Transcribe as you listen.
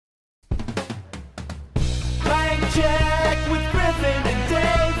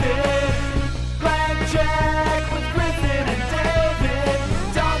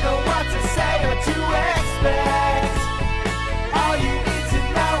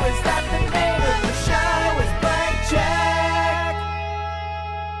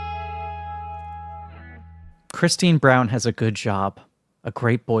Christine Brown has a good job, a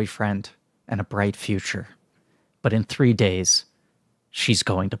great boyfriend, and a bright future. But in 3 days, she's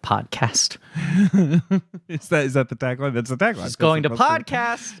going to podcast. Is that the tagline? That's the tagline. She's going to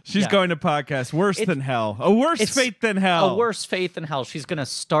podcast. She's going to podcast. Worse than hell. A worse fate than hell. A worse fate than hell. She's going to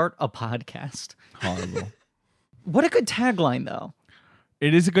start a podcast. Horrible. What a good tagline, though.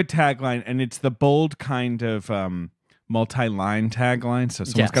 It is a good tagline, and it's the bold kind of multi-line tagline. So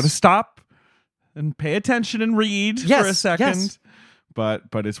someone's got to stop and pay attention and read for a second. Yes.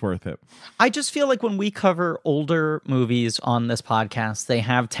 But it's worth it. I just feel like when we cover older movies on this podcast, they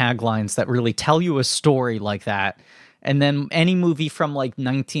have taglines that really tell you a story like that. And then any movie from like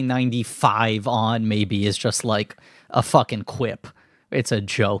 1995 on maybe is just like a fucking quip. It's a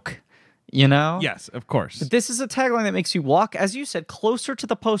joke, you know? Yes, of course. But this is a tagline that makes you walk, as you said, closer to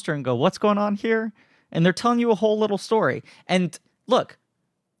the poster and go, what's going on here? And they're telling you a whole little story. And look,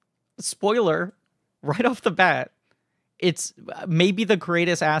 spoiler, right off the bat, it's maybe the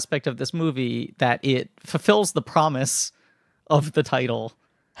greatest aspect of this movie that it fulfills the promise of the title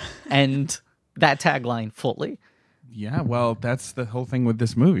and that tagline fully. Yeah, well, that's the whole thing with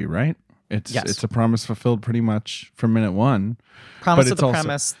this movie, right? It's a promise fulfilled pretty much from minute one. Promise of the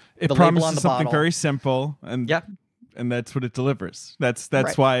premise. It promises something very simple, and and that's what it delivers. That's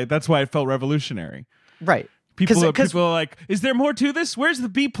why it felt revolutionary. Right. People are like, is there more to this? Where's the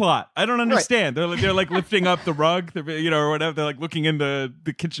B plot? I don't understand. Right. They're like lifting up the rug, or whatever. They're like looking in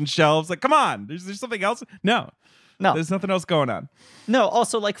the kitchen shelves. Like, come on, there's something else. No, there's nothing else going on. No.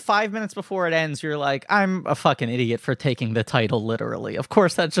 Also, like 5 minutes before it ends, you're like, I'm a fucking idiot for taking the title literally. Of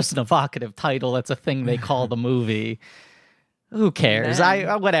course, that's just an evocative title. That's a thing they call the movie. Who cares?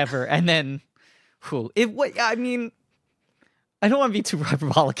 Whatever. And then, I mean. I don't want to be too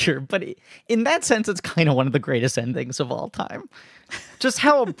hyperbolic here, but in that sense, it's kind of one of the greatest endings of all time. Just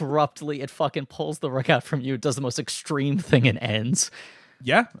how abruptly it fucking pulls the rug out from you, does the most extreme thing and ends.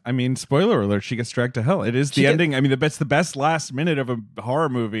 Yeah, I mean, spoiler alert, she gets dragged to hell. It is the ending. I mean, it's the best last minute of a horror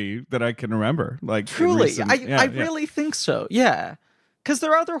movie that I can remember. Like, truly, I really think so, yeah. Because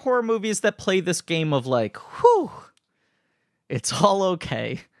there are other horror movies that play this game of like, whew, it's all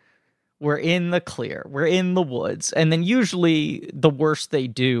okay. We're in the clear. We're in the woods. And then usually the worst they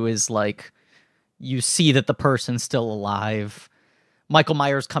do is like you see that the person's still alive. Michael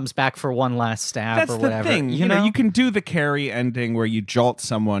Myers comes back for one last stab or whatever. That's the thing. You know, you can do the Carrie ending where you jolt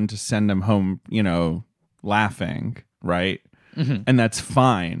someone to send them home, laughing, right? Mm-hmm. And that's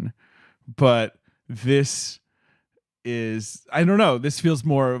fine. But this is, I don't know, this feels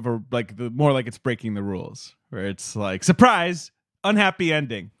more of more like it's breaking the rules, where it's like, surprise, unhappy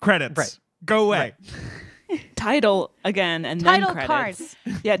ending. Credits. Right. Go away. Right. Title again and title then credits.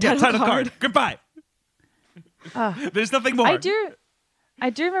 Card. Yeah, title card. Goodbye. There's nothing more. I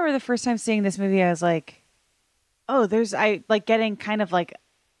do remember the first time seeing this movie, I was like, oh, I like getting kind of like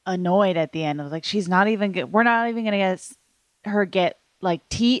annoyed at the end. I was like, we're not even going to get like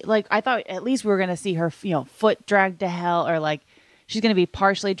like I thought at least we were going to see her, foot dragged to hell, or like she's going to be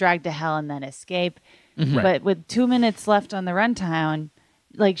partially dragged to hell and then escape. Mm-hmm. But with 2 minutes left on the runtime,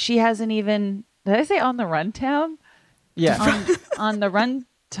 like she hasn't even. Did I say on the runtown? Yeah, on the runtime.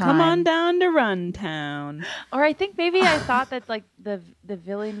 Come on down to Runtown. Or I think maybe I thought that like the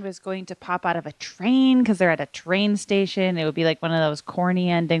villain was going to pop out of a train because they're at a train station. It would be like one of those corny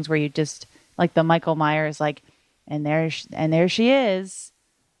endings where you just like the Michael Myers like, and there she is.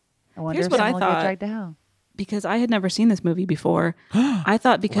 I wonder Here's if what I someone will get thought. dragged to hell. Because I had never seen this movie before. I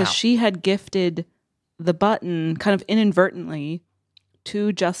thought because she had gifted the button kind of inadvertently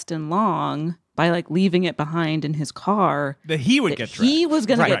to Justin Long by like leaving it behind in his car, that he would get dragged. He was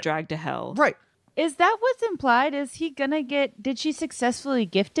going to get dragged to hell. Right. Is that what's implied? Is he gonna did she successfully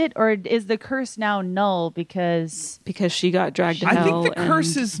gift it, or is the curse now null because she got dragged to I hell? think the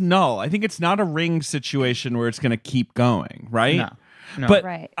curse is null. I think it's not a Ring situation where it's going to keep going, right? No. But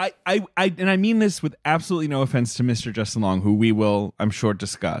right. I mean this with absolutely no offense to Mr. Justin Long, who we will, I'm sure,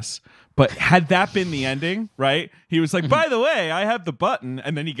 discuss. But had that been the ending, right? He was like, by the way, I have the button,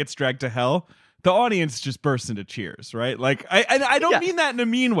 and then he gets dragged to hell. The audience just bursts into cheers, right? Like, I don't mean that in a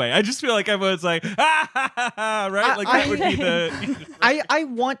mean way. I just feel like everyone's like, right? Like, that would be the... I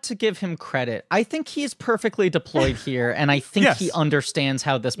want to give him credit. I think he's perfectly deployed here, and I think he understands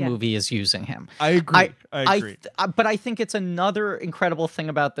how this movie is using him. I agree. I agree. But I think it's another incredible thing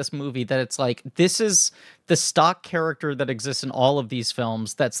about this movie that it's like, this is the stock character that exists in all of these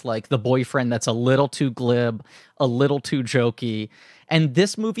films that's like the boyfriend that's a little too glib, a little too jokey. And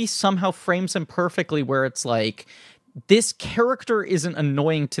this movie somehow frames him perfectly where it's like, this character isn't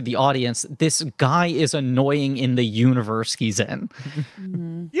annoying to the audience. This guy is annoying in the universe he's in.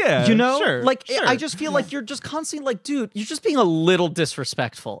 Yeah, You know? sure, Like, sure. I just feel like you're just constantly like, dude, you're just being a little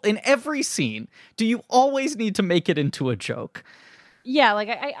disrespectful. In every scene, do you always need to make it into a joke? Yeah, like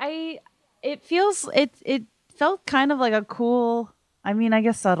it felt kind of like a cool. I mean, I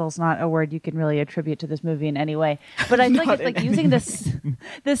guess subtle's not a word you can really attribute to this movie in any way, but I feel like it's like using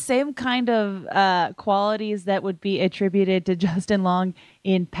the same kind of qualities that would be attributed to Justin Long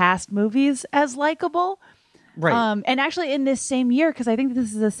in past movies as likable. Right. And actually in this same year, because I think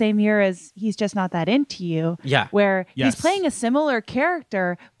this is the same year as He's Just Not That Into You. Yeah. Where Yes. he's playing a similar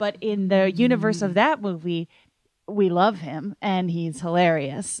character, but in the universe of that movie, we love him and he's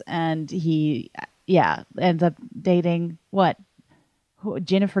hilarious. And he, ends up dating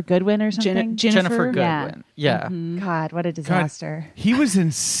Jennifer Goodwin or something? Jennifer Yeah. Goodwin. Yeah. God, what a disaster. He was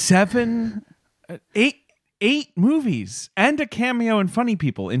in eight movies and a cameo in Funny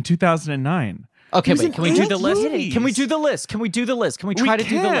People in 2009. Okay, He was wait, in can we do the 8 list? movies. Can we do the list? Can we do the list? Can we try to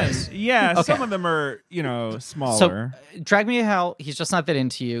do the list? Yeah, Okay. some of them are, smaller. So, Drag Me to Hell, He's Just Not That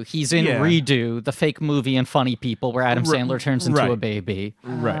Into You. He's in Yeah. Redo, the fake movie and Funny People where Adam Sandler turns into right. a baby.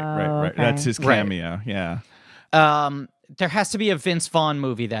 right. okay. That's his Right. cameo. Yeah. There has to be a Vince Vaughn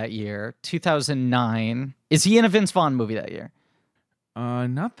movie that year, 2009. Is he in a Vince Vaughn movie that year?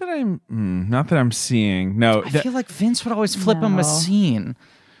 Not that I'm seeing. No, I feel like Vince would always flip him No. a scene.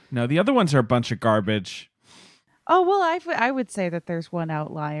 no, the other ones are a bunch of garbage. Oh, well, I would say that there's one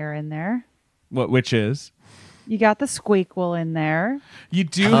outlier in there. Which is? You got the Squeakquel in there. You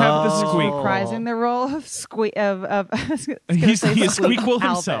do have the Oh. squeak. Reprising the role of Squeak of I was gonna He say is Squeak Squeakquel Alvin.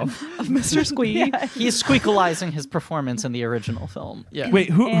 himself. Of Mr. Squeak. He's squeakalizing his performance in the original film. Yeah. Wait,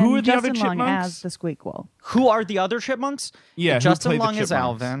 who And are the other Justin Long chipmunks? as the Squeakquel. Who are the other chipmunks? Yeah, who Justin played the Long is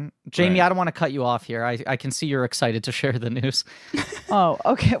chipmunks? Alvin. Jamie, Right. I don't want to cut you off here. I can see you're excited to share the news. Oh,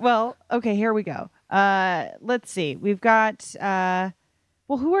 okay. Well, okay. Here we go. Let's see. We've got.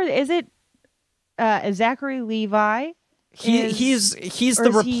 Who are? Is it Zachary Levi? He's or the is he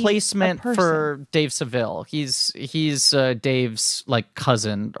a replacement person? for Dave Seville. He's Dave's like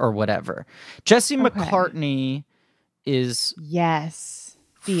cousin or whatever. Jesse McCartney is Yes,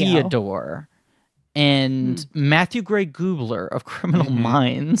 Theo. Theodore, and Matthew Gray Gubler of Criminal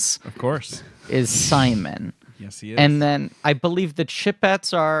Minds Of course. is Simon. Yes, he is. And then I believe the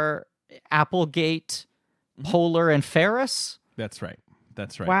Chipettes are Applegate, Polar, and Ferris. That's right.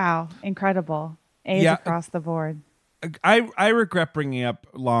 Wow, incredible. A's Yeah. across the board. I regret bringing up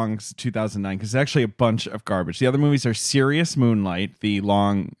Long's 2009 because it's actually a bunch of garbage. The other movies are Serious Moonlight, the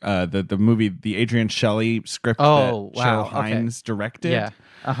the movie, the Adrian Shelley script Oh, that wow, Cheryl okay. Hines directed. Yeah.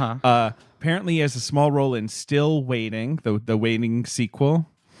 Uh-huh. Apparently, he has a small role in Still Waiting, the Waiting sequel.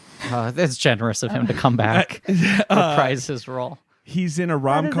 That's generous of him to come back, reprise his role. He's in a That is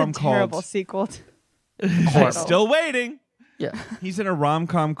rom-com a terrible called sequel. Still Waiting. Yeah. He's in a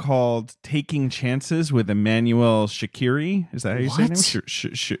rom-com called Taking Chances with Emmanuel Shakiri. Is that how you say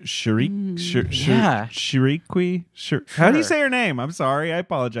her name? Yeah. Shiriqui? How do you say her name? I'm sorry. I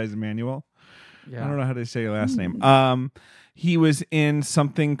apologize, Emmanuel. Yeah. I don't know how to say your last name. He was in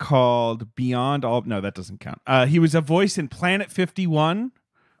something called Beyond All. No, that doesn't count. He was a voice in Planet 51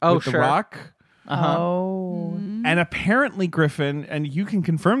 Oh, with sure. The Rock. Oh, And apparently, Griffin, and you can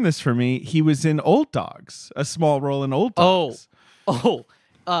confirm this for me, he was in Old Dogs, a small role in Old Dogs. The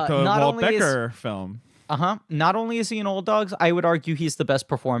The Walt Becker film. Not only is he in Old Dogs, I would argue he's the best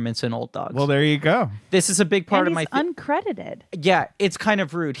performance in Old Dogs. Well, there you go. This is a big part and of he's my uncredited. Yeah, it's kind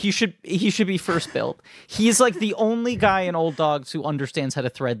of rude. He should be first billed. He's like the only guy in Old Dogs who understands how to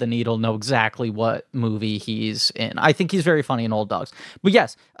thread the needle, know exactly what movie he's in. I think he's very funny in Old Dogs. But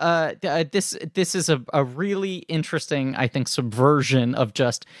yes, this is a really interesting, I think, subversion of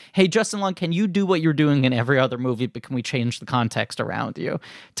just, hey, Justin Long, can you do what you're doing in every other movie, but can we change the context around you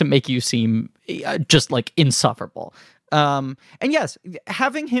to make you seem just like insufferable? And yes,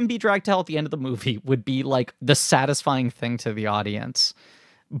 having him be dragged to hell at the end of the movie would be like the satisfying thing to the audience.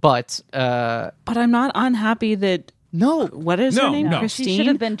 But But I'm not unhappy that no, what is her No, name? no. Christine She should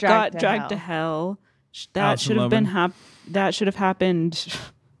have been dragged got to dragged hell. to hell. That Alison should have been Lohman. that should have happened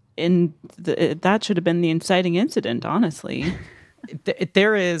that should have been the inciting incident, honestly.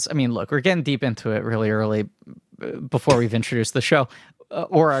 there is. I mean, look, we're getting deep into it really early before we've introduced the show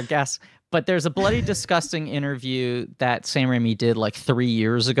or our guests. But there's a bloody disgusting interview that Sam Raimi did like 3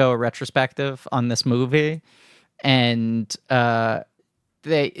 years ago, a retrospective on this movie, and William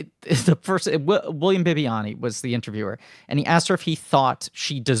Bibiani was the interviewer, and he asked her if he thought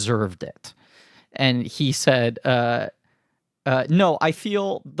she deserved it, and he said, No, I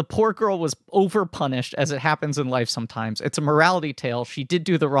feel the poor girl was overpunished, as it happens in life sometimes. It's a morality tale. She did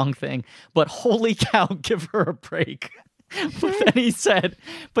do the wrong thing, but holy cow, give her a break. But then he said,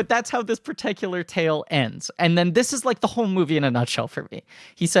 but that's how this particular tale ends. And then this is like the whole movie in a nutshell for me.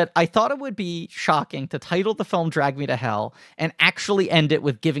 He said, I thought it would be shocking to title the film Drag Me to Hell and actually end it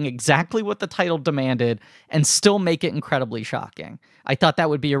with giving exactly what the title demanded and still make it incredibly shocking. I thought that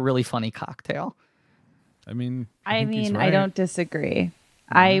would be a really funny cocktail. I mean, I think he's right. don't disagree.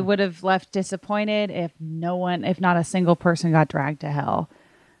 I would have left disappointed if not a single person got dragged to hell.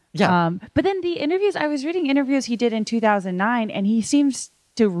 Yeah. But then the interviews, I was reading interviews he did in 2009, and he seems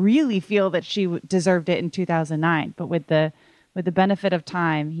to really feel that she deserved it in 2009. But with the benefit of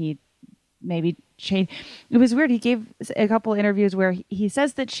time, he maybe changed. It was weird. He gave a couple interviews where he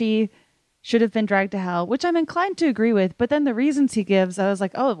says that she should have been dragged to hell, which I'm inclined to agree with. But then the reasons he gives, I was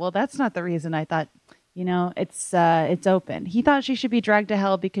like, oh, well, that's not the reason. I thought, it's open. He thought she should be dragged to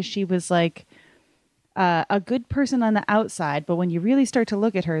hell because she was like a good person on the outside, but when you really start to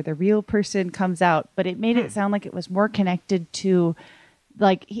look at her, the real person comes out. But it made it sound like it was more connected to,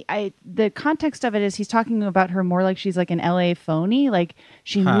 like, the context of it is he's talking about her more like she's like an LA phony, like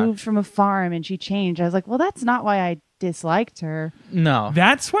she moved from a farm and she changed. I was like, well, that's not why I disliked her. No,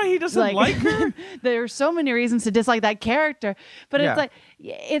 that's why he doesn't like her. There are so many reasons to dislike that character, but it's like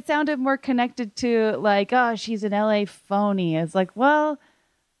it sounded more connected to like, oh, she's an LA phony. It's like, well,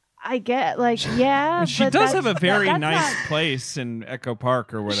 I get she does have a very nice place in Echo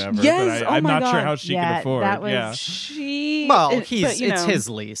Park or whatever. Yes, but I'm not sure how she can afford. That was, it's his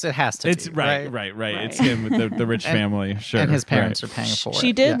lease. It has to. It's be, right. It's him with the rich family. Sure, and his parents are paying for it.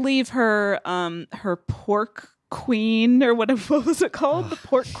 She did leave her her pork queen or what was it called? The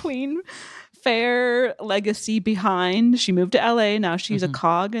pork queen fair legacy behind. She moved to LA. Now she's a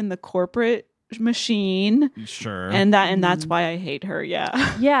cog in the corporate machine. Sure. And that's why I hate her.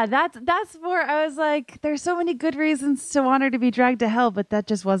 Yeah, that's where I was like, there's so many good reasons to want her to be dragged to hell, but that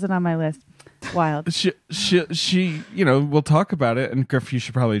just wasn't on my list. Wild. She we'll talk about it, and Griff, you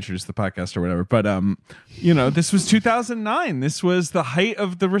should probably introduce the podcast or whatever. But this was 2009. This was the height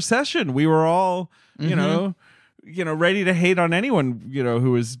of the recession. We were all, ready to hate on anyone,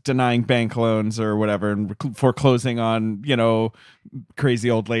 who was denying bank loans or whatever and foreclosing on,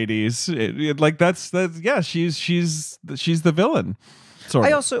 crazy old ladies. She's the villain. Sort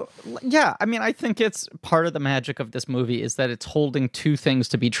of. I think it's part of the magic of this movie is that it's holding two things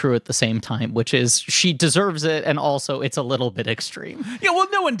to be true at the same time, which is she deserves it, and also it's a little bit extreme. Yeah, well,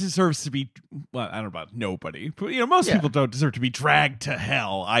 no one deserves to be, well, I don't know about nobody, but, most people don't deserve to be dragged to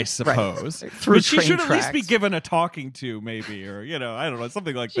hell, I suppose. Right. But she should at least be given a talking to, maybe, or, I don't know,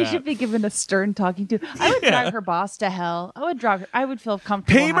 something like that. She should be given a stern talking to. I would drag her boss to hell. I would feel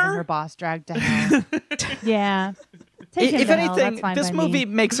comfortable having her boss dragged to hell. Yeah. If anything, this movie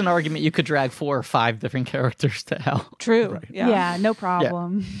makes an argument you could drag 4 or 5 different characters to hell. True. Right. Yeah, no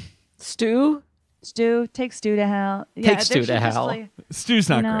problem. Yeah. Stu, take Stu to hell. Take Stu to hell. Stu's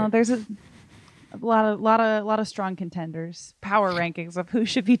not great. There's a lot of strong contenders. Power rankings of who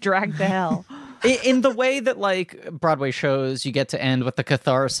should be dragged to hell. In the way that, like, Broadway shows, you get to end with the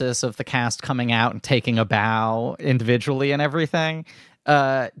catharsis of the cast coming out and taking a bow individually and everything.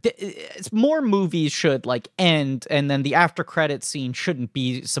 More movies should like end, and then the after credit scene shouldn't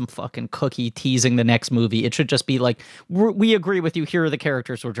be some fucking cookie teasing the next movie. It should just be like, we agree with you, here are the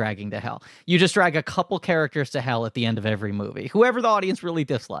characters we're dragging to hell. You just drag a couple characters to hell at the end of every movie, whoever the audience really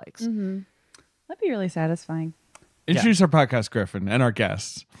dislikes. That'd be really satisfying. Introduce our podcast, Griffin, and our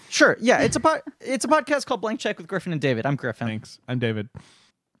guests. Sure. Yeah, it's a podcast called Blank Check with Griffin and David. I'm Griffin. Thanks. I'm David.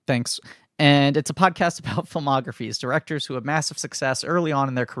 Thanks. And it's a podcast about filmographies, directors who have massive success early on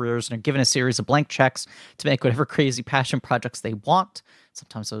in their careers and are given a series of blank checks to make whatever crazy passion projects they want.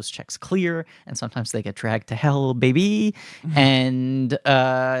 Sometimes those checks clear, and sometimes they get dragged to hell, baby. And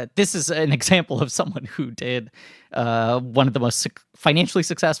this is an example of someone who did one of the most financially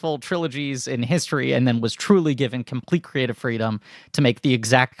successful trilogies in history, and then was truly given complete creative freedom to make the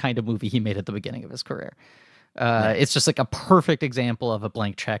exact kind of movie he made at the beginning of his career. It's just like a perfect example of a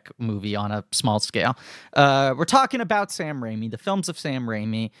blank check movie on a small scale. We're talking about Sam Raimi, the films of Sam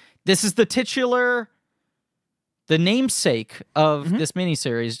Raimi. This is the namesake of this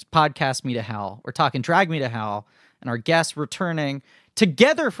miniseries, Podcast Me to Hell. We're talking Drag Me to Hell, and our guests returning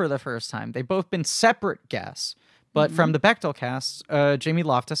together for the first time. They've both been separate guests, but from the Bechdel cast, Jamie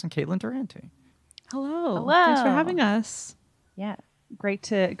Loftus and Caitlin Durante. Hello. Thanks for having us. Yeah. Great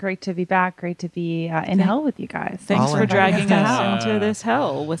to be back. Great to be in hell with you guys. Thanks for dragging us into this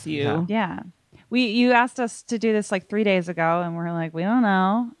hell with you. Yeah. You asked us to do this like 3 days ago, and we're like, we don't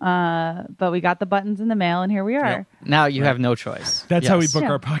know. But we got the buttons in the mail, and here we are. Yep. Now you have no choice. That's how we Yes. book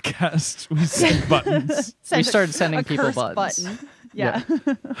our podcast. We send buttons. We started sending a people curse buttons. button. Yeah.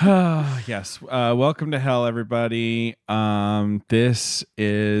 Yes. Welcome to hell, everybody. This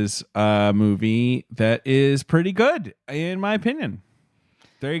is a movie that is pretty good, in my opinion.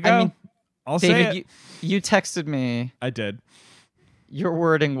 There you go. I mean, I'll say David, it. you texted me. I did. Your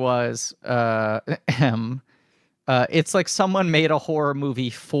wording was, it's like someone made a horror movie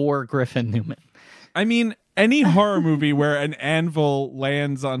for Griffin Newman. I mean, any horror movie where an anvil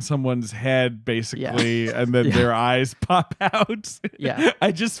lands on someone's head, basically, and then their eyes pop out. Yeah.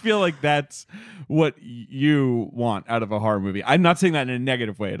 I just feel like that's what you want out of a horror movie. I'm not saying that in a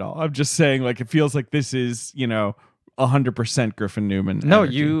negative way at all. I'm just saying, like, it feels like this is, 100% Griffin Newman. No,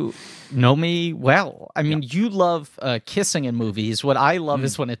 energy. you know me well. I mean, you love kissing in movies. What I love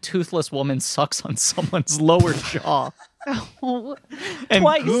is when a toothless woman sucks on someone's lower jaw and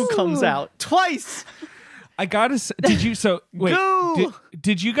Twice. goo comes out. Twice! I gotta say, did you? So wait, Goo!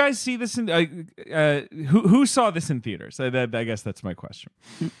 did you guys see this in? Who saw this in theaters? I guess that's my question.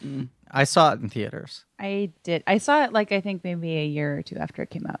 I saw it in theaters. I did. I saw it like I think maybe a year or two after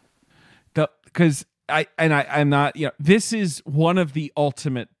it came out. Because I'm not. This is one of the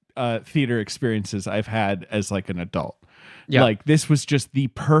ultimate theater experiences I've had as like an adult. Yeah. Like this was just the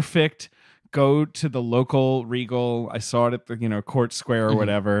perfect go to the local Regal. I saw it at the Court Square or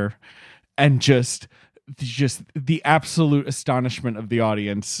whatever, and just the absolute astonishment of the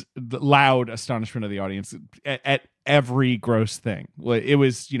audience, the loud astonishment of the audience at every gross thing. It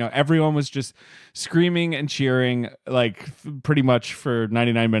was, everyone was just screaming and cheering like pretty much for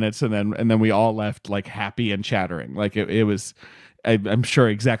 99 minutes, and then we all left like happy and chattering. Like it was, I'm sure,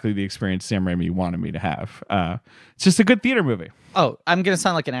 exactly the experience Sam Raimi wanted me to have. It's just a good theater movie. Oh, I'm going to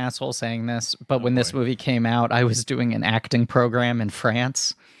sound like an asshole saying this, but when this movie came out, I was doing an acting program in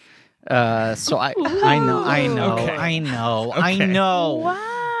France. So I know. Okay. I know.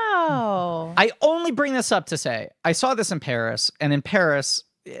 Wow. I only bring this up to say I saw this in Paris, and in Paris,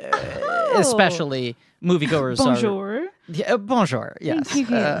 especially moviegoers Bonjour. bonjour. Yes. Thank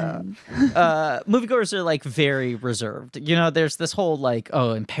you, Caitlin. Moviegoers are like very reserved. There's this whole like,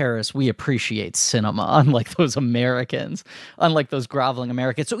 oh, in Paris we appreciate cinema, unlike those Americans, unlike those groveling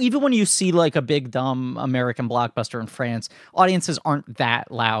Americans. So even when you see like a big dumb American blockbuster in France, audiences aren't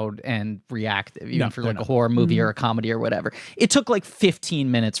that loud and reactive, even for like a horror movie or a comedy or whatever. It took like 15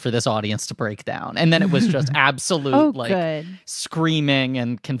 minutes for this audience to break down, and then it was just absolute good. screaming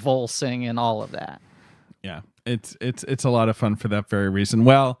and convulsing and all of that. Yeah, it's a lot of fun for that very reason.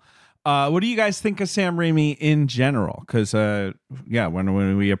 Well, what do you guys think of Sam Raimi in general? Because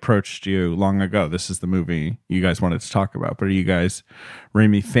when we approached you long ago, this is the movie you guys wanted to talk about. But are you guys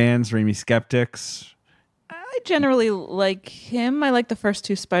Raimi fans, Raimi skeptics? I generally like him. I like the first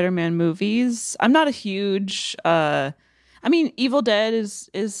two Spider-Man movies. I'm not a huge Evil Dead is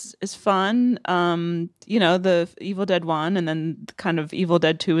fun. The Evil Dead 1, and then kind of Evil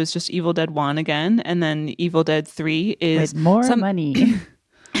Dead 2 is just Evil Dead 1 again, and then Evil Dead 3 is With more money.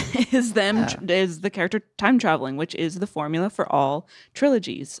 is the character time traveling, which is the formula for all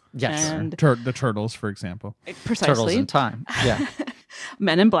trilogies. Yes. And The Turtles, for example. precisely. Turtles in Time. Yeah.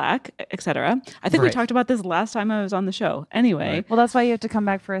 Men in Black, etc. I think we Right. talked about this last time I was on the show. Anyway, Well, that's why you have to come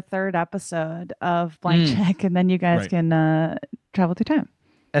back for a third episode of Blank Check, and then you guys Right. can travel through time.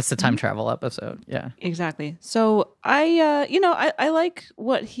 That's the time travel episode. Yeah. exactly. So I like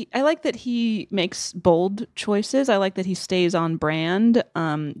I like that he makes bold choices. I like that he stays on brand.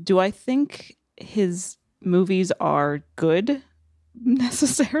 Do I think his movies are good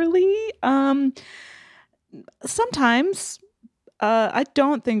necessarily? Sometimes. I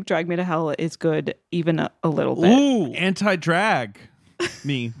don't think Drag Me to Hell is good even a little bit. Ooh, anti-drag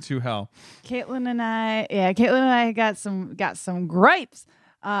me to hell. Caitlin and I got some gripes.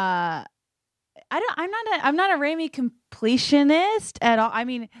 I'm not a Raimi completionist at all. I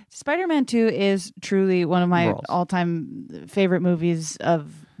mean, Spider-Man 2 is truly one of my Rules. all-time favorite movies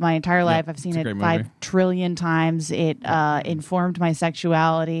of my entire life. I've seen it's a it great 5 movie. trillion times. It informed my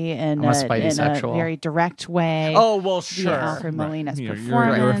sexuality in I'm a a Spidey-sexual. very direct way. Oh, well, Via sure. Alfred Molina's You're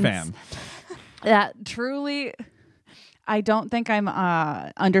performance. a fan. That truly, I don't think I'm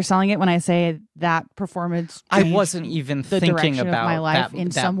underselling it when I say that performance. I wasn't even the thinking direction about of my life that,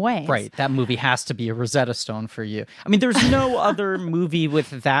 in some ways. Right, that movie has to be a Rosetta Stone for you. I mean, there's no other movie with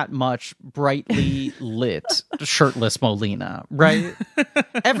that much brightly lit shirtless Molina, right?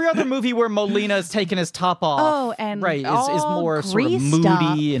 Every other movie where Molina is taking his top off, and right, is all more sort of greased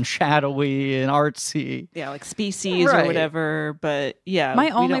moody up. and shadowy and artsy. Yeah, like Species Right. or whatever. But yeah, My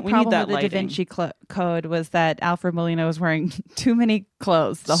we only need problem that with the Da lighting. Vinci Code was that Alfred Molina was wearing too many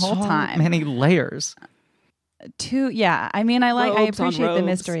clothes the whole So time. many layers. I mean, I Robes on appreciate the robes.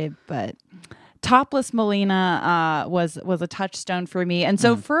 mystery, but topless Molina was a touchstone for me. And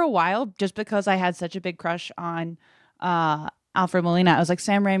so for a while, just because I had such a big crush on Alfred Molina, I was like,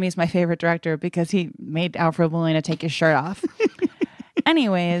 Sam Raimi is my favorite director because he made Alfred Molina take his shirt off.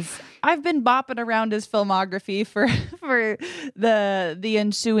 Anyways, I've been bopping around his filmography for the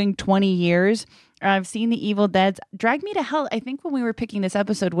ensuing 20 years. I've seen The Evil Dead. Drag Me to Hell, I think when we were picking this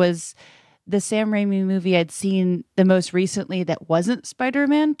episode, was the Sam Raimi movie I'd seen the most recently that wasn't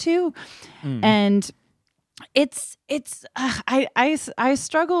Spider-Man 2. And I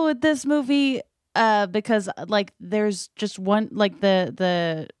struggle with this movie because like there's just one, like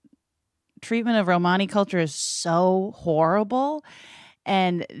the treatment of Romani culture is so horrible,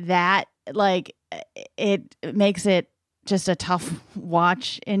 and that like it makes it just a tough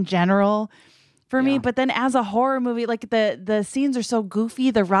watch in general for me. But then as a horror movie, like the scenes are so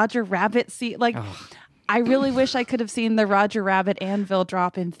goofy. The Roger Rabbit scene, like I really wish I could have seen the Roger Rabbit anvil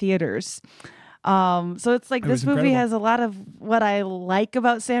drop in theaters. So it's like this movie has a lot of what I like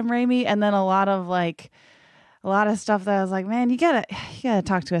about Sam Raimi, and then a lot of stuff that I was like, man, you gotta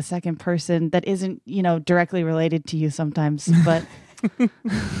talk to a second person that isn't, directly related to you sometimes. But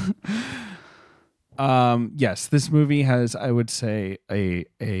yes, this movie has, I would say, a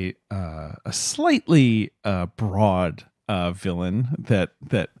slightly broad villain that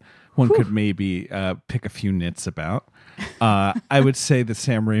one could maybe pick a few nits about. I would say that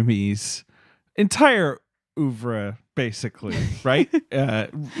Sam Raimi's entire oeuvre, basically, right,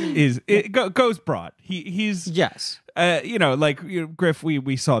 goes broad. He's Yes. Griff.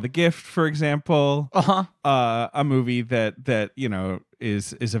 We saw The Gift, for example. A movie that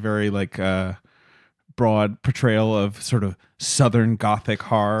is a very broad portrayal of sort of Southern Gothic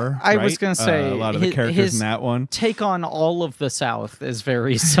horror. I was going to say a lot of the characters in that one. Take on all of the South is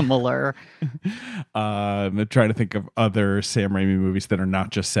very similar. I'm trying to think of other Sam Raimi movies that are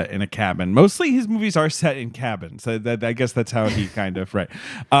not just set in a cabin. Mostly his movies are set in cabins. I guess that's how he kind of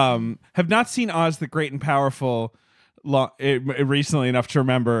have not seen Oz the Great and Powerful recently enough to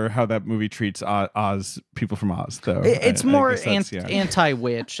remember how that movie treats Oz, people from Oz, though. It's more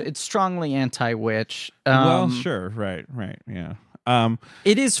anti-witch. It's strongly anti-witch. Well, sure, right, yeah.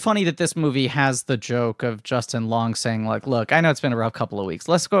 It is funny that this movie has the joke of Justin Long saying, like, look, I know it's been a rough couple of weeks.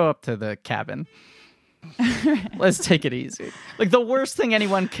 Let's go up to the cabin. Let's take it easy. Like, the worst thing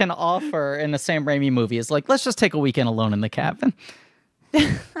anyone can offer in a Sam Raimi movie is like, let's just take a weekend alone in the cabin.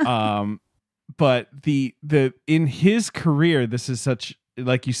 But the in his career, this is such,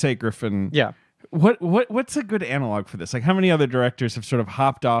 like you say, Griffin. Yeah. What's a good analog for this? Like, how many other directors have sort of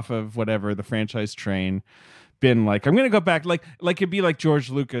hopped off of whatever the franchise train, been like, I'm going to go back, like it'd be like George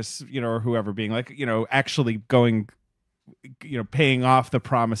Lucas, or whoever, being like, actually going, paying off the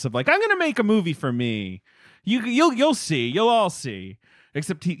promise of like, I'm going to make a movie for me. You'll see, you'll all see.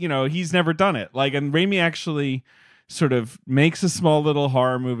 Except he's never done it. Like, and Raimi actually sort of makes a small little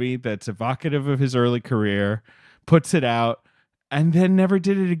horror movie that's evocative of his early career, puts it out, and then never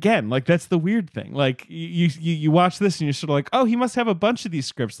did it again. Like, that's the weird thing. Like, you watch this and you're sort of like, oh, he must have a bunch of these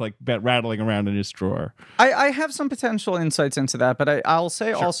scripts like rattling around in his drawer. I have some potential insights into that, but I'll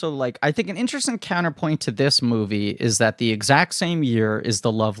say also, like, I think an interesting counterpoint to this movie is that the exact same year is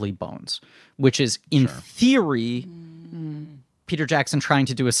The Lovely Bones, which is in theory Peter Jackson trying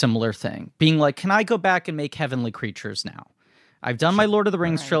to do a similar thing, being like, can I go back and make heavenly creatures now? I've done my Lord of the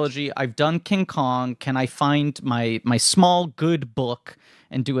Rings trilogy. I've done King Kong. Can I find my small good book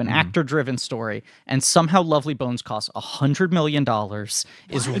and do an actor-driven story? And somehow Lovely Bones costs $100 million.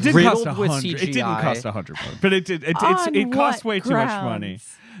 Is riddled with CGI. It didn't cost $100 million, but it cost way too much money.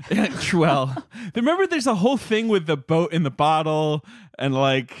 Well, remember, there's a whole thing with the boat in the bottle, and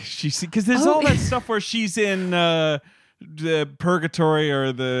like because there's all that stuff where she's in the purgatory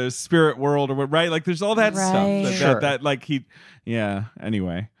or the spirit world, or what, right? Like, there's all that stuff that like he, yeah.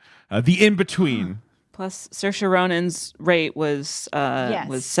 Anyway, the in between. Plus, Saoirse Ronan's rate was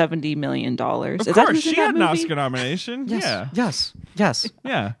 $70 million. Of course, she had an Oscar nomination. Yeah. Yes.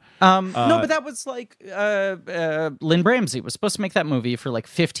 Yeah. No, but that was like Lynn Ramsey was supposed to make that movie for like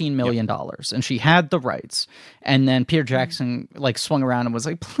 $15 million, and she had the rights. And then Peter Jackson like swung around and was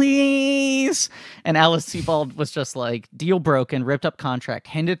like, "Please!" And Alice Sebald was just like, "Deal broken," ripped up contract,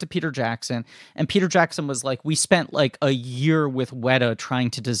 handed it to Peter Jackson, and Peter Jackson was like, "We spent like a year with Weta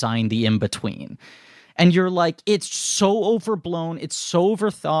trying to design the in between." And you're like, it's so overblown, it's so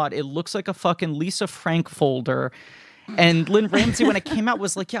overthought, it looks like a fucking Lisa Frank folder. And Lynn Ramsey, when it came out,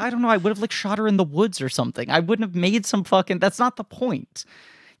 was like, yeah, I don't know, I would have like shot her in the woods or something. I wouldn't have made some fucking, that's not the point.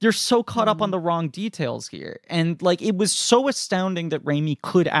 You're so caught up on the wrong details here. And like, it was so astounding that Raimi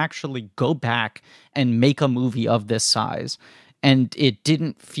could actually go back and make a movie of this size. And it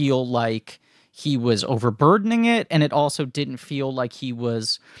didn't feel like he was overburdening it, and it also didn't feel like he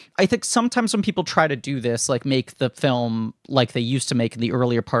was... I think sometimes when people try to do this, like make the film like they used to make in the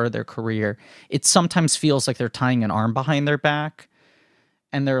earlier part of their career, it sometimes feels like they're tying an arm behind their back,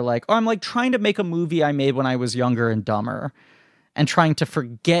 and they're like, oh, I'm like trying to make a movie I made when I was younger and dumber, and trying to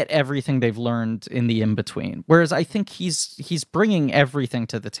forget everything they've learned in the in-between. Whereas I think he's bringing everything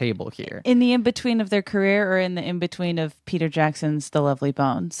to the table here. In the in-between of their career, or in the in-between of Peter Jackson's The Lovely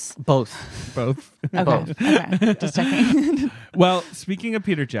Bones? Both. Okay. Just checking. Well, speaking of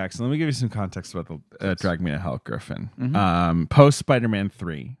Peter Jackson, let me give you some context about the Drag Me to Hell, Griffin. Post Spider-Man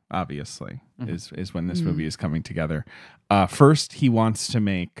 3, obviously, is when this movie is coming together. First, he wants to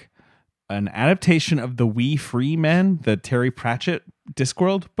make an adaptation of the We Free Men, the Terry Pratchett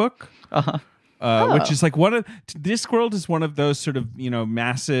Discworld book, which is like Discworld is one of those sort of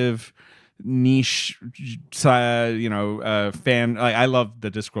massive niche fan. Like, I love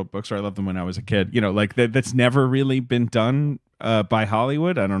the Discworld books, or I loved them when I was a kid. Like that's never really been done by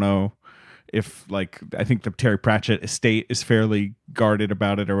Hollywood. I don't know if I think the Terry Pratchett estate is fairly guarded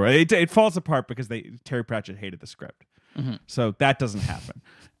about it, or it falls apart because Terry Pratchett hated the script. So that doesn't happen.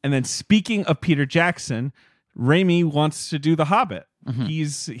 And then speaking of Peter Jackson, Raimi wants to do The Hobbit.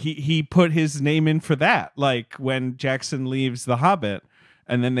 He put his name in for that. Like when Jackson leaves The Hobbit,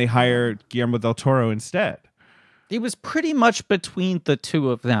 and then they hire Guillermo del Toro instead. It was pretty much between the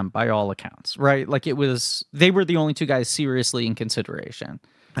two of them, by all accounts, right? Like they were the only two guys seriously in consideration.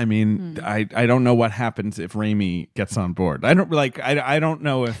 I mean, I don't know what happens if Raimi gets on board. I don't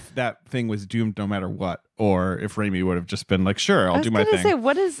know if that thing was doomed no matter what, or if Raimi would have just been like, sure, I'll do my thing. I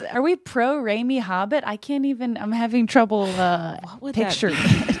was gonna say, are we pro Raimi Hobbit? I'm having trouble picturing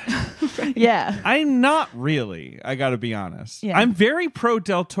it. Yeah. I'm not really, I gotta be honest. Yeah. I'm very pro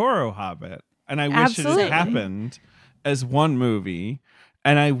Del Toro Hobbit, and I wish it had happened as one movie.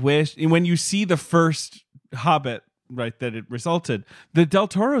 And I wish, when you see the first Hobbit, right, that it resulted, the Del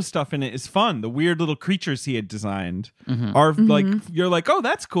Toro stuff in it is fun. The weird little creatures he had designed are like, you're like, oh,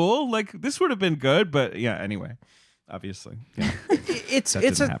 that's cool, like this would have been good. But yeah, anyway, obviously it's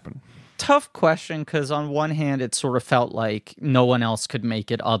didn't happen. Tough question, because on one hand it sort of felt like no one else could make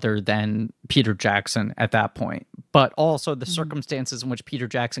it other than Peter Jackson at that point, but also the circumstances in which Peter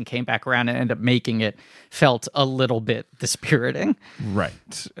Jackson came back around and ended up making it felt a little bit dispiriting. Right.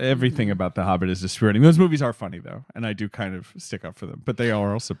 Everything about The Hobbit is dispiriting. Those movies are funny though, and I do kind of stick up for them, but they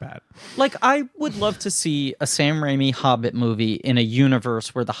are also bad. Like, I would love to see a Sam Raimi Hobbit movie in a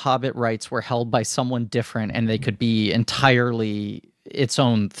universe where the Hobbit rights were held by someone different and they could be entirely its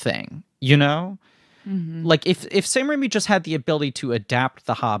own thing. Like if Sam Raimi just had the ability to adapt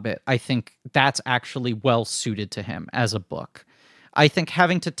The Hobbit, I think that's actually well suited to him as a book. I think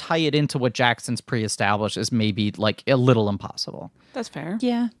having to tie it into what Jackson's pre-established is maybe like a little impossible. That's fair.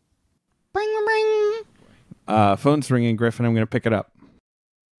 Yeah. Bring, bring. Phone's ringing, Griffin. I'm going to pick it up.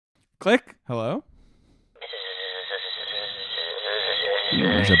 Click. Hello?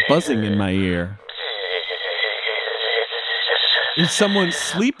 There's a buzzing in my ear. Is someone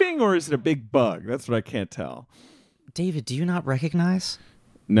sleeping, or is it a big bug? That's what I can't tell. David, do you not recognize?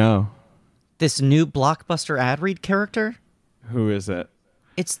 No. This new Blockbuster ad read character? Who is it?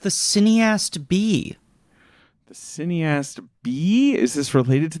 It's the Cineast Bee. The Cineast Bee? Is this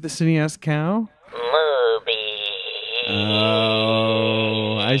related to the Cineast Cow? Movie.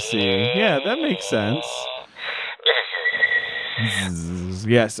 Oh, I see. Yeah, that makes sense.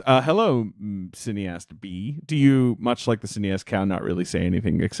 Yes. Hello, Cineast Bee. Do you, much like the Cineast Cow, not really say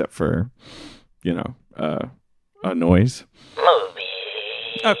anything except for, a noise?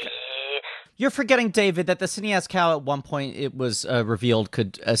 Movie. Okay. You're forgetting, David, that the Cineast Cow at one point it was revealed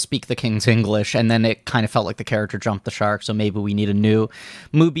could speak the King's English, and then it kind of felt like the character jumped the shark, so maybe we need a new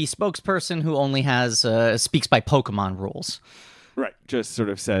Mubi spokesperson who only has speaks by Pokemon rules. Right. just sort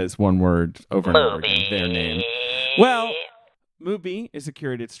of says one word over and over again, their name. Well, Mubi is a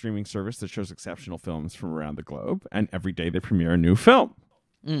curated streaming service that shows exceptional films from around the globe, and every day they premiere a new film.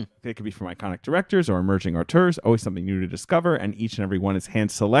 They could be from iconic directors or emerging auteurs, always something new to discover, and each and every one is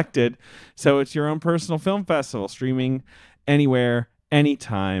hand-selected. So it's your own personal film festival, streaming anywhere,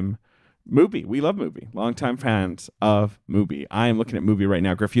 anytime. Mubi. We love Mubi. Longtime fans of Mubi. I am looking at Mubi right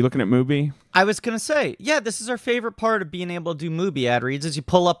now. Griff, you looking at Mubi? I was going to say, yeah, this is our favorite part of being able to do Mubi ad reads is you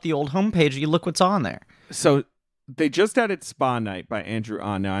pull up the old homepage and you look what's on there. So they just added Spa Night by Andrew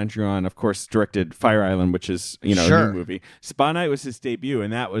Ahn. Now, Andrew Ahn, of course, directed Fire Island, which is, a new movie. Spa Night was his debut,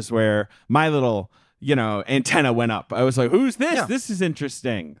 and that was where my little, antenna went up. I was like, who's this? Yeah. This is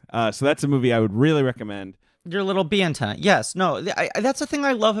interesting. So that's a movie I would really recommend. Your little bee antenna. Yes. No, that's the thing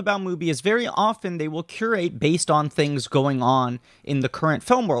I love about Mubi is very often they will curate based on things going on in the current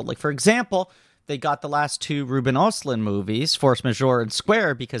film world. Like, for example, they got the last 2 Ruben Östlund movies, Force Majeure and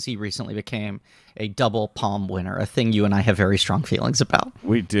Square, because he recently became a double palm winner, a thing you and I have very strong feelings about.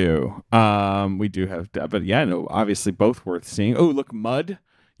 We do. We do have, but yeah, no, obviously both worth seeing. Oh, look, Mud.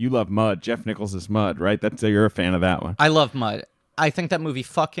 You love Mud. Jeff Nichols is Mud, right? You're a fan of that one. I love Mud. I think that movie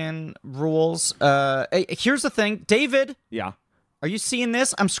fucking rules. Here's the thing. David. Yeah. Are you seeing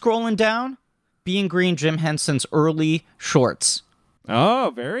this? I'm scrolling down. Being Green, Jim Henson's early shorts.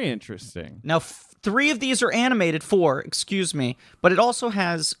 Oh, very interesting. Now, 3 of these are animated, 4, excuse me, but it also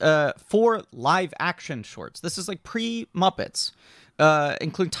has 4 live action shorts. This is like pre-Muppets,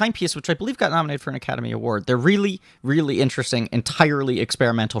 including Timepiece, which I believe got nominated for an Academy Award. They're really, really interesting, entirely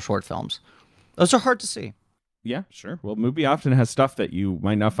experimental short films. Those are hard to see. Yeah, sure. Well, Mubi often has stuff that you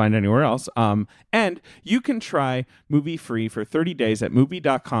might not find anywhere else. And you can try Mubi free for 30 days at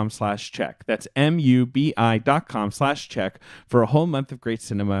Mubi.com/check. That's MUBI.com/check for a whole month of great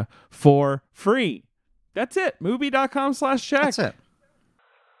cinema for free. That's it. Mubi.com/check. That's it.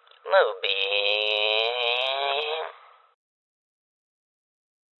 Mubi.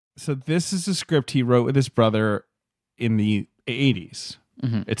 So this is a script he wrote with his brother in the 80s.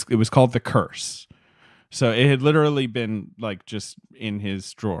 Mm-hmm. It was called The Curse. So it had literally been like just in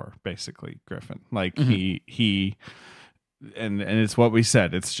his drawer, basically, Griffin. Like he and it's what we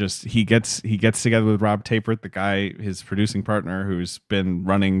said. It's just he gets together with Rob Tapert, the guy, his producing partner, who's been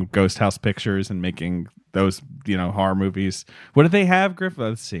running Ghost House Pictures and making those, horror movies. What did they have, Griffin?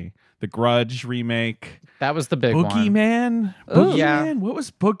 Let's see. The Grudge remake. That was the big one. Boogeyman? Yeah. Boogeyman? What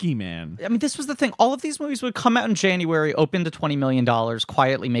was Boogeyman? I mean, this was the thing. All of these movies would come out in January, open to $20 million,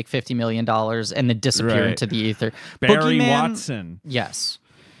 quietly make $50 million, and then disappear into the ether. Barry Boogeyman, Watson. Yes.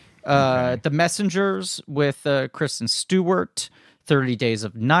 Okay. The Messengers with Kristen Stewart, 30 Days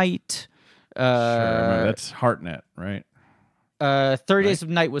of Night. Sure, that's Hartnett, right? 30 Days of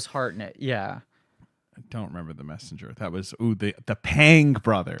Night was Hartnett, yeah. I don't remember The Messenger. That was the Pang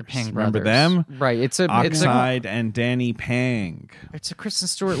brothers. Remember them? Right. It's Oxide and Danny Pang. It's a Kristen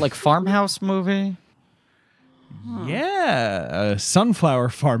Stewart like farmhouse movie. Yeah, a sunflower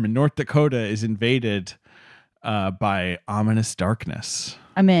farm in North Dakota is invaded by ominous darkness.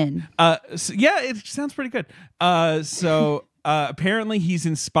 I'm in. So, yeah, it sounds pretty good. Apparently he's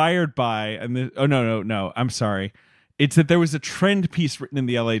inspired by no, I'm sorry. It's that there was a trend piece written in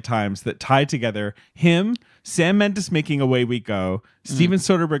the LA Times that tied together him, Sam Mendes making Away We Go, Steven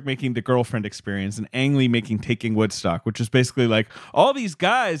Soderbergh making The Girlfriend Experience, and Ang Lee making Taking Woodstock, which is basically like all these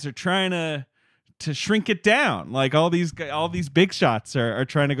guys are trying to shrink it down. Like all these big shots are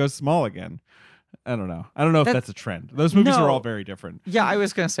trying to go small again. I don't know if that's a trend. Those movies are all very different. Yeah, I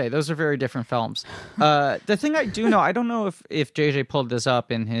was going to say, those are very different films. The thing I do know, I don't know if JJ pulled this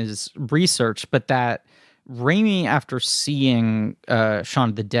up in his research, but that Raimi, after seeing Shaun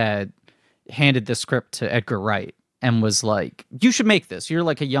of the Dead, handed the script to Edgar Wright and was like, you should make this. You're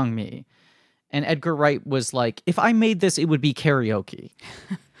like a young me. And Edgar Wright was like, if I made this, it would be karaoke.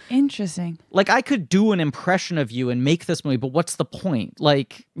 Interesting. Like, I could do an impression of you and make this movie, but what's the point?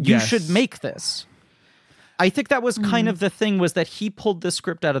 Like, you should make this. I think that was kind of the thing, was that he pulled this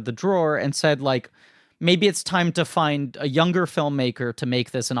script out of the drawer and said, like, maybe it's time to find a younger filmmaker to make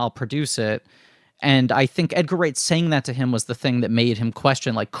this and I'll produce it. And I think Edgar Wright saying that to him was the thing that made him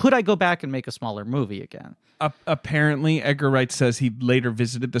question, like, could I go back and make a smaller movie again? Apparently, Edgar Wright says he later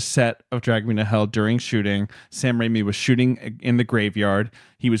visited the set of Drag Me to Hell during shooting. Sam Raimi was shooting in the graveyard.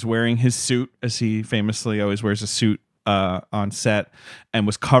 He was wearing his suit, as he famously always wears a suit on set, and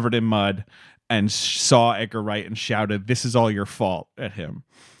was covered in mud, and saw Edgar Wright and shouted, "This is all your fault," at him.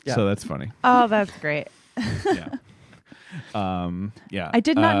 Yeah. So that's funny. Oh, that's great. Yeah. I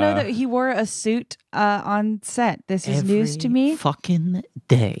did not know that he wore a suit on set. This is news to me. Fucking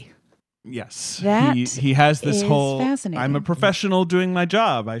day. Yes. That he has this is whole fascinating. I'm a professional doing my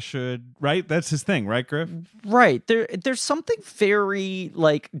job. I should, right? That's his thing, right, Griff? Right. There's something very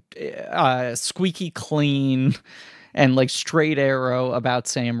like squeaky clean and like straight arrow about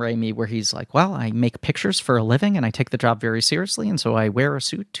Sam Raimi where he's like, well, I make pictures for a living and I take the job very seriously, and so I wear a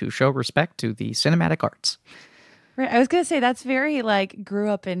suit to show respect to the cinematic arts. Right. I was gonna say that's very like grew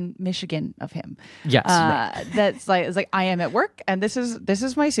up in Michigan of him. Yes. Right. That's like it's like I am at work and this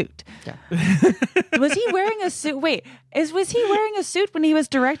is my suit. Yeah. Was he wearing a suit? Wait, was he wearing a suit when he was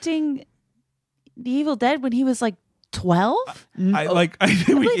directing The Evil Dead when he was like 12? I think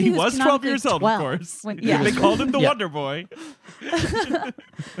he was 12 canonically years old, 12 of course. when- yeah. They called him the Yeah. Wonder Boy.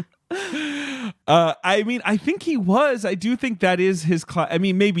 I mean, I think he was. I do think that is his class. I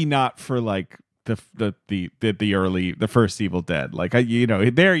mean, maybe not for like the first Evil Dead. Like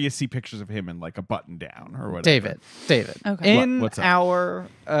there you see pictures of him in like a button down or whatever. David. Okay. In What's up? our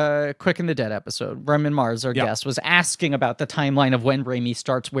Quick and the Dead episode, Remen Mars, our Yeah. guest, was asking about the timeline of when Raimi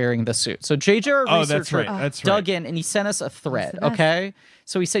starts wearing the suit. So JJ, our Oh, researcher, that's right. That's dug right. in and he sent us a thread. the best. Okay,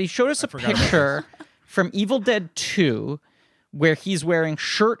 so he said he showed us a forgot about picture from Evil Dead 2 where he's wearing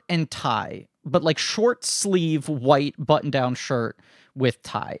shirt and tie, but like short sleeve white button down shirt with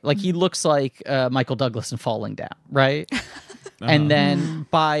tie. Like he looks like Michael Douglas in Falling Down, right? And then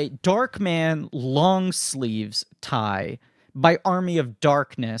by Darkman, long sleeves tie. By Army of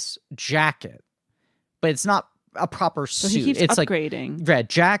Darkness, jacket. But it's not a proper So suit. he keeps it's upgrading. like red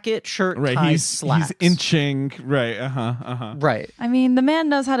jacket, shirt, Right. tie, He's slacks. inching. Right. Right. I mean, the man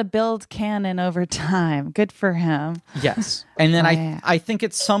knows how to build canon over time. Good for him. Yes. And then Wow. I think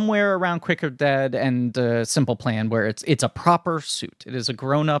it's somewhere around Quicker Dead and Simple Plan where it's a proper suit. It is a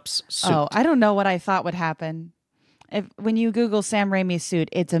grown-up's suit. Oh, I don't know what I thought would happen. When you Google Sam Raimi's suit,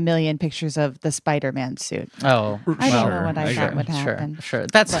 it's a million pictures of the Spider-Man suit. Oh, I don't Sure, know what I I thought get would it. happen. Sure.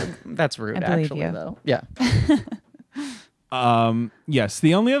 That's rude, I believe actually, you. though. Yeah. Yes.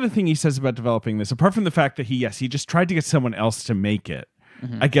 The only other thing he says about developing this, apart from the fact that he just tried to get someone else to make it,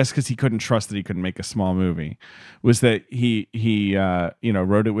 I guess because he couldn't trust that he couldn't make a small movie, was that he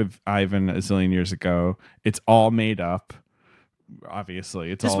wrote it with Ivan a zillion years ago. It's all made up.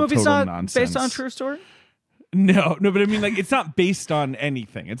 Obviously, it's This all movie's total not nonsense. based on a true story? No, but I mean, like, it's not based on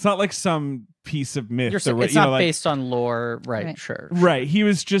anything. It's not like some piece of myth. You're saying or, it's not based on lore, right? Right. Sure. Right. He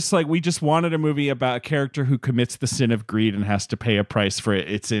was just like, we just wanted a movie about a character who commits the sin of greed and has to pay a price for it.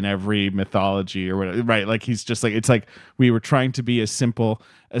 It's in every mythology or whatever. Right. Like, he's just like, it's like we were trying to be as simple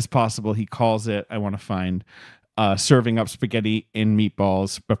as possible. He calls it, I want to find, serving up spaghetti and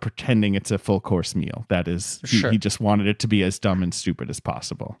meatballs, but pretending it's a full course meal. That is, Sure. he just wanted it to be as dumb and stupid as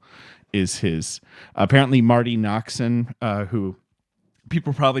possible. Is his apparently Marty Noxon, who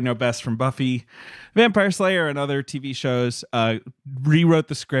people probably know best from Buffy, Vampire Slayer, and other TV shows, rewrote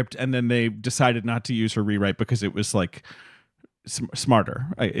the script, and then they decided not to use her rewrite because it was like smarter.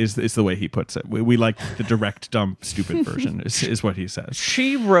 Is the way he puts it. We like the direct, dumb, stupid version. is what he says.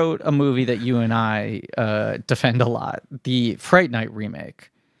 She wrote a movie that you and I defend a lot, the Fright Night remake,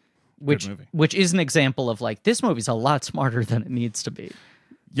 movie. which is an example of like this movie's a lot smarter than it needs to be.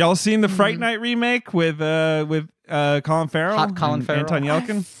 Y'all seen the Fright Night remake with Colin Farrell, Hot Colin and Farrell? Anton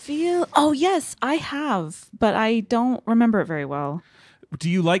Yelchin? Oh yes, I have, but I don't remember it very well. Do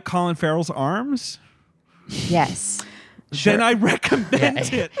you like Colin Farrell's arms? Yes. Then I recommend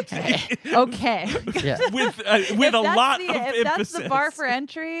it Okay. Yeah. with If a that's lot the- of if emphasis. that's the bar for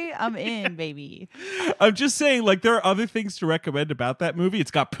entry, I'm in, baby. I'm just saying, like, there are other things to recommend about that movie. It's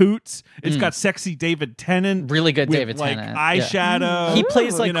got Poots. It's got sexy David Tennant. Really good with, David like, Tennant. Yeah. eyeshadow. He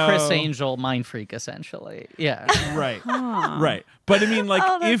plays like you know. Chris Angel, mind freak, essentially. Yeah. Right. Right. But I mean, like,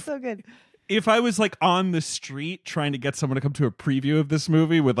 Oh, that's if so good. if I was like on the street trying to get someone to come to a preview of this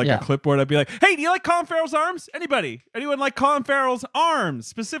movie with like Yeah. a clipboard, I'd be like, "Hey, do you like Colin Farrell's arms? Anybody? Anyone like Colin Farrell's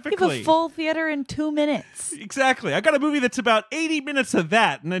arms You have specifically?" a full theater in 2 minutes. Exactly. I got a movie that's about 80 minutes of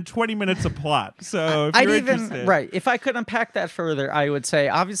that and then 20 minutes of plot. So if I'd you're even interested, right. If I could unpack that further, I would say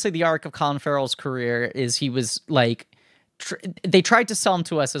obviously the arc of Colin Farrell's career is he was like they tried to sell him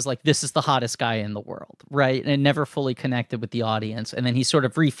to us as like this is the hottest guy in the world, right? And it never fully connected with the audience. And then he sort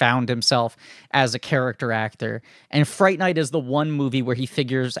of refound himself as a character actor. And Fright Night is the one movie where he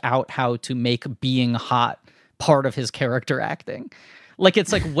figures out how to make being hot part of his character acting. Like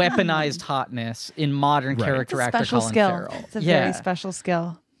it's like weaponized hotness in modern Right. character It's a actor special Colin skill. Farrell. It's a very special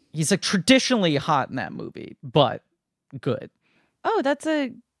skill. He's like traditionally hot in that movie, but good. Oh, that's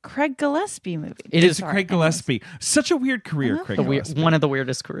a Craig Gillespie movie. It is Craig Gillespie. Such a weird career, Craig Gillespie. one of the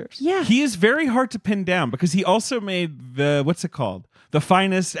weirdest careers. Yeah. He is very hard to pin down because he also made the what's it called? The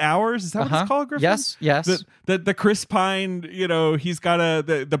Finest Hours. Is that what it's called, Griffin? Yes. The Chris Pine, he's got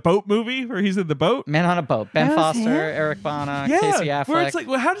the boat movie where he's in the boat. Man on a Boat. Ben That was Foster, him? Eric Bana, Casey Affleck. Where it's like,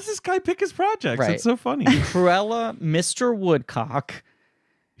 well, how does this guy pick his projects? Right. It's so funny. Cruella, Mr. Woodcock.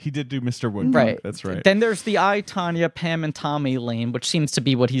 He did do Mr. Woodcock. Right. That's right. Then there's the I, Tanya, Pam, and Tommy lane, which seems to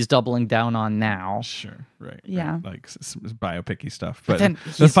be what he's doubling down on now. Sure. Right. Yeah. Right. Like biopic-y stuff. But then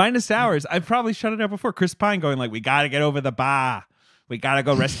The Finest Hours, I've probably shut it out before. Chris Pine going like, we got to get over the bar. We got to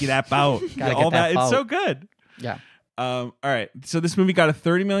go rescue that boat. Gotta All get that It's boat. so good. Yeah. All right. So this movie got a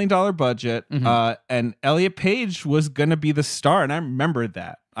 $30 million budget, and Elliot Page was going to be the star. And I remember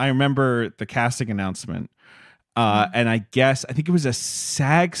that. I remember the casting announcement. And I think it was a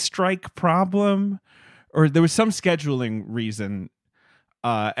SAG strike problem, or there was some scheduling reason.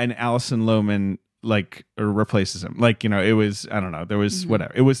 And Alison Lohman replaces him. It was, I don't know. There was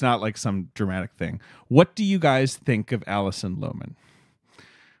whatever. It was not like some dramatic thing. What do you guys think of Alison Lohman?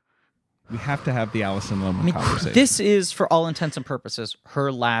 We have to have the Alison Lohman conversation. This is, for all intents and purposes,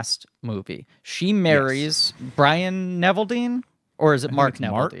 her last movie. She marries Brian Neveldine, or is it Mark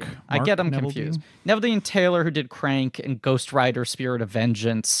Neveldine? I get them confused. Neveldine Taylor, who did Crank and Ghost Rider, Spirit of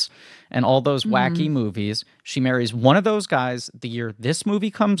Vengeance, and all those wacky movies. She marries one of those guys the year this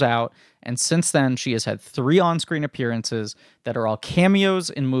movie comes out, and since then she has had 3 on-screen appearances that are all cameos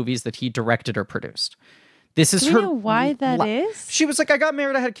in movies that he directed or produced. This is Do we her. know why that is? She was like, I got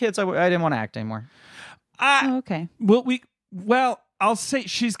married, I had kids, I didn't want to act anymore. Oh, okay. I'll say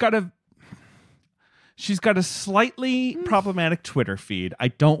she's got a slightly problematic Twitter feed. I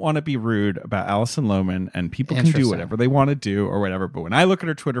don't want to be rude about Alison Lohman, and people can do Interesting. whatever they want to do or whatever. But when I look at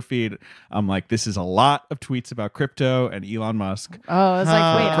her Twitter feed, I'm like, this is a lot of tweets about crypto and Elon Musk. Oh, I was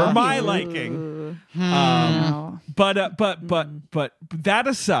like, wait. For I'll my be- liking. No. But that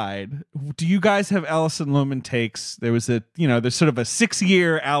aside, do you guys have Alison Lohman takes? There's sort of a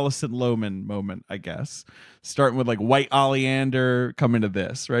 6-year Alison Lohman moment, I guess. Starting with White Oleander, coming to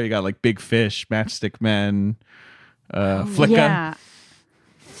this, right? You got Big Fish, Matchstick Men, Flicka. Yeah.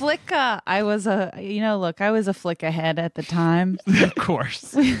 Flicka. I was a Flicka head at the time. Of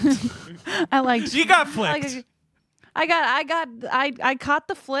course. I liked. You got flicked. I caught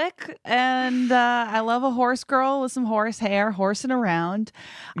the flick, and I love a horse girl with some horse hair, horsing around.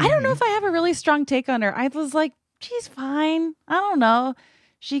 I don't know if I have a really strong take on her. I was like, she's fine. I don't know.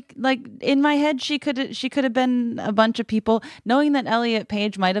 She in my head, she could have been a bunch of people. Knowing that Elliot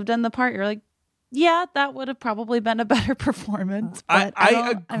Page might have done the part, you're like, yeah, that would have probably been a better performance. But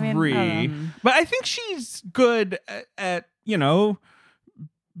I agree, I don't know. but I think she's good at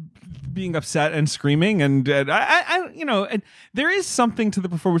being upset and screaming, and and there is something to the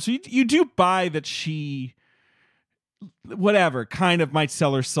performance. You do buy that she, whatever, kind of might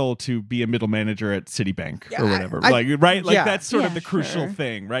sell her soul to be a middle manager at Citibank or whatever. Right? Yeah. That's sort of the crucial sure.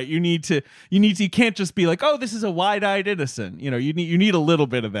 thing, right? You can't just be like, oh, this is a wide-eyed innocent. You need a little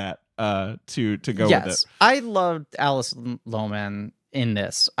bit of that to go with it. I loved Alison Lohman in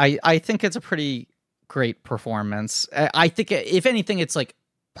this. I think it's a pretty great performance. I think if anything, it's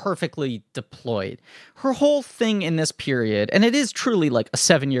perfectly deployed. Her whole thing in this period, and it is truly a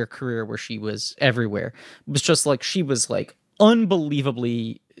 7-year career where she was everywhere, was just she was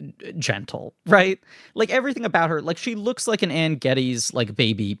unbelievably gentle, right? Everything about her, she looks like an Anne Geddes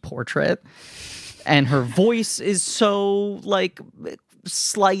baby portrait, and her voice is so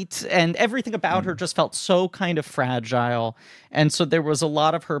slight, and everything about her just felt so kind of fragile. And so there was a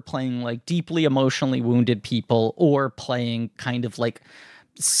lot of her playing deeply emotionally wounded people, or playing kind of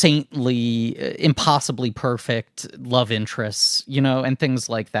saintly, impossibly perfect love interests, and things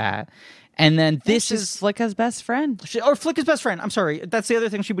like that. And then this is Flicka's best friend. Flicka's best friend. I'm sorry. That's the other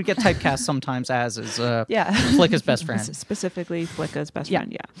thing she would get typecast sometimes as, is Yeah. Flicka's best friend. Specifically, Flicka's best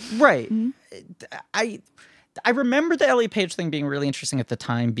friend. Yeah. Right. I remember the Elliot Page thing being really interesting at the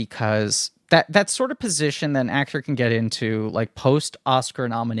time, because that sort of position that an actor can get into post Oscar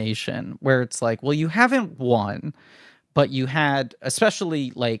nomination, where it's well, you haven't won, but you had,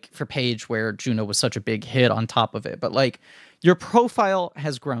 especially for Page, where Juno was such a big hit on top of it, but your profile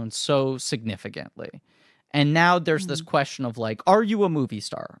has grown so significantly. And now there's this question of are you a movie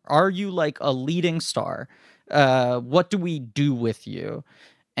star? Are you a leading star? What do we do with you?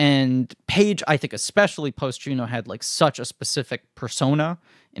 And Page, I think, especially post Juno, had such a specific persona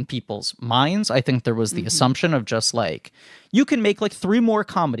in people's minds. I think there was the assumption of just you can make 3 more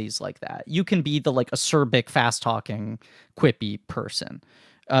comedies like that. You can be the acerbic, fast talking, quippy person,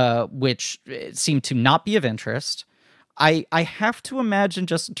 which seemed to not be of interest. I have to imagine,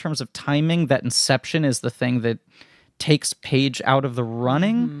 just in terms of timing, that Inception is the thing that takes Page out of the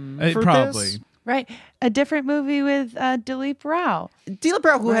running for Probably. this. Right. A different movie with Dilip Rao. Dilip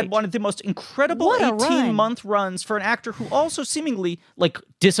Rao, who Right. had one of the most incredible What a run. 18-month runs for an actor who also seemingly like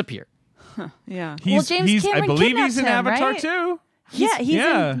disappeared. Yeah. Well, James I Cameron believe he's in kidnapped him, Avatar right? too. He's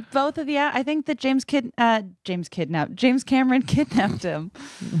yeah. in both of the. I think that James Cameron kidnapped him.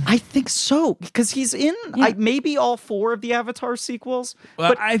 I think so, because he's in maybe all 4 of the Avatar sequels.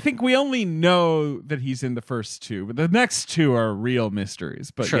 Well, I think we only know that he's in the first 2, but the next 2 are real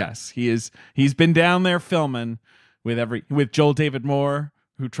mysteries. But Sure. yes, he is. He's been down there filming with Joel David Moore,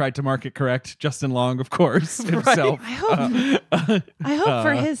 who tried to market correct Justin Long, of course, himself. I hope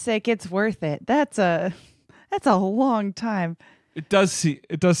for his sake it's worth it. That's a long time. It does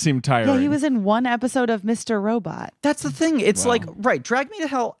seem tiring. Yeah, he was in one episode of Mr. Robot. That's the thing. It's Wow. like, right, Drag Me to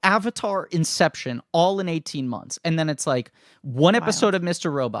Hell, Avatar, Inception, all in 18 months. And then it's like one episode of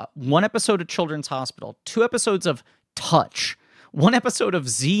Mr. Robot, one episode of Children's Hospital, 2 episodes of Touch, 1 episode of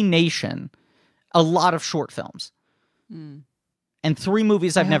Z Nation, a lot of short films. And 3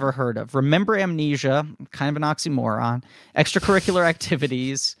 movies I've never heard of. Remember Amnesia, kind of an oxymoron, Extracurricular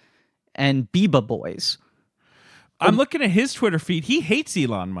Activities, and Biba Boys. I'm looking at his Twitter feed. He hates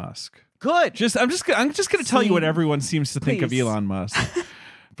Elon Musk. Good. I'm just going to tell you what everyone seems to think of Please. Elon Musk.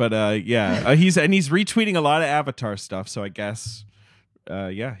 But he's retweeting a lot of Avatar stuff. So I guess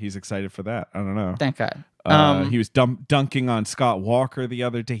he's excited for that. I don't know. Thank God. He was dunking on Scott Walker the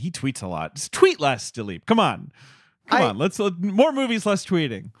other day. He tweets a lot. Just tweet less, Dilip. Come on. Let's more movies, less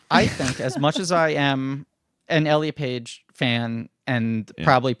tweeting. I think as much as I am an Elliot Page fan and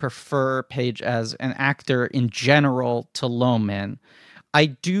probably prefer Page as an actor in general to Loman, I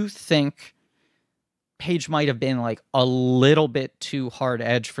do think Page might have been like a little bit too hard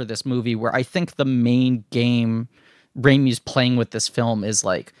edge for this movie, where I think the main game Raimi's playing with this film is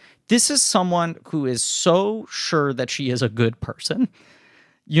like, this is someone who is so sure that she is a good person,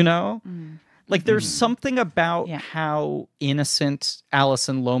 you know? Like, there's something about how innocent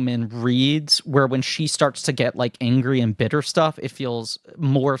Alison Lohman reads, where when she starts to get like angry and bitter stuff, it feels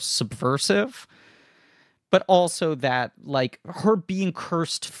more subversive. But also that like her being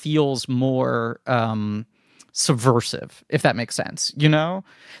cursed feels more subversive, if that makes sense, you know?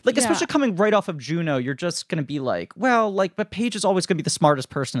 Like, especially coming right off of Juno, you're just going to be like, well, like, but Paige is always going to be the smartest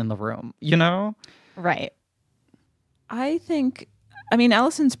person in the room, you know? Right. I mean,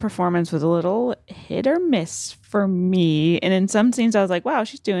 Allison's performance was a little hit or miss for me. And in some scenes, I was like, wow,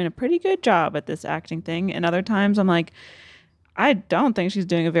 she's doing a pretty good job at this acting thing. And other times, I'm like, I don't think she's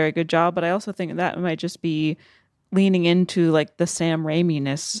doing a very good job. But I also think that might just be leaning into like the Sam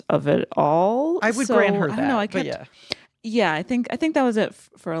Raimi-ness of it all. I would grant her that. I don't know. I but kept, yeah, I think that was it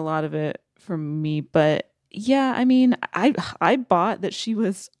for a lot of it for me. But yeah, I mean, I bought that she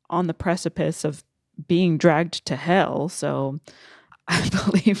was on the precipice of being dragged to hell. So I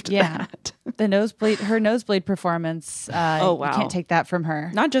believed that. Her nosebleed performance. Oh, wow. You can't take that from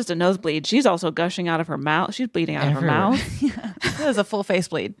her. Not just a nosebleed. She's also gushing out of her mouth. She's bleeding out of her mouth. That was a full face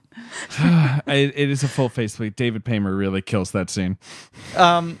bleed. It is a full face bleed. David Paymer really kills that scene.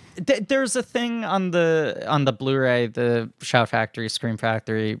 There's a thing on the Blu-ray, the Shout Factory, Scream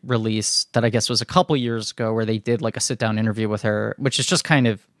Factory release that I guess was a couple years ago, where they did like a sit-down interview with her, which is just kind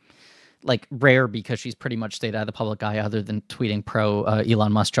of like rare because she's pretty much stayed out of the public eye other than tweeting pro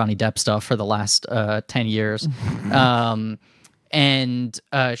Elon Musk, Johnny Depp stuff for the last 10 years. And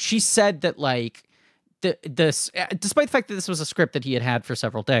she said that like this, despite the fact that this was a script that he had for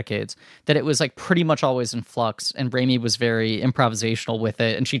several decades, that it was like pretty much always in flux, and Raimi was very improvisational with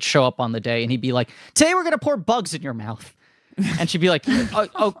it. And she'd show up on the day and he'd be like, today we're going to pour bugs in your mouth. And she'd be like,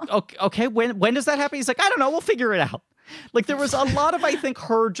 okay, when does that happen? He's like, I don't know, we'll figure it out. Like, there was a lot of, I think,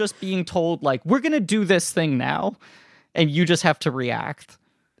 her just being told, like, we're going to do this thing now, and you just have to react.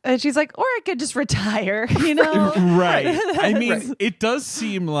 And she's like, or I could just retire, you know? Right. I mean, it does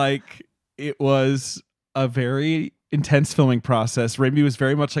seem like it was a very intense filming process. Raimi was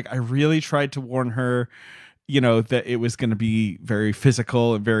very much like, I really tried to warn her, you know, that it was going to be very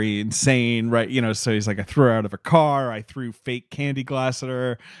physical and very insane, right? You know, so he's like, I threw her out of a car, I threw fake candy glass at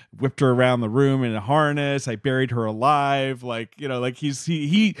her, whipped her around the room in a harness, I buried her alive. Like, you know, like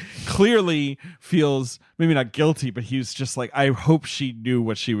he clearly feels maybe not guilty, but he's just like, I hope she knew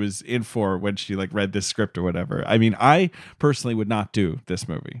what she was in for when she like read this script or whatever. I mean, I personally would not do this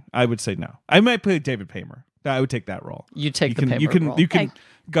movie. I would say no. I might play David Paymer. I would take that role. You take the you Paymer role. You can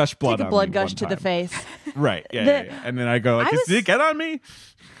gush blood Take a on blood me gush one to the time. face. Right. Yeah. And then I go, like, did it get on me?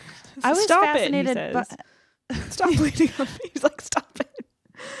 I was Stop fascinated. it, he says. Stop bleeding on me. He's like, stop it.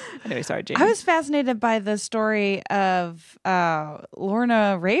 Anyway, sorry, Jamie. I was fascinated by the story of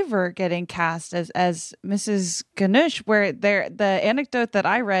Lorna Raver getting cast as Mrs. Ganush, where the anecdote that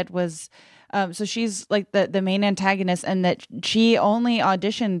I read was So she's like the main antagonist, and that she only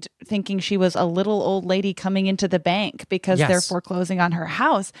auditioned thinking she was a little old lady coming into the bank because they're Yes. foreclosing on her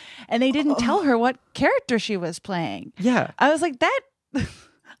house, and they didn't tell her what character she was playing. Yeah. I was like, that.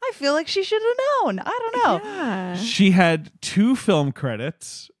 I feel like she should have known. I don't know. Yeah. She had 2 film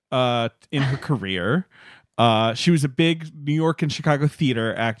credits in her career. She was a big New York and Chicago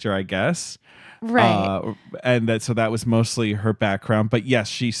theater actor, I guess. Right. And so that was mostly her background. But yes,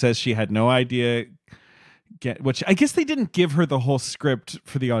 she says she had no idea. Which I guess they didn't give her the whole script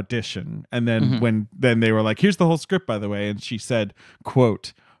for the audition. And then then they were like, here's the whole script, by the way. And she said,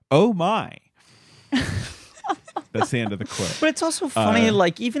 quote, "Oh my." That's the end of the quote. But it's also funny,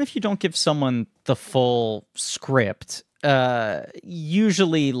 like, even if you don't give someone the full script,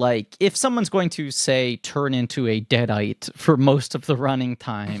 usually, like, if someone's going to, say, turn into a deadite for most of the running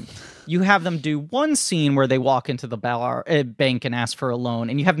time, you have them do one scene where they walk into the bank and ask for a loan,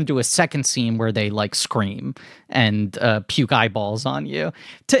 and you have them do a second scene where they, like, scream and puke eyeballs on you.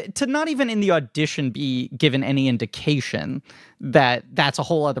 To not even in the audition be given any indication that that's a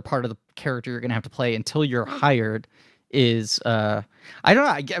whole other part of the character you're going to have to play until you're hired is, I don't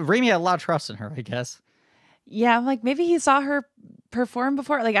know. Raimi had a lot of trust in her, I guess. Yeah, I'm like, maybe he saw her perform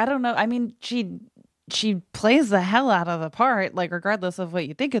before. Like, I don't know. I mean, she plays the hell out of the part, like, regardless of what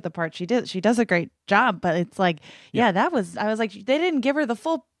you think of the part she did. She does a great job, but it's like, I was like, they didn't give her the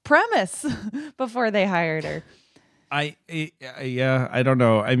full premise before they hired her. I don't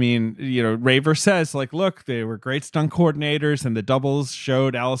know. I mean, Raver says, like, look, they were great stunt coordinators, and the doubles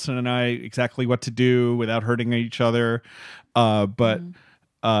showed Allison and I exactly what to do without hurting each other. But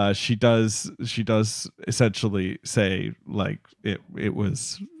she does essentially say, like, it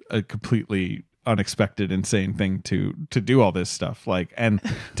was a completely unexpected, insane thing to do all this stuff, like, and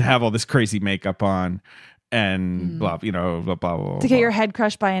to have all this crazy makeup on. And blah, blah, blah, To get your head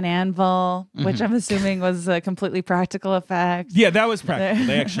crushed by an anvil, which I'm assuming was a completely practical effect. Yeah, that was practical.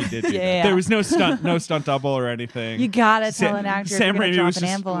 They actually did do that. Yeah. There was no stunt double or anything. You gotta tell an actor Sam to Raimi drop was an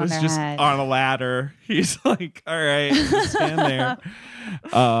anvil on was their just head. on a ladder. He's like, all right, stand there.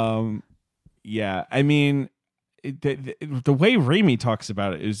 Yeah, I mean, the way Raimi talks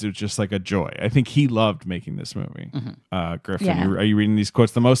about it is just like a joy. I think he loved making this movie. Griffin, Yeah. are you reading these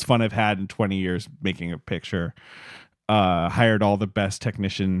quotes? The most fun I've had in 20 years making a picture. Hired all the best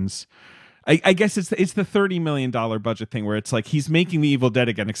technicians. I guess it's the $30 million budget thing where it's like he's making the Evil Dead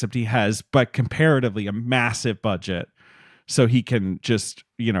again, except he has, but comparatively, a massive budget. So he can just,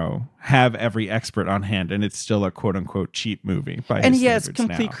 have every expert on hand, and it's still a quote unquote cheap movie by And his he has standards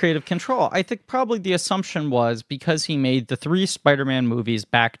complete now. creative control. I think probably the assumption was because he made the 3 Spider-Man movies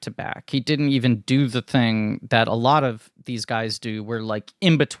back to back, he didn't even do the thing that a lot of these guys do where, like,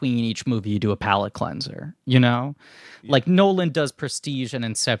 in between each movie you do a palate cleanser, Like Nolan does Prestige and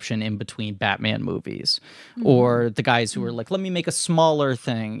Inception in between Batman movies. Or the guys who are like, let me make a smaller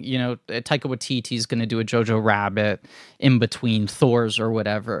thing. Taika Waititi's going to do a Jojo Rabbit in between Thor's or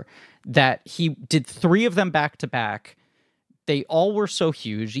whatever. That he did 3 of them back to back. They all were so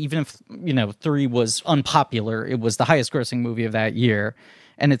huge, even if, 3 was unpopular, it was the highest grossing movie of that year.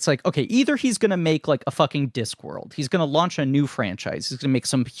 And it's like, okay, either he's going to make like a fucking Discworld, he's going to launch a new franchise, he's going to make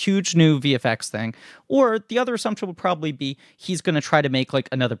some huge new VFX thing, or the other assumption would probably be he's going to try to make like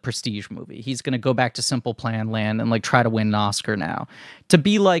another Prestige movie. He's going to go back to Simple Plan Land and like try to win an Oscar now. To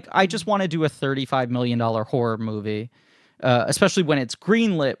be like, I just want to do a $35 million horror movie. Especially when it's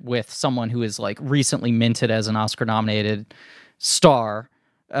greenlit with someone who is like recently minted as an Oscar-nominated star,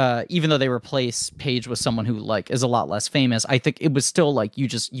 even though they replace Page with someone who like is a lot less famous. I think it was still like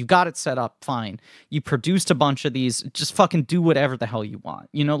you got it set up fine. You produced a bunch of these, just fucking do whatever the hell you want.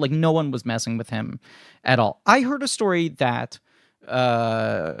 Like no one was messing with him at all. I heard a story that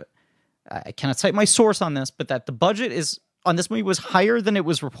I cannot cite my source on this, but that the budget on this movie was higher than it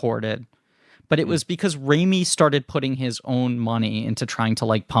was reported. But it was because Raimi started putting his own money into trying to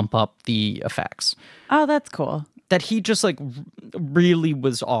like pump up the effects. Oh, that's cool. That he just like really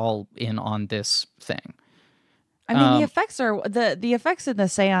was all in on this thing. I mean, the effects are the effects in the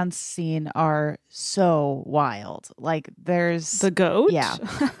seance scene are so wild. Like there's The goat? Yeah.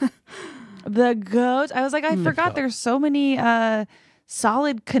 The goat. I was like, I forgot there's so many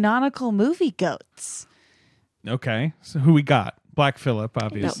solid canonical movie goats. Okay, so who we got? Black Phillip,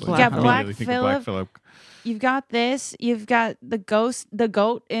 obviously. Black Yeah, Phillip. Black Immediately think of Black Phillip. Phillip. You've got this. You've got the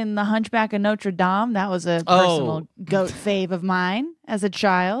goat in The Hunchback of Notre Dame. That was a personal goat fave of mine as a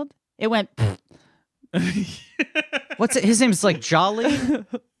child. It went. What's it? His name's like Jolly.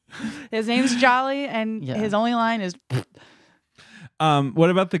 His name's Jolly, and Yeah. his only line is. What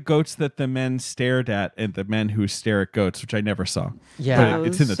about the goats that the men stared at and the men who stare at goats, which I never saw? Yeah. But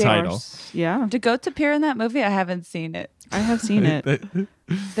it's in the title. Yeah, Do goats appear in that movie? I haven't seen it. I have seen it.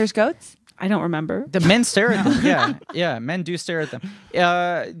 There's goats? I don't remember. The men stare at them. Yeah, men do stare at them.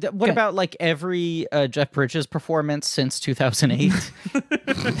 What about like every Jeff Bridges performance since 2008?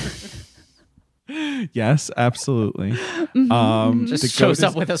 Yes, absolutely. Just shows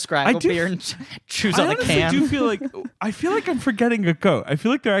up with a Scraggle beer and chews on a can. I feel like I'm forgetting a goat. I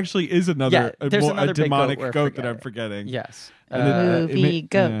feel like there actually is another there's another big demonic goat we're goat that I'm forgetting. forgetting. Yes. Movie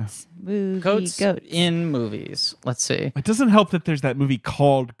goats. Movie Goats goats. in movies. Let's see. It doesn't help that there's that movie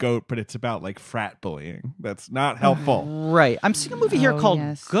called Goat, but it's about like frat bullying. That's not helpful. Right. I'm seeing a movie here called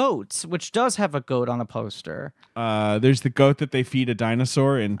yes. Goats, which does have a goat on a poster. There's the goat that they feed a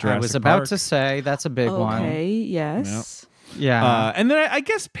dinosaur in Jurassic Park. I was about to say that's a big one. Okay, yes. Yeah. And then I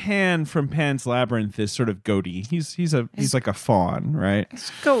guess Pan from Pan's Labyrinth is sort of goaty. He's like a fawn, right?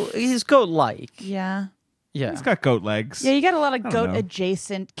 He's goat-like. Yeah. Yeah. He's got goat legs. Yeah, you got a lot of don't know.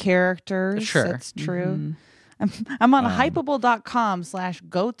 goat-adjacent characters. Sure. That's true. I'm on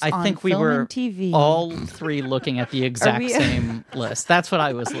hypeable.com/goats I on think we film were and TV. all three looking at the exact same list. That's what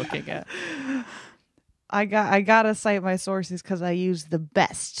I was looking at. I gotta cite my sources because I use the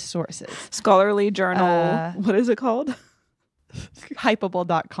best sources. Scholarly Journal. What is it called?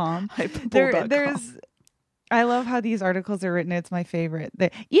 Hypeable.com. Hypeable.com. There's I love how these articles are written. It's my favorite.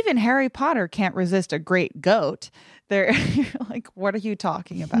 Even Harry Potter can't resist a great goat. They're like, what are you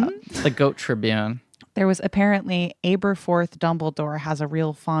talking about? The Goat Tribune. There was apparently Aberforth Dumbledore has a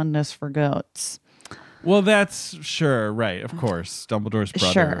real fondness for goats. Well, that's sure, right. Of course. Dumbledore's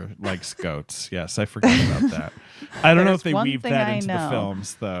brother Sure. likes goats. Yes, I forgot about that. I don't know if There's they one weave thing that I into the know.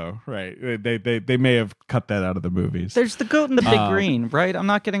 films, though. Right. They may have cut that out of the movies. There's the goat and the big green, right? I'm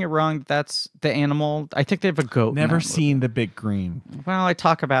not getting it wrong. That's the animal. I think they have a goat. in Never that seen the big green. movie. Well, I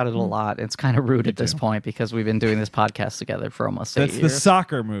talk about it a lot. It's kind of rude at this point because we've been doing this podcast together for almost 8 That's years. the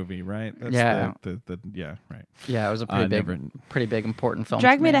soccer movie, right? That's Yeah. Yeah, right. Yeah, it was a pretty big, important film.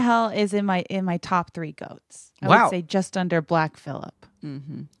 Drag Me to Hell is in my top 3 goats. I Wow. would say just under Black Phillip.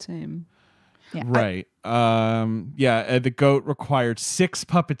 Same. Yeah. Right. The goat required 6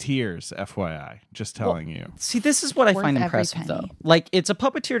 puppeteers, FYI. Just telling you. See, this is what I Worth find every impressive, though. penny. Like, it's a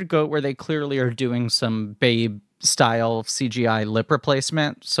puppeteered goat where they clearly are doing some Babe-style CGI lip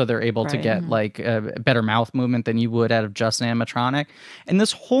replacement, so they're able to get, like, a better mouth movement than you would out of just an animatronic. And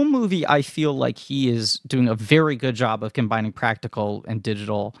this whole movie, I feel like he is doing a very good job of combining practical and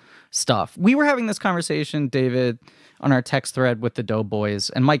digital stuff. We were having this conversation, David, on our text thread with the Doughboys,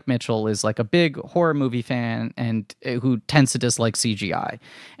 and Mike Mitchell is like a big horror movie fan and who tends to dislike CGI.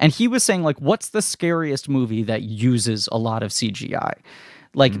 And he was saying, like, what's the scariest movie that uses a lot of CGI?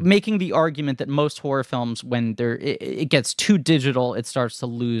 Like making the argument that most horror films, when it gets too digital, it starts to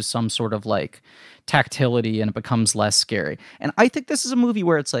lose some sort of like tactility and it becomes less scary. And I think this is a movie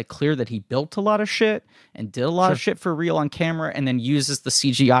where it's like clear that he built a lot of shit and did a lot of shit for real on camera and then uses the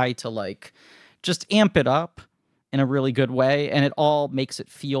CGI to like just amp it up in a really good way. And it all makes it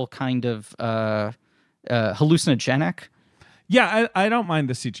feel kind of hallucinogenic. Yeah, I don't mind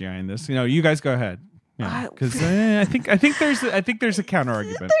the CGI in this. You guys go ahead. Yeah, because I think there's a counter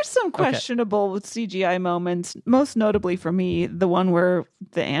argument. There's some questionable CGI moments, most notably for me, the one where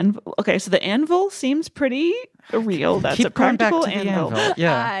the anvil. Okay, so the anvil seems pretty real. That's Keep a going back practical to the anvil. anvil.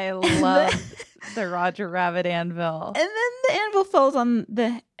 Yeah. I love the Roger Rabbit anvil. And then the anvil falls on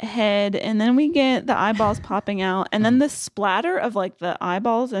the head, and then we get the eyeballs popping out, and then the splatter of like the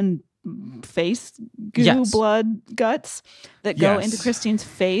eyeballs and face goo, blood, guts that go into Christine's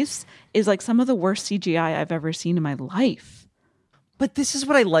face is like some of the worst CGI I've ever seen in my life. But this is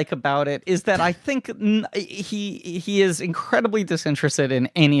what I like about it, is that I think he is incredibly disinterested in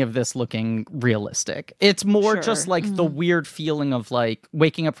any of this looking realistic. It's more just like the weird feeling of like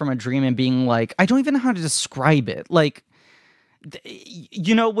waking up from a dream and being like, I don't even know how to describe it. Like,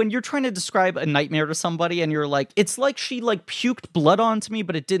 when you're trying to describe a nightmare to somebody and you're like, it's like she like puked blood onto me,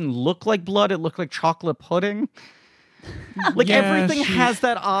 but it didn't look like blood. It looked like chocolate pudding. Like everything has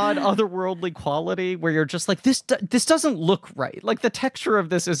that odd otherworldly quality where you're just like, this doesn't look right. Like the texture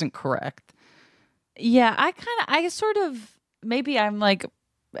of this isn't correct. Yeah, I sort of, maybe I'm like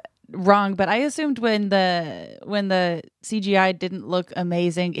wrong, but I assumed when the CGI didn't look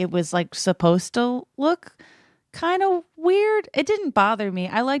amazing, it was like supposed to look kind of weird. It didn't bother me.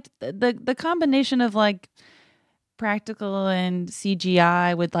 I liked the combination of like practical and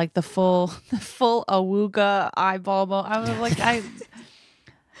CGI with like the full awooga eyeball. I was like, I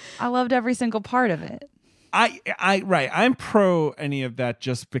loved every single part of it. I'm pro any of that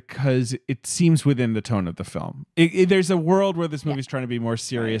just because it seems within the tone of the film. There's a world where this movie's trying to be more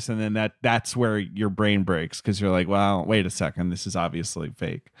serious, and then that's where your brain breaks because you're like, well, wait a second, this is obviously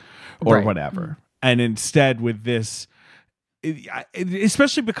fake or whatever. And instead with this,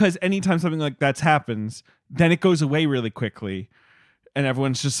 especially because anytime something like that happens, then it goes away really quickly. And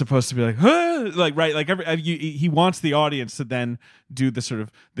everyone's just supposed to be like, huh! He wants the audience to then do the sort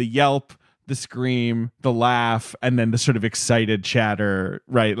of the yelp, the scream, the laugh, and then the sort of excited chatter,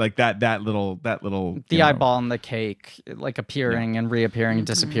 right? Like that little the eyeball and the cake, like appearing and reappearing and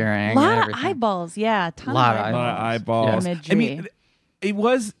disappearing. A lot and of eyeballs, yeah, a ton lot of of eyeballs. Yeah. Imagery. I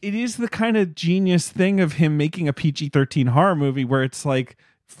mean, it is the kind of genius thing of him making a PG-13 horror movie where it's like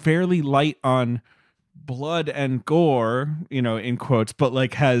fairly light on blood and gore, in quotes, but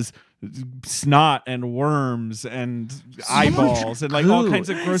like has snot and worms and eyeballs and like all kinds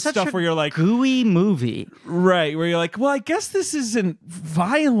of gross stuff where you're like, gooey movie, right? Where you're like, well, I guess this isn't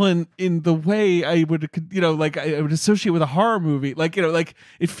violent in the way I would, like I would associate with a horror movie. Like, like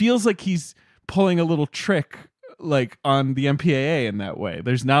it feels like he's pulling a little trick like on the MPAA in that way.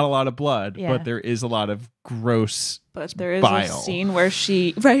 There's not a lot of blood, but there is a lot of gross But there is bile. a scene where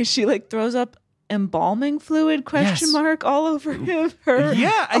she like throws up embalming fluid mark all over him. That's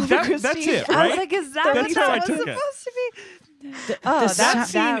it, I right? was like, is that That's what how I that was took it. supposed to be?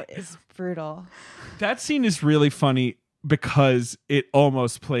 That is brutal. That scene is really funny because it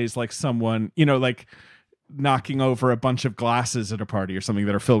almost plays like someone, like knocking over a bunch of glasses at a party or something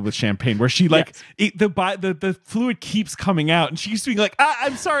that are filled with champagne, where she the fluid keeps coming out and she's being like,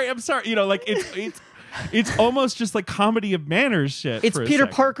 I'm sorry, like it's almost just like comedy of manners shit. It's Peter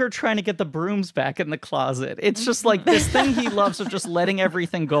Parker trying to get the brooms back in the closet. It's just like this thing he loves of just letting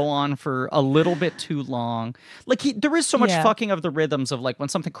everything go on for a little bit too long. Like there is so much fucking of the rhythms of like when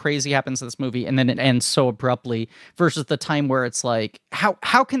something crazy happens in this movie and then it ends so abruptly versus the time where it's like,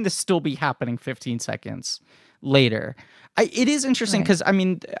 how can this still be happening 15 seconds later? It is interesting because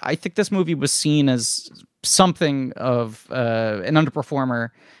I think this movie was seen as something of an underperformer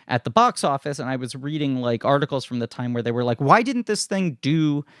at the box office, and I was reading like articles from the time where they were like, why didn't this thing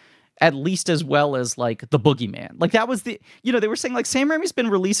do at least as well as like The Boogeyman? Like that was they were saying like Sam Raimi's been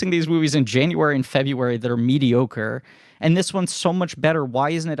releasing these movies in January and February that are mediocre, and this one's so much better.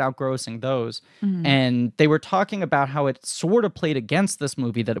 Why isn't it outgrossing those? Mm-hmm. And they were talking about how it sort of played against this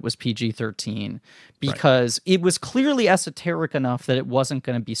movie that it was PG-13 because it was clearly esoteric enough that it wasn't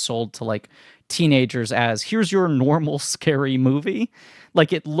going to be sold to like teenagers as here's your normal scary movie.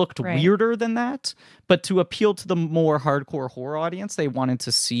 Like it looked weirder than that, but to appeal to the more hardcore horror audience, they wanted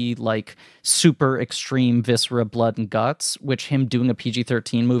to see like super extreme viscera, blood and guts, which him doing a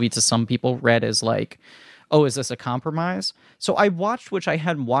PG-13 movie to some people read as like, oh, is this a compromise? So I watched, which I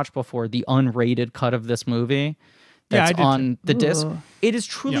hadn't watched before, the unrated cut of this movie that's on the disc. It is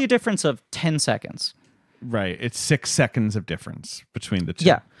truly a difference of 10 seconds. Right. It's 6 seconds of difference between the two.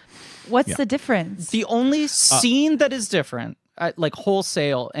 Yeah. What's the difference? The only scene that is different, like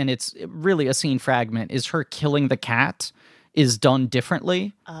wholesale, and it's really a scene fragment, is her killing the cat is done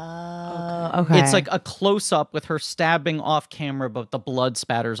differently. Okay. It's like a close-up with her stabbing off camera, but the blood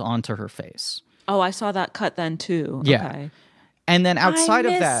spatters onto her face. Oh, I saw that cut then too. Yeah. Okay. And then outside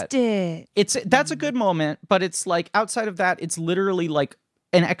of that, it. That's a good moment, but it's like outside of that, it's literally like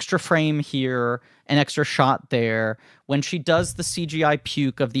an extra frame here, an extra shot there. When she does the CGI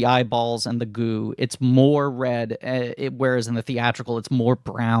puke of the eyeballs and the goo, it's more red, whereas in the theatrical, it's more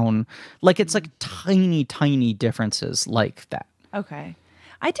brown. Like it's like tiny, tiny differences like that. Okay.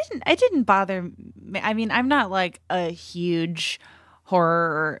 I didn't bother. I mean, I'm not like a huge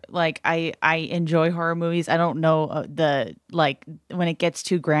horror, like I enjoy horror movies. I don't know like when it gets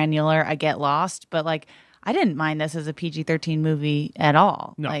too granular, I get lost, but like I didn't mind this as a PG-13 movie at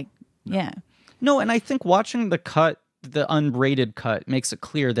all. No. No, and I think watching the unrated cut makes it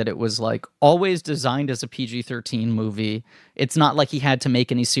clear that it was like always designed as a PG-13 movie. It's not like he had to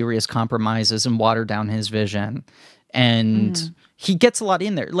make any serious compromises and water down his vision. And he gets a lot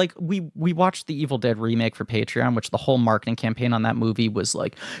in there. Like we watched the Evil Dead remake for Patreon, which the whole marketing campaign on that movie was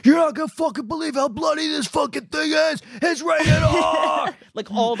like, you're not gonna fucking believe how bloody this fucking thing is. It's rated R. Like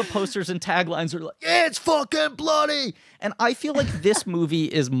all the posters and taglines are like, it's fucking bloody. And I feel like this movie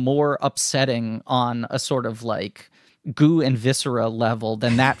is more upsetting on a sort of like goo and viscera level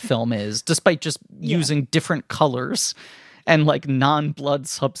than that film is, despite just using different colors and like non-blood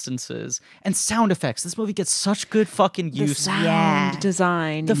substances and sound effects. This movie gets such good fucking The use. sound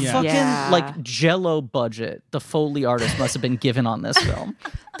design. The fucking like Jello budget the Foley artist must have been given on this film.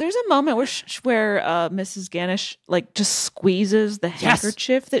 There's a moment where Mrs. Ganesh like just squeezes the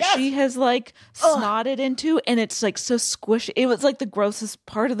handkerchief that she has like snotted into, and it's like so squishy. It was like the grossest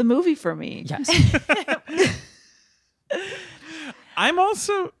part of the movie for me. Yes. I'm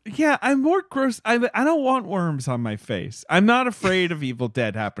also, I'm more gross. I don't want worms on my face. I'm not afraid of Evil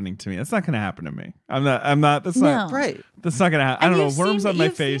Dead happening to me. That's not going to happen to me. That's not Right. That's not going to happen. I don't know, worms on my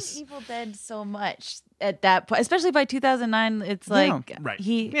face. Seen Evil Dead so much at that point, especially by 2009. It's like right.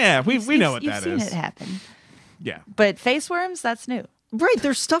 we know what that is. You've seen it happen. Yeah. But face worms, that's new. Right,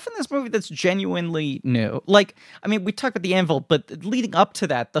 there's stuff in this movie that's genuinely new. Like, I mean, we talked about the anvil, but leading up to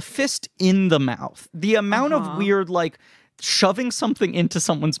that, the fist in the mouth, the amount of weird, like, shoving something into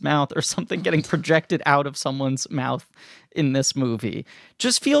someone's mouth or something getting projected out of someone's mouth in this movie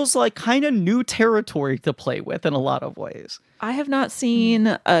just feels like kind of new territory to play with in a lot of ways. I have not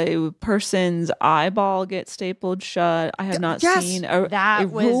seen a person's eyeball get stapled shut. I have not seen a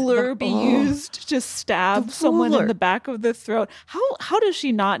ruler be used to stab someone in the back of the throat. How does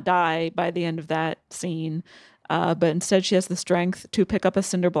she not die by the end of that scene? But instead she has the strength to pick up a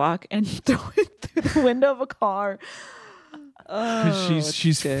cinder block and throw it through the window of a car. Because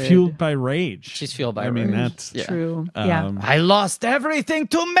she's fueled by rage. She's fueled by rage. I mean, that's true. I lost everything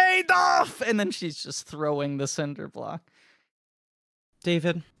to Madoff! And then she's just throwing the cinder block.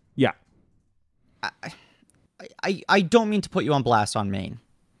 David? Yeah. I don't mean to put you on blast on Maine.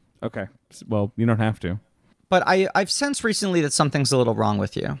 Okay. Well, you don't have to. But I've sensed recently that something's a little wrong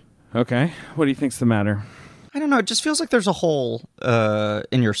with you. Okay. What do you think's the matter? I don't know. It just feels like there's a hole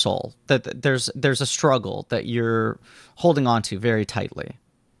in your soul. That there's a struggle that you're holding on to very tightly.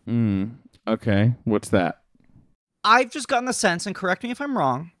 Okay. What's that? I've just gotten the sense, and correct me if I'm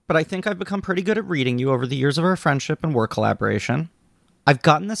wrong, but I think I've become pretty good at reading you over the years of our friendship and work collaboration. I've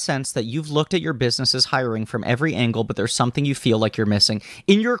gotten the sense that you've looked at your business's hiring from every angle, but there's something you feel like you're missing.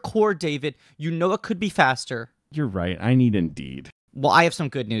 In your core, David, you know it could be faster. You're right. I need Indeed. Well, I have some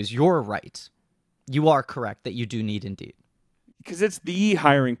good news. You're right. You are correct that you do need Indeed. Because it's the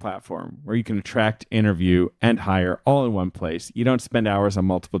hiring platform where you can attract, interview, and hire all in one place. You don't spend hours on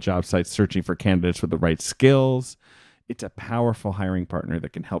multiple job sites searching for candidates with the right skills. It's a powerful hiring partner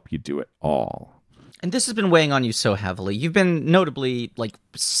that can help you do it all. And this has been weighing on you so heavily. You've been notably like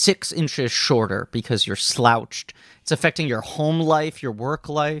 6 inches shorter because you're slouched. It's affecting your home life, your work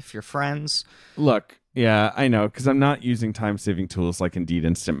life, your friends. Look, yeah, I know, because I'm not using time-saving tools like Indeed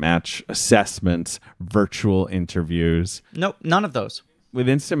Instant Match, assessments, virtual interviews. Nope, none of those. With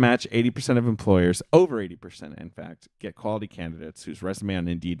Instant Match, 80% of employers, over 80% in fact, get quality candidates whose resume on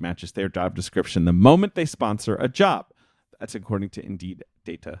Indeed matches their job description the moment they sponsor a job. That's according to Indeed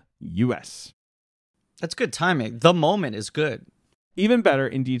Data US. That's good timing. The moment is good. Even better,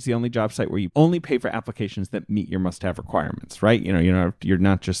 Indeed's the only job site where you only pay for applications that meet your must-have requirements, right? You're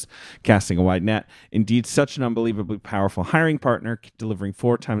not just casting a wide net. Indeed's such an unbelievably powerful hiring partner, delivering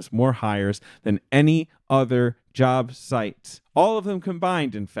 4 times more hires than any other job site. All of them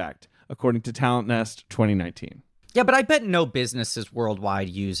combined, in fact, according to Talent Nest 2019. Yeah, but I bet no businesses worldwide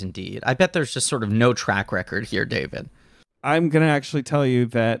use Indeed. I bet there's just sort of no track record here, David. I'm going to actually tell you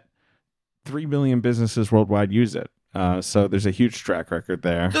that 3 million businesses worldwide use it. So there's a huge track record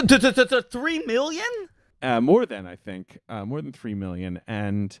there. 3 million? More than, I think. More than 3 million.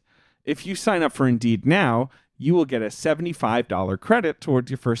 And if you sign up for Indeed now, you will get a $75 credit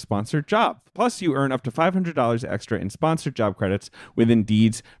towards your first sponsored job. Plus, you earn up to $500 extra in sponsored job credits with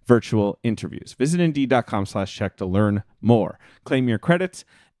Indeed's virtual interviews. Visit Indeed.com/check to learn more. Claim your credits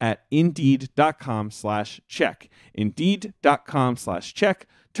at Indeed.com/check. Indeed.com/check.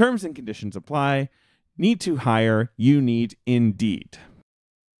 Terms and conditions apply. Need to hire? You need Indeed.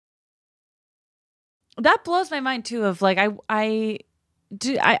 That blows my mind too. Of like, I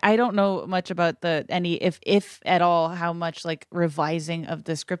don't know much about if at all how much like revising of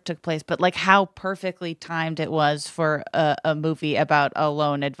the script took place, but like how perfectly timed it was for a movie about a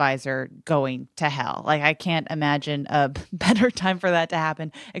loan advisor going to hell. Like I can't imagine a better time for that to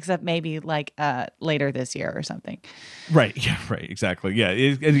happen, except maybe like later this year or something. Right. Yeah. Right. Exactly. Yeah.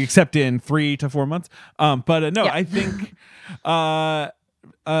 Except in 3 to 4 months. But no, yeah. I think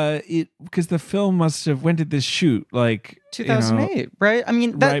because the film must have, when did this shoot? Like 2008, right? I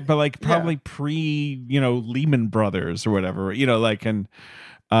mean, right, but like probably pre, Lehman Brothers or whatever, and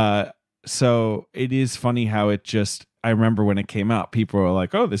so it is funny how it just, I remember when it came out, people were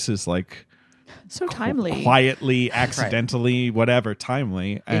like, oh, this is like So timely. quietly, accidentally, whatever,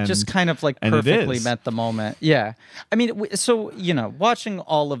 timely. It just kind of like and it perfectly is. met the moment. Yeah. I mean, so, watching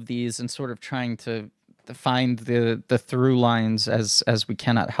all of these and sort of trying to find the through lines as we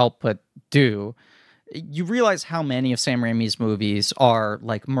cannot help but do, you realize how many of Sam Raimi's movies are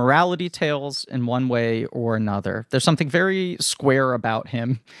like morality tales in one way or another. There's something very square about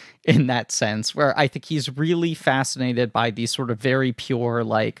him in that sense, where I think he's really fascinated by these sort of very pure,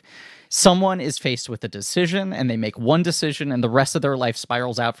 like, someone is faced with a decision and they make one decision and the rest of their life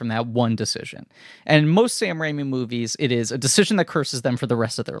spirals out from that one decision. And in most Sam Raimi movies, it is a decision that curses them for the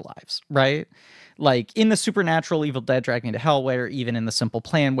rest of their lives, right? Like in the Supernatural, Evil Dead, Drag Me to Hell way, or even in the Simple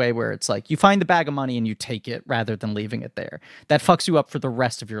Plan way, where it's like you find the bag of money and you take it rather than leaving it there. That fucks you up for the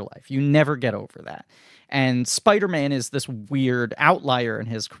rest of your life. You never get over that. And Spider-Man is this weird outlier in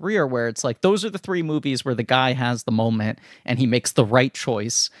his career where it's like those are the three movies where the guy has the moment and he makes the right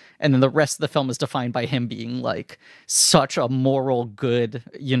choice. And then the rest of the film is defined by him being like such a moral good,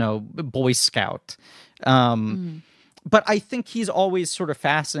 Boy Scout. But I think he's always sort of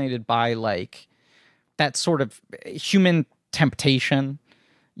fascinated by like that sort of human temptation,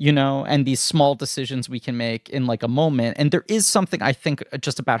 and these small decisions we can make in like a moment. And there is something I think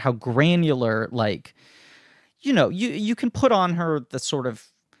just about how granular, like, you can put on her the sort of,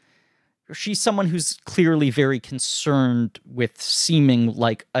 she's someone who's clearly very concerned with seeming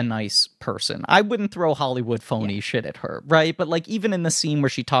like a nice person. I wouldn't throw Hollywood phony shit at her, right? But like even in the scene where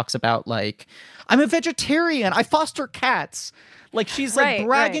she talks about like, I'm a vegetarian, I foster cats. Like she's like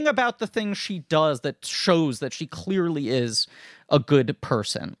bragging about the things she does that shows that she clearly is a good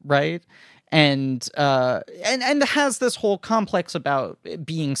person, right? And has this whole complex about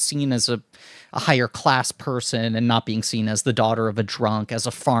being seen as a higher class person and not being seen as the daughter of a drunk, as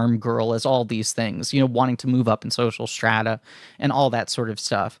a farm girl, as all these things, wanting to move up in social strata and all that sort of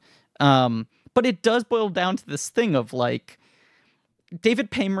stuff. But it does boil down to this thing of like, David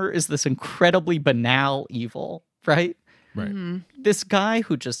Paymer is this incredibly banal evil, right? Right. Mm-hmm. This guy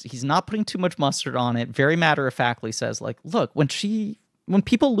who he's not putting too much mustard on it, very matter-of-factly says like, look, when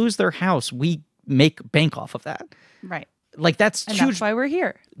people lose their house, we make bank off of that. Right. Like that's And huge. that's why we're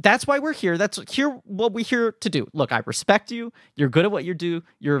here. That's why we're here. That's what we're here to do. Look, I respect you. You're good at what you do.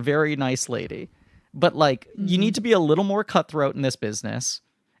 You're a very nice lady. But like, you need to be a little more cutthroat in this business.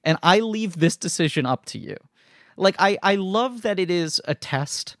 And I leave this decision up to you. Like, I love that it is a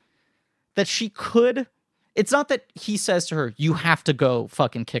test that she could. It's not that he says to her, you have to go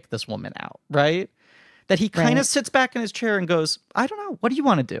fucking kick this woman out, right? That he kind of sits back in his chair and goes, I don't know. What do you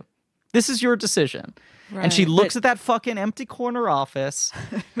want to do? This is your decision. Right. And she looks at that fucking empty corner office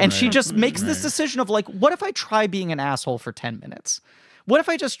and she just makes this decision of like, what if I try being an asshole for 10 minutes? What if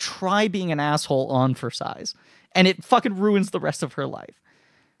I just try being an asshole on for size? And it fucking ruins the rest of her life.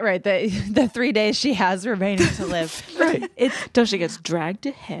 Right. The 3 days she has remaining to live. Right. Till she gets dragged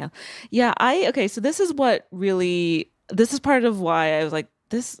to hell. Yeah. So this is part of why I was like,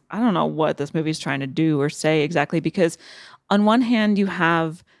 I don't know what this movie is trying to do or say exactly, because on one hand you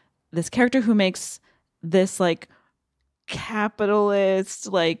have this character who makes this like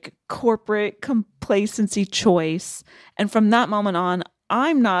capitalist, like corporate complacency choice. And from that moment on,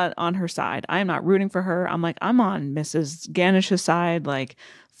 I'm not on her side. I'm not rooting for her. I'm on Mrs. Ganish's side. Like,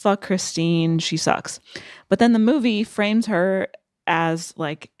 fuck Christine. She sucks. But then the movie frames her as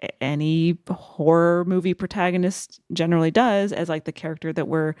like any horror movie protagonist generally does, as like the character that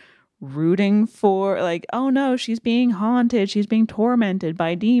we're rooting for. Like, oh no, she's being haunted. She's being tormented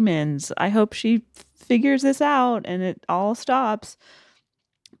by demons. I hope she figures this out and it all stops.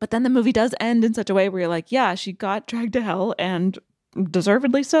 But then the movie does end in such a way where you're like, yeah, she got dragged to hell, and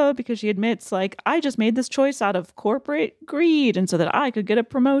deservedly so, because she admits like, I just made this choice out of corporate greed and so that I could get a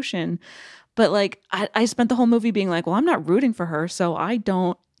promotion. But like, I spent the whole movie being like, well, I'm not rooting for her, so I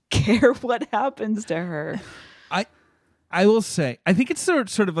don't care what happens to her. I will say, I think it's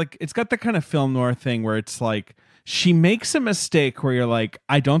sort of like, it's got the kind of film noir thing where it's like, she makes a mistake where you're like,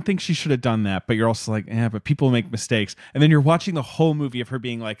 I don't think she should have done that. But you're also like, but people make mistakes. And then you're watching the whole movie of her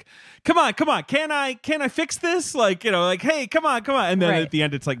being like, come on. Can I fix this? Like, like, hey, come on. And then at the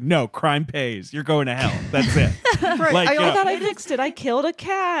end, it's like, no, crime pays. You're going to hell. That's it. Right. Like, I thought I fixed it. I killed a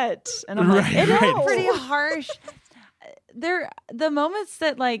cat. And I'm like, right. Pretty harsh. The moments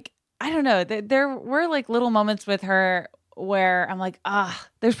that like, I don't know, there were like little moments with her where I'm like,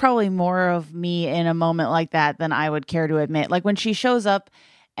 there's probably more of me in a moment like that than I would care to admit. Like when she shows up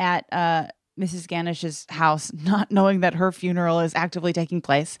at Mrs. Ganish's house, not knowing that her funeral is actively taking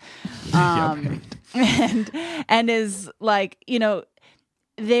place, and is like,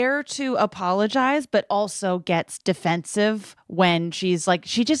 there to apologize, but also gets defensive when she's like,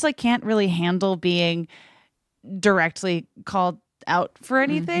 she just like can't really handle being directly called out for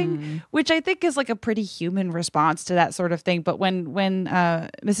anything, which I think is like a pretty human response to that sort of thing. But when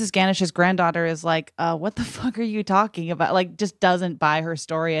Mrs. Ganish's granddaughter is like, what the fuck are you talking about? Like, just doesn't buy her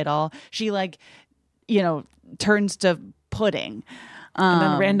story at all. She like, you know, turns to pudding. And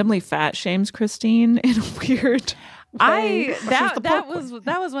then randomly fat shames Christine in a weird way. That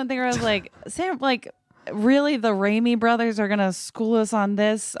was one thing where I was like, Sam, like, really, the Raimi brothers are gonna school us on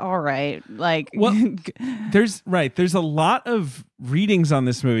this? All right, like, well, there's a lot of readings on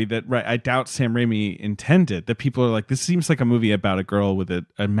this movie that I doubt Sam Raimi intended, that people are like, this seems like a movie about a girl with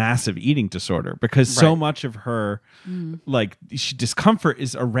a massive eating disorder, because so much of her like discomfort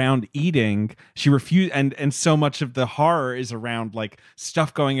is around eating. She refused, and so much of the horror is around like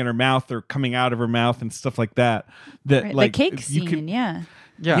stuff going in her mouth or coming out of her mouth and stuff like that. That like the cake scene,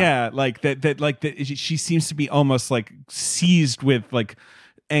 like that she seems to be almost like seized with like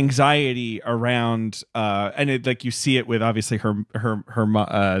anxiety around and it, like, you see it with obviously her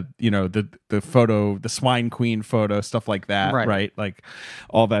you know, the photo, the swine queen photo, stuff like that, right? Like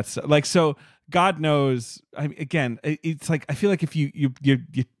all that stuff. Like, so God knows, again, it's like, I feel like if you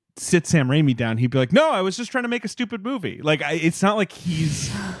sit Sam Raimi down, he'd be like, no, I was just trying to make a stupid movie. Like, it's not like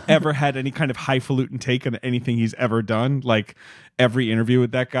he's ever had any kind of highfalutin take on anything he's ever done. Like, every interview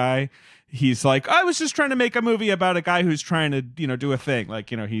with that guy, he's like, I was just trying to make a movie about a guy who's trying to, you know, do a thing. Like,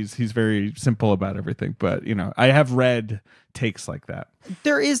 you know, he's very simple about everything. But, you know, I have read takes like that.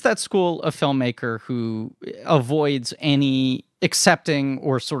 There is that school of filmmaker who avoids any accepting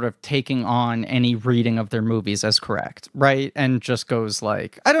or sort of taking on any reading of their movies as correct, right? And just goes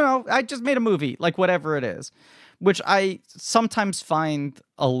like, I don't know, I just made a movie, like whatever it is, which I sometimes find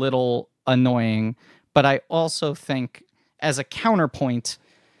a little annoying. But I also think, as a counterpoint,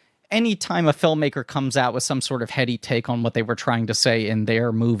 anytime a filmmaker comes out with some sort of heady take on what they were trying to say in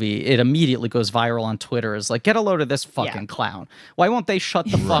their movie, it immediately goes viral on Twitter as like, get a load of this fucking clown. Why won't they shut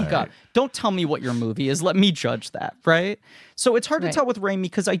the fuck up? Don't tell me what your movie is. Let me judge that, right? So it's hard to tell with Raimi,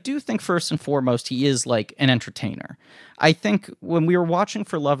 because I do think first and foremost, he is like an entertainer. I think when we were watching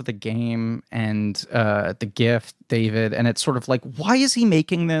For Love of the Game and The Gift, David, and it's sort of like, why is he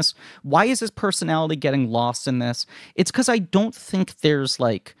making this? Why is his personality getting lost in this? It's because I don't think there's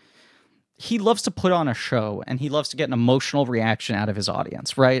like, he loves to put on a show and he loves to get an emotional reaction out of his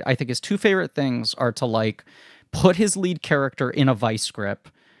audience, right? I think his two favorite things are to like put his lead character in a vice grip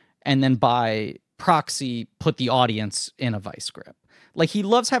and then by proxy put the audience in a vice grip. Like, he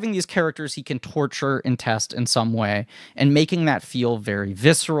loves having these characters he can torture and test in some way and making that feel very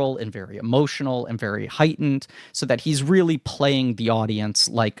visceral and very emotional and very heightened, so that he's really playing the audience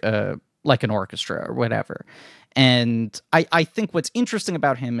like an orchestra or whatever. And I think what's interesting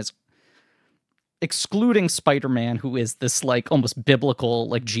about him is, excluding Spider-Man, who is this like almost biblical,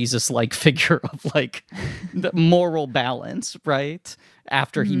 like Jesus-like figure of like the moral balance, right?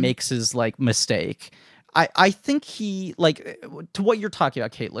 After he makes his like mistake. I think he, like, to what you're talking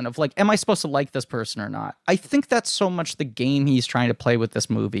about, Caitlin, of like, am I supposed to like this person or not? I think that's so much the game he's trying to play with this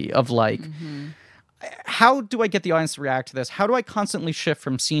movie of like, how do I get the audience to react to this? How do I constantly shift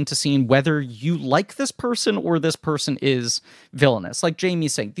from scene to scene, whether you like this person or this person is villainous? Like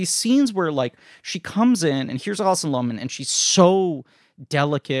Jamie's saying, these scenes where like she comes in and here's Alison Lohman and she's so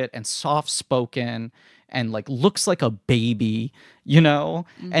delicate and soft-spoken and like looks like a baby, you know,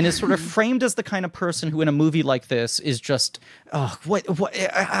 and is sort of framed as the kind of person who in a movie like this is just, oh,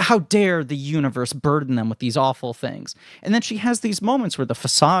 how dare the universe burden them with these awful things. And then she has these moments where the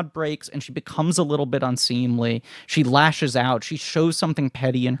facade breaks and she becomes a little bit unseemly. She lashes out. She shows something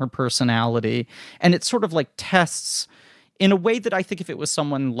petty in her personality. And it sort of like tests in a way that I think if it was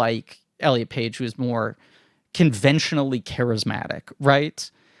someone like Elliot Page, who is more conventionally charismatic, right?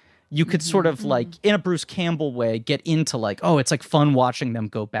 You could sort of like, in a Bruce Campbell way, get into like, oh, it's like fun watching them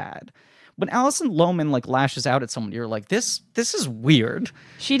go bad. When Alison Lohman like lashes out at someone, you're like, this is weird.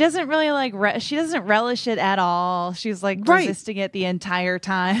 She doesn't really like, she doesn't relish it at all. She's like resisting it the entire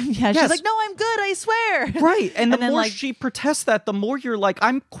time. Yeah, she's like, no, I'm good, I swear. Right, and the more like, she protests that, the more you're like,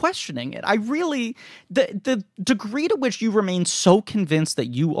 I'm questioning it. I really, the degree to which you remain so convinced that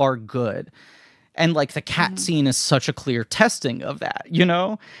you are good. And like the cat scene is such a clear testing of that, you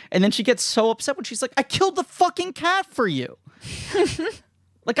know? And then she gets so upset when she's like, I killed the fucking cat for you.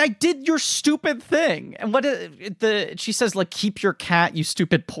 Like, I did your stupid thing. And she says, like, keep your cat, you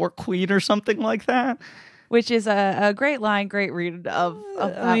stupid pork queen, or something like that. Which is a great line, great read of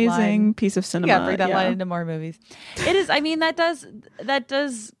that amazing line. piece of cinema. Yeah, bring that line into more movies. It is, I mean, that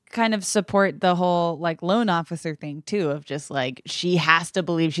does kind of support the whole like loan officer thing too, of just like she has to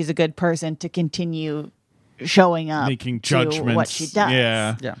believe she's a good person to continue showing up, making to judgments. what she does.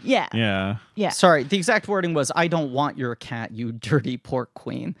 Yeah. Sorry, the exact wording was, "I don't want your cat, you dirty pork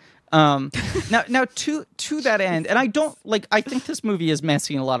queen." Now to that end, and I don't like. I think this movie is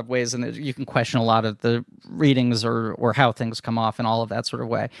messy in a lot of ways, and you can question a lot of the readings or how things come off and all of that sort of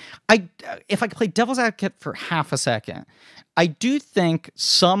way. If I could play devil's advocate for half a second, I do think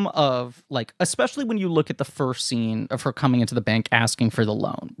some of, like, especially when you look at the first scene of her coming into the bank asking for the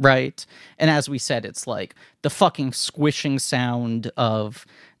loan, right? And as we said, it's like the fucking squishing sound of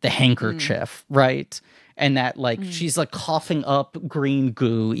the handkerchief, right? And that, like, she's like coughing up green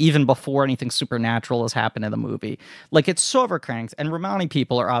goo even before anything supernatural has happened in the movie. Like, it's so overcranked. And Romani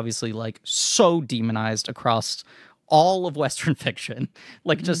people are obviously like so demonized across all of Western fiction.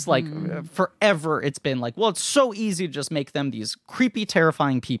 Like, just like forever it's been like, well, it's so easy to just make them these creepy,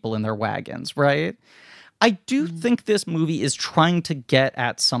 terrifying people in their wagons, right? I do think this movie is trying to get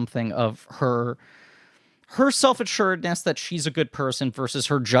at something of her self-assuredness that she's a good person versus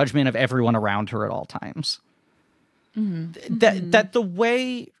her judgment of everyone around her at all times. That the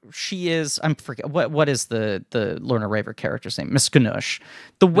way she is, I'm forget what is the Lorna Raver character's name, Miss Ganush.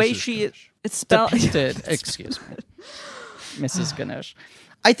 The way she is depicted, excuse me, Mrs. Ganush.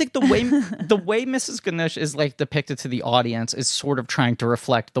 I think the way Mrs. Ganush is like depicted to the audience is sort of trying to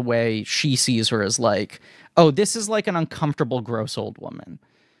reflect the way she sees her as like, oh, this is like an uncomfortable, gross old woman.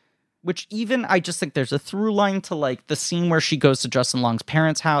 Which even, I just think there's a through line to like the scene where she goes to Justin Long's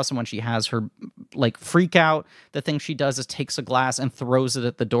parents' house, and when she has her like freak out, the thing she does is takes a glass and throws it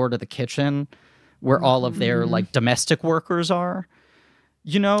at the door to the kitchen where all of their like domestic workers are.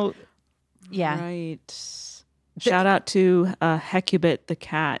 You know? Yeah. Right. Shout out to Hecubit the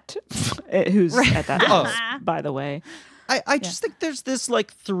cat, who's at that house, by the way. I just think there's this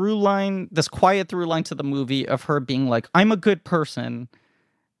like through line, this quiet through line to the movie of her being like, I'm a good person,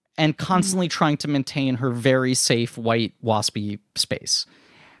 and constantly trying to maintain her very safe, white, waspy space.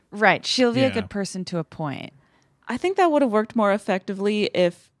 Right. She'll be a good person to a point. I think that would have worked more effectively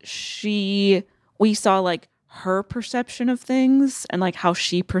if we saw like her perception of things and like how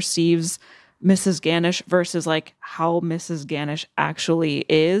she perceives Mrs. Ganush versus like how Mrs. Ganush actually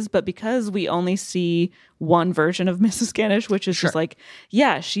is. But because we only see one version of Mrs. Ganush, which is just like,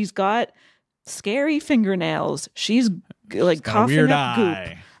 yeah, she's got scary fingernails. She's like coughing up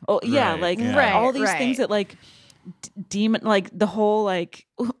goop. Oh yeah, all these things that like demon, like the whole like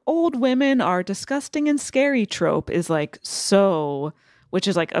old women are disgusting and scary trope is like so, which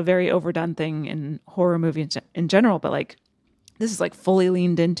is like a very overdone thing in horror movies in general, but like this is like fully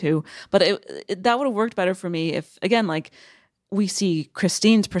leaned into. But that would have worked better for me if, again, like we see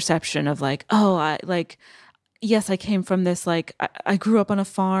Christine's perception of like, oh, yes, I came from this, like I grew up on a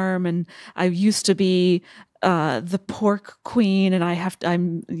farm and I used to be the pork queen, and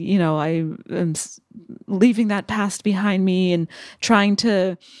I'm leaving that past behind me and trying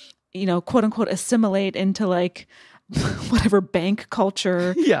to, quote unquote, assimilate into like whatever bank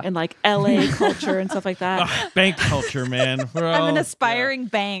culture and like LA culture and stuff like that. Bank culture, man. I'm an aspiring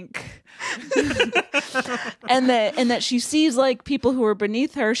bank. and that she sees like people who are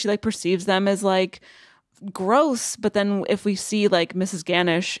beneath her, she like perceives them as like gross. But then if we see like Mrs.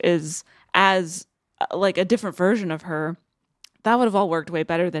 Ganush is as like a different version of her, that would have all worked way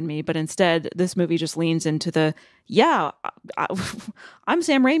better than me. But instead, this movie just leans into the, I'm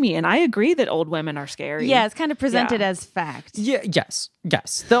Sam Raimi, and I agree that old women are scary. Yeah, it's kind of presented as fact. Yeah, yes.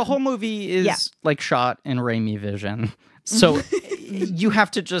 The whole movie is like shot in Raimi vision. So you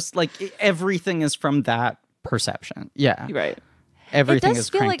have to just like, everything is from that perception. Yeah. Right. Everything is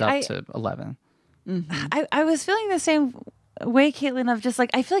cranked up to 11. I was feeling the same way, Caitlin, of just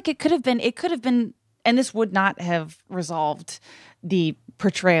like, I feel like it could have been, and this would not have resolved the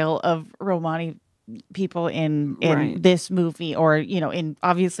portrayal of Romani people in this movie, or in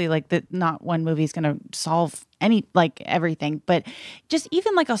obviously like that. Not one movie is going to solve any like everything, but just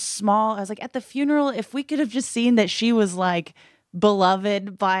even like a small. I was like at the funeral, if we could have just seen that she was like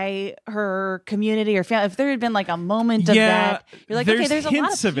beloved by her community or family, if there had been like a moment of that, you're like, okay, there's a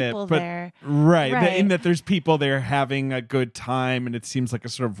lot of people there, right? In that there's people there having a good time, and it seems like a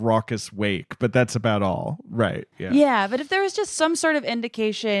sort of raucous wake, but that's about all, right? Yeah. But if there was just some sort of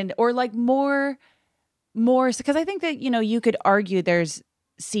indication, or like more, because I think that you could argue there's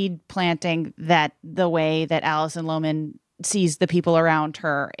seed planting that the way that Alison Lohman sees the people around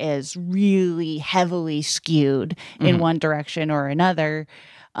her is really heavily skewed in one direction or another.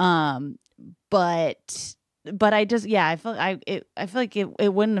 But I just, I feel like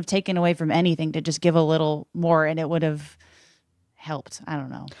it wouldn't have taken away from anything to just give a little more, and it would have helped. I don't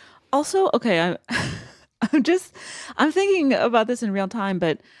know. Also, okay, I'm thinking about this in real time,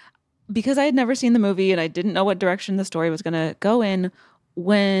 but because I had never seen the movie and I didn't know what direction the story was going to go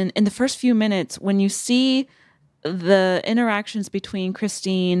when in the first few minutes, when you see the interactions between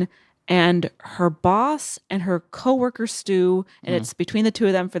Christine and her boss and her coworker Stu, and it's between the two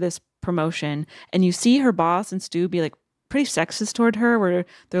of them for this promotion, and you see her boss and Stu be like pretty sexist toward her, where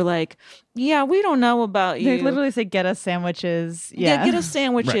they're like, yeah, we don't know about you. They literally say, get us sandwiches. Yeah, get us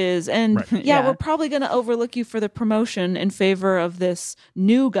sandwiches. Right. And Right. yeah, we're probably going to overlook you for the promotion in favor of this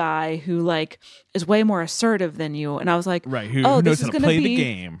new guy who like is way more assertive than you. And I was like, Right. Who oh, knows this how is to going play to the be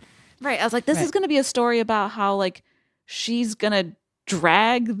game. right. I was like, this is going to be a story about how like she's going to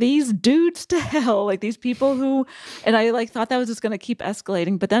drag these dudes to hell, like these people who, and I like thought that was just going to keep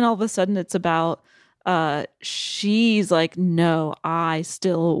escalating. But then all of a sudden it's about she's like, no, I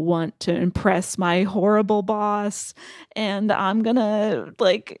still want to impress my horrible boss and I'm gonna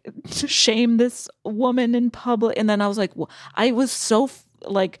like shame this woman in public. And then I was like, well, I was so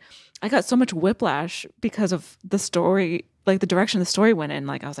like I got so much whiplash because of the story, like the direction the story went in.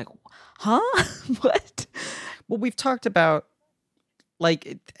 Like I was like, huh? What? Well, we've talked about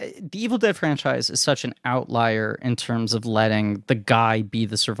like the Evil Dead franchise is such an outlier in terms of letting the guy be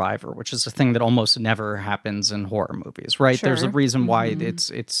the survivor, which is a thing that almost never happens in horror movies, right? Sure. There's a reason why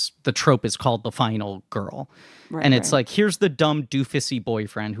it's the trope is called the final girl. Right, And it's right. like, here's the dumb doofusy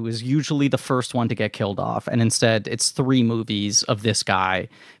boyfriend who is usually the first one to get killed off. And instead it's 3 movies of this guy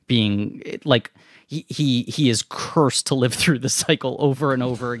being like, he is cursed to live through the cycle over and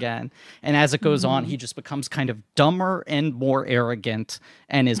over again. And as it goes on, he just becomes kind of dumber and more arrogant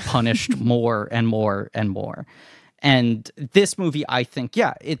and is punished more and more and more. And this movie, I think,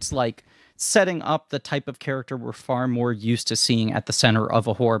 yeah, it's like setting up the type of character we're far more used to seeing at the center of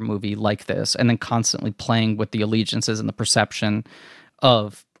a horror movie like this, and then constantly playing with the allegiances and the perception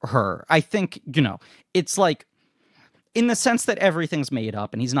of her. I think, you know, it's like, in the sense that everything's made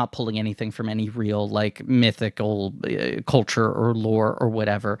up and he's not pulling anything from any real like mythical culture or lore or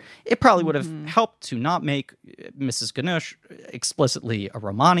whatever, it probably would have helped to not make Mrs. Ganush explicitly a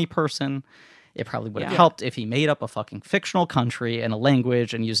Romani person. It probably would have helped if he made up a fucking fictional country and a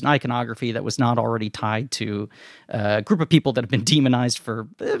language and used an iconography that was not already tied to a group of people that have been demonized for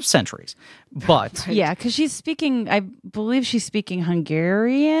centuries. But Yeah, because she's speaking, I believe she's speaking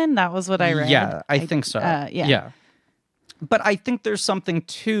Hungarian. That was what I read. yeah, I think so. Yeah. But I think there's something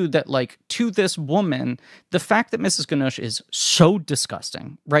too that, like, to this woman, the fact that Mrs. Ganush is so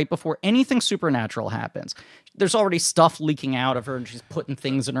disgusting, right before anything supernatural happens, there's already stuff leaking out of her, and she's putting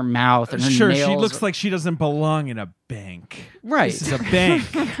things in her mouth, and her Sure, nails she looks like she doesn't belong in a bank. Right. This is a bank.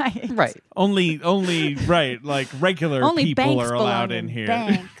 right, only right, like regular Only people banks are belong allowed in here.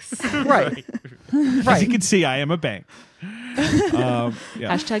 Banks. right, As you can see, I am a bank. Yeah.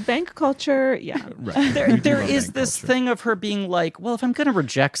 Hashtag bank culture. Yeah. Right. there is this thing of her being like, well, if I'm gonna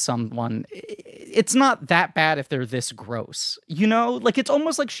reject someone, it's not that bad if they're this gross, you know? Like, it's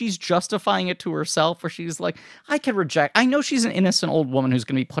almost like she's justifying it to herself, where she's like, I can reject, I know she's an innocent old woman who's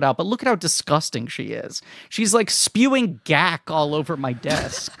gonna be put out, but look at how disgusting she is. She's like spewing gack all over my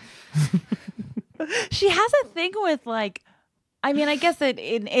desk. She has a thing with like, I mean, I guess that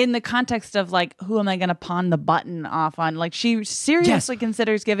in the context of like, who am I going to pawn the button off on? Like, she seriously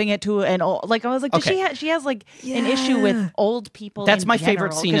considers giving it to an old. Like, I was like, Okay. she has like an issue with old people. That's in my favorite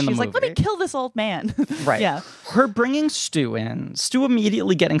general, scene 'cause in the she's like, let me movie. kill this old man. Right. Yeah. Her bringing Stu in, Stu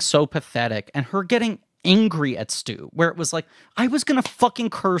immediately getting so pathetic, and her getting angry at Stu, where it was like, I was gonna fucking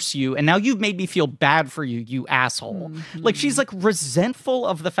curse you, and now you've made me feel bad for you, you asshole. Like, she's like resentful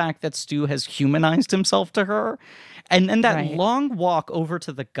of the fact that Stu has humanized himself to her. And then that Right. long walk over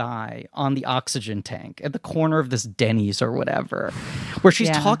to the guy on the oxygen tank at the corner of this Denny's or whatever, where she's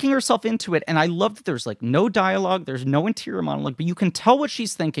Yeah. talking herself into it. And I love that there's like no dialogue, there's no interior monologue, but you can tell what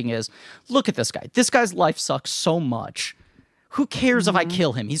she's thinking is, look at this guy. This guy's life sucks so much. Who cares if I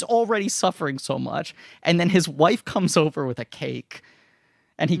kill him? He's already suffering so much. And then his wife comes over with a cake.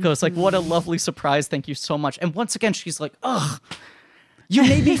 And he goes like, what a lovely surprise. Thank you so much. And once again, she's like, ugh, you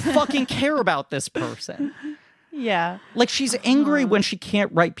made me fucking care about this person. Yeah. Like, she's angry when she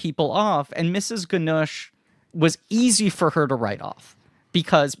can't write people off, and Mrs. Ganush was easy for her to write off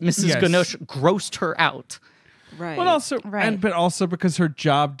because Mrs. Yes. Ganush grossed her out. Right. But also, Right. but also because her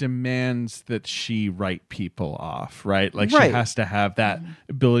job demands that she write people off, right? Like Right. she has to have that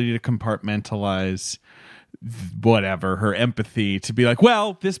ability to compartmentalize whatever, her empathy, to be like,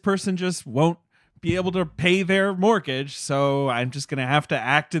 well, this person just won't be able to pay their mortgage, so I'm just gonna have to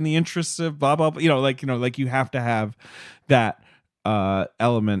act in the interests of blah blah blah. Like you have to have that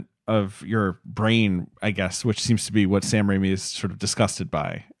element of your brain, I guess, which seems to be what Sam Raimi is sort of disgusted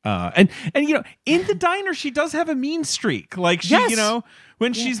by. And you know, in the diner, she does have a mean streak. Like she, you know,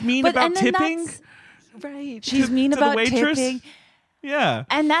 when she's mean about tipping, right? She's mean to the about waitress. tipping. Yeah.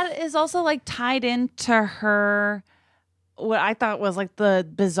 And that is also like tied into her, what I thought was like the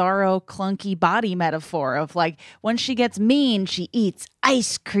bizarro clunky body metaphor of like when she gets mean, she eats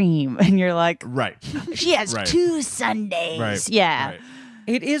ice cream. And you're like, Right. she has 2 Sundays. Right. Yeah. Right.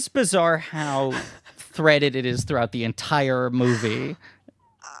 It is bizarre how threaded it is throughout the entire movie.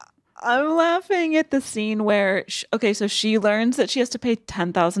 I'm laughing at the scene where, so she learns that she has to pay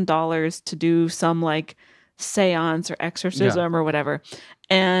 $10,000 to do some like seance or exorcism or whatever.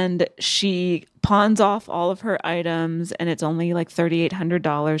 And she pawns off all of her items and it's only like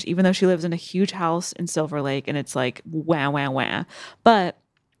 $3,800, even though she lives in a huge house in Silver Lake and it's like wah, wah, wah. But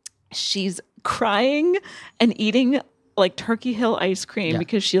she's crying and eating like Turkey Hill ice cream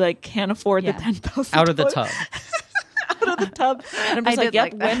because she like can't afford the $10,000 Out of the tub. Out of the tub. And I'm just I like, did yep,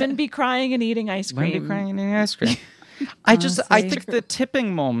 like that. women be crying and eating ice cream. Women be crying and eating ice cream. I think the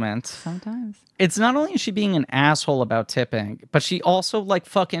tipping moment, Sometimes. it's not only is she being an asshole about tipping, but she also like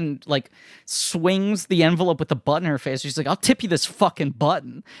fucking like swings the envelope with the button in her face. She's like, I'll tip you this fucking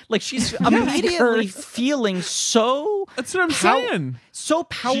button. Like she's immediately feeling so That's what I'm saying. so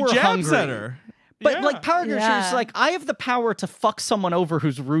power She jabs hungry. at her. But Yeah. like power hungry, she's like, I have the power to fuck someone over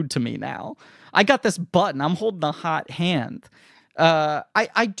who's rude to me now. I got this button. I'm holding a hot hand.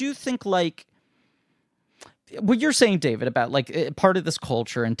 I do think like what you're saying, David, about like part of this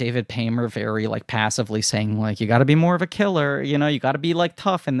culture and David Paymer very like passively saying like, you got to be more of a killer, you know, you got to be like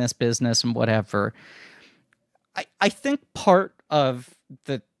tough in this business and whatever. I think part of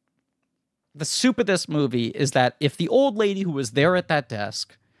the soup of this movie is that if the old lady who was there at that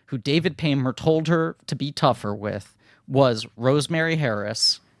desk, who David Paymer told her to be tougher with, was Rosemary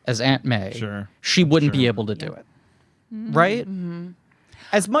Harris as Aunt May, she wouldn't be able to do it. Right?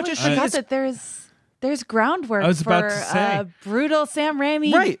 As much as she I forgot is... that there's groundwork I was for about to say. brutal Sam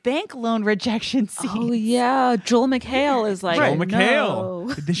Raimi bank loan rejection scene. Oh yeah, Joel McHale is like, Joel no.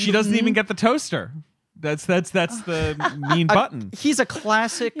 McHale. She doesn't even get the toaster. That's the mean button. He's a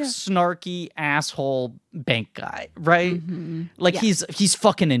classic snarky asshole bank guy, right? Like he's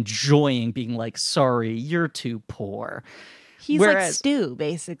fucking enjoying being like, sorry, you're too poor. He's like Stu,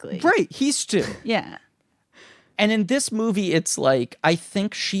 basically. Right, he's Stu. Yeah. And in this movie, it's like, I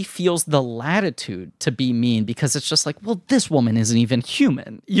think she feels the latitude to be mean because it's just like, well, this woman isn't even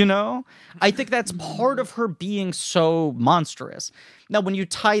human, you know? I think that's part of her being so monstrous. Now, when you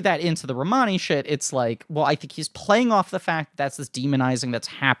tie that into the Romani shit, it's like, well, I think he's playing off the fact that's this demonizing that's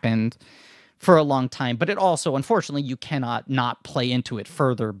happened for a long time. But it also, unfortunately, you cannot not play into it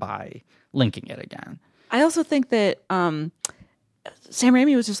further by linking it again. I also think that Sam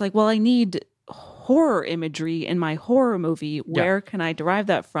Raimi was just like, well, I need horror imagery in my horror movie. Where can I derive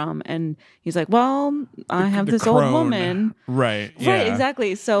that from? And he's like, well, I have this old crone. woman. Right. Yeah. Right,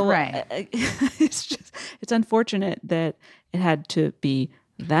 exactly. So Right. it's unfortunate that it had to be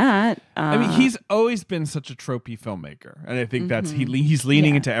that. I mean, he's always been such a tropey filmmaker, and I think that's he's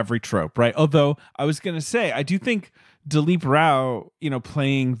leaning into every trope, right? Although I was going to say, I do think Dilip Rao, you know,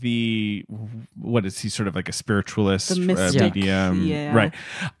 playing what is he, sort of like a spiritualist, The mystic, medium, yeah. right?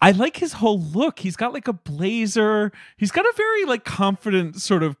 I like his whole look. He's got like a blazer. He's got a very like confident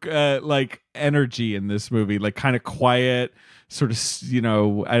sort of like energy in this movie, like kind of quiet. Sort of, you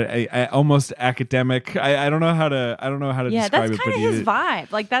know, I almost academic. I don't know how to Yeah, describe that's it. kind of his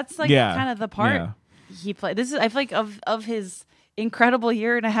vibe. Like that's like kind of the part he played. This is, I feel like, of his incredible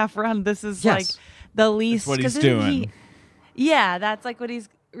year and a half run, this is like the least. That's what he's 'cause doing. That's like what he's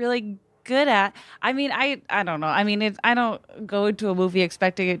really good at. I mean, I don't know. I mean, I don't go into a movie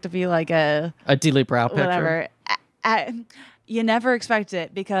expecting it to be like a Dilip Rao picture. whatever. You never expect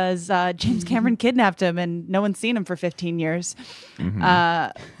it because James Cameron kidnapped him and no one's seen him for 15 years.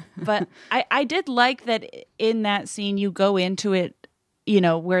 But I did like that in that scene you go into it, you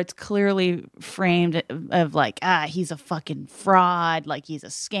know, where it's clearly framed of like, he's a fucking fraud, like he's a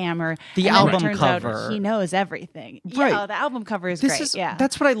scammer. The And then it album turns cover. out he knows everything. Right. Yeah, the album cover is great.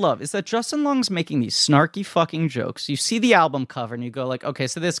 That's what I love, is that Justin Long's making these snarky fucking jokes. You see the album cover and you go like, okay,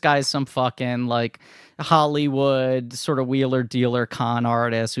 so this guy's some fucking like Hollywood sort of wheeler dealer con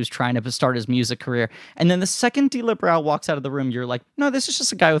artist who's trying to start his music career. And then the second Dilip Rao walks out of the room, you're like, no, this is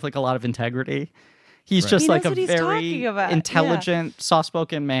just a guy with like a lot of integrity. He's just He like knows a what he's very talking about. intelligent,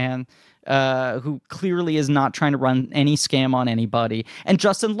 soft-spoken man who clearly is not trying to run any scam on anybody. And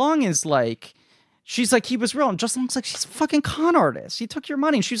Justin Long is like, she's like, he was real. And Justin Long's like, she's a fucking con artist. He took your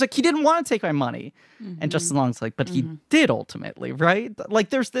money. And she was like, he didn't want to take my money. And Justin Long's like, but he did ultimately, right? Like,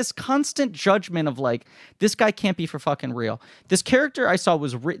 there's this constant judgment of like, this guy can't be for fucking real. This character I saw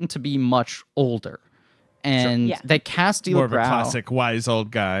was written to be much older. And they cast More of a Brow. classic wise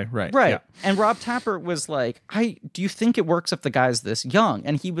old guy. Right. Right. Yeah. And Rob Tapert was like, do you think it works if the guy's this young?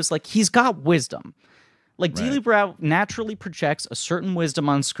 And he was like, he's got wisdom. Like, Right. Dealey Brow naturally projects a certain wisdom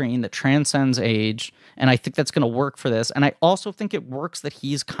on screen that transcends age, and I think that's going to work for this. And I also think it works that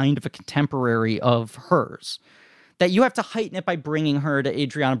he's kind of a contemporary of hers. That you have to heighten it by bringing her to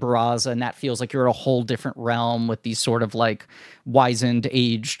Adriana Barraza, and that feels like you're in a whole different realm with these sort of like wizened,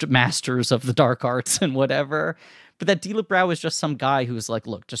 aged masters of the dark arts and whatever. But that Dealey Brow is just some guy who's like,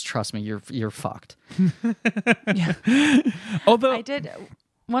 look, just trust me, you're fucked. Although I did.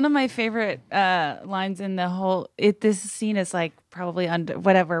 One of my favorite lines in the whole this scene is like probably under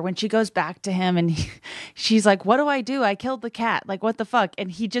whatever when she goes back to him and she's like, "What do? I killed the cat. Like, what the fuck?" And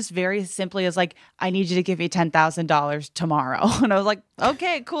he just very simply is like, "I need you to give me $10,000 tomorrow." And I was like,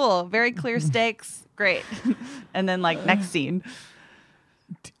 "Okay, cool, very clear stakes, great." And then like next scene,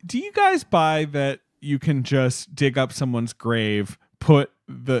 do you guys buy that you can just dig up someone's grave, put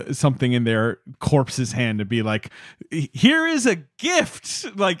something in their corpse's hand and be like, here is a gift,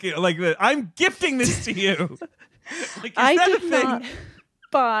 like I'm gifting this to you? Like, I that a did thing? not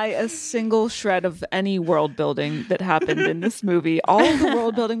buy a single shred of any world building that happened in this movie. All of the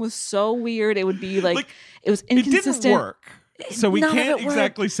world building was so weird. It would be like it was It inconsistent. didn't work. So we None of can't it worked.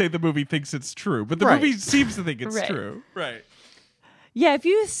 exactly say the movie thinks it's true, but the Right. movie seems to think it's Right. true. Right. yeah, if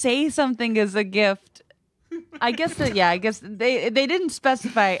you say something is a gift. I guess they didn't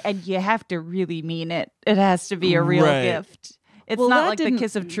specify, and you have to really mean it. It has to be a real Right. gift. It's Well, not that like the didn't-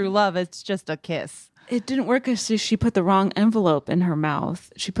 kiss of true love. It's just a kiss. It didn't work because she put the wrong envelope in her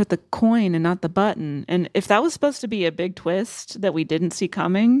mouth. She put the coin and not the button. And if that was supposed to be a big twist that we didn't see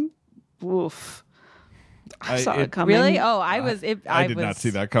coming, woof. I saw it coming. Really? Oh, I was. I did not see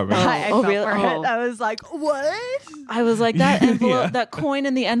that coming. I Oh, felt really? for it. Oh. I was like, what? I was like, that envelope, Yeah. that coin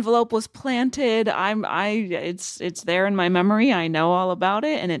in the envelope was planted. It's there in my memory. I know all about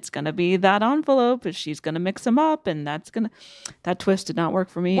it, and it's gonna be that envelope. And she's gonna mix them up, and that twist did not work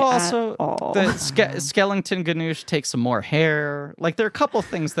for me. Well, at also, all. the Skellington Ganoush takes some more hair. Like, there are a couple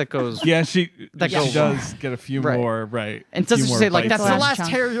things that goes... Yeah, she That goes does get a few Right. more, right. And a few doesn't more say, like, bites that's the in. last chunk.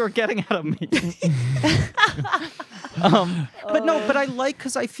 hair you're getting out of me. But no, but I like,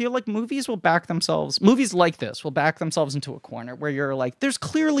 because I feel like movies like this will back themselves into a corner where you're like, there's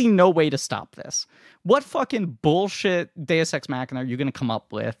clearly no way to stop this. What fucking bullshit Deus Ex Machina are you going to come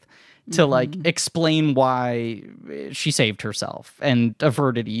up with to like explain why she saved herself and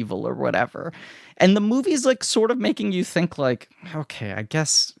averted evil or whatever? And the movie's like sort of making you think like, okay, I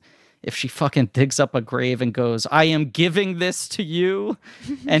guess if she fucking digs up a grave and goes, I am giving this to you,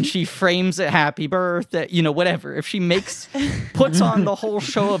 and she frames it happy birthday, whatever. If she puts on the whole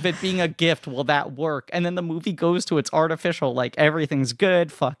show of it being a gift, will that work? And then the movie goes to its artificial, like, everything's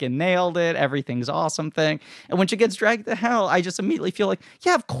good, fucking nailed it, everything's awesome thing. And when she gets dragged to hell, I just immediately feel like,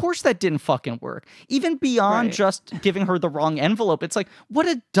 yeah, of course that didn't fucking work. Even beyond Right. just giving her the wrong envelope, it's like, what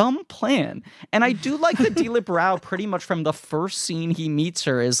a dumb plan. And I do like that Dealey Brow pretty much from the first scene he meets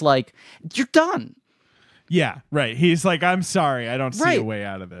her is like, you're done. Yeah, right. He's like, I'm sorry, I don't see Right. a way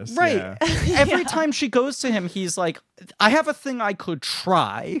out of this. Right. Yeah. Every time she goes to him, he's like, I have a thing I could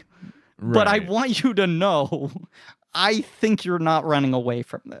try, but I Right. want you to know I think you're not running away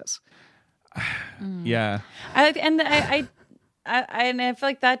from this. Yeah. And I feel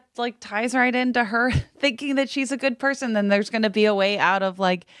like that like ties right into her thinking that she's a good person. Then there's going to be a way out of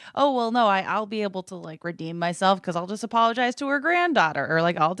like, oh well, no, I'll be able to like redeem myself because I'll just apologize to her granddaughter, or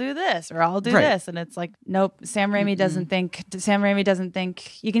like I'll do this, or I'll do Right. this, and it's like, nope. Sam Raimi doesn't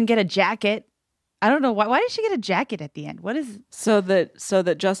think you can get a jacket. I don't know why did she get a jacket at the end? What is so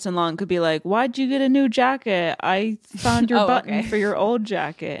that Justin Long could be like, why'd you get a new jacket? I found your Oh, button okay. for your old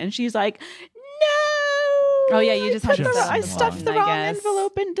jacket. And she's like, no. Oh, yeah, you just I had put to the- Justin I Long. stuffed the I wrong guess.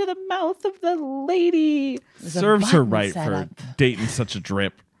 envelope into the mouth of the lady. was a Serves her button right setup. for dating such a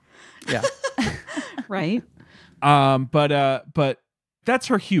drip. Yeah. Right? But that's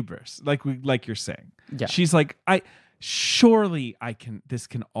her hubris, like you're saying. Yeah. She's like, surely this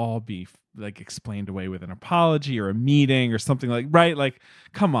can all be like explained away with an apology or a meeting or something, like, right? Like,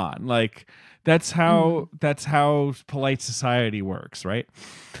 come on. Like, that's how polite society works, right?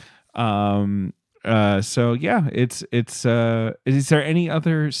 So yeah, it's is there any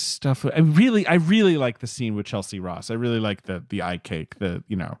other stuff? I really like the scene with Chelsea Ross. I really like the eye cake,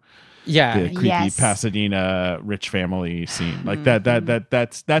 Yeah. the creepy Yes. Pasadena rich family scene. Like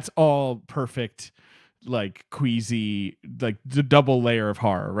that's all perfect, like queasy, like the double layer of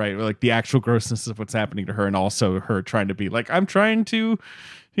horror, right? Like the actual grossness of what's happening to her, and also her trying to be like, I'm trying to,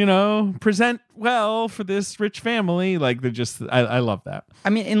 present well for this rich family. Like I love that. I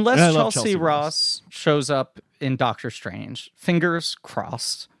mean, unless And I love Chelsea Chelsea Ross shows up in Doctor Strange, fingers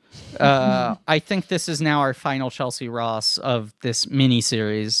crossed. I think this is now our final Chelsea Ross of this mini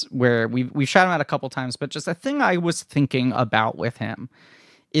series, where we shot him out a couple times, but just a thing I was thinking about with him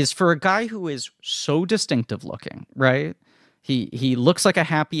is, for a guy who is so distinctive looking, right? He looks like a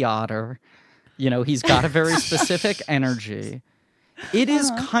happy otter. He's got a very specific energy. It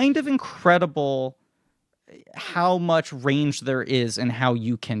is kind of incredible how much range there is in how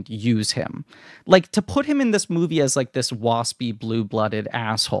you can use him. Like, to put him in this movie as like this waspy, blue-blooded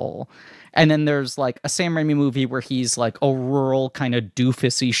asshole, and then there's like a Sam Raimi movie where he's like a rural kind of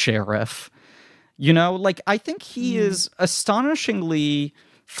doofusy sheriff. Like, I think he is astonishingly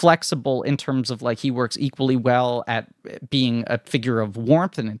flexible in terms of like, he works equally well at being a figure of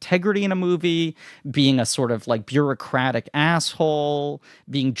warmth and integrity in a movie, being a sort of like bureaucratic asshole,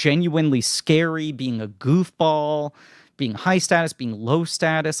 being genuinely scary, being a goofball, being high status, being low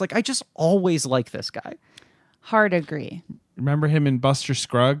status. Like, I just always like this guy. Hard agree. Remember him in Buster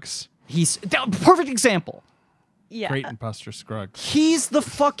Scruggs? He's perfect example. Yeah. Great in Buster Scruggs. He's the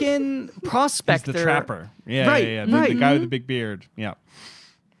fucking He's prospector. the trapper. Yeah, Right, yeah. right. The guy with the big beard. Yeah.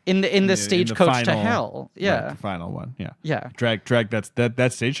 in the stagecoach to final- hell. Yeah. Right, the final one. Yeah. Yeah. Drag.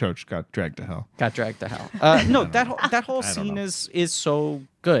 That stagecoach got dragged to hell. Got dragged to hell. No, that whole scene know. is so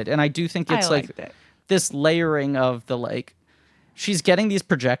good, and I do think it's I like liked it. this layering of the like, she's getting these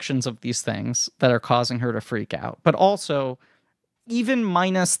projections of these things that are causing her to freak out, but also, even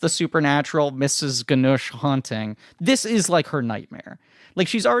minus the supernatural Mrs. Ganush haunting, this is like her nightmare. Like,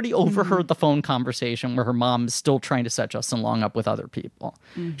 she's already overheard the phone conversation where her mom is still trying to set Justin Long up with other people.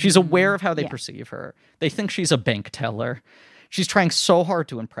 She's aware of how they perceive her. They think she's a bank teller. She's trying so hard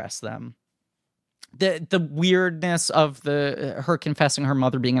to impress them. The weirdness of her confessing her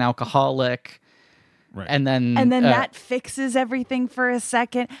mother being an alcoholic. Right. And then that fixes everything for a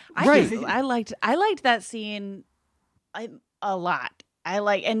second. Right. I liked that scene a lot.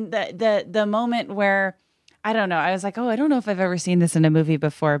 And the moment where, I don't know, I was like, oh, I don't know if I've ever seen this in a movie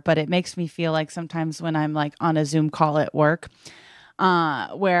before, but it makes me feel like sometimes when I'm like on a Zoom call at work,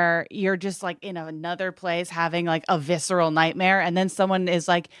 where you're just like in another place having like a visceral nightmare, and then someone is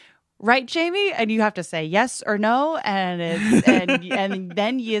like, right, Jamie? And you have to say yes or no, and and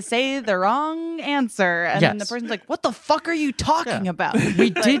then you say the wrong answer, and then the person's like, what the fuck are you talking about? we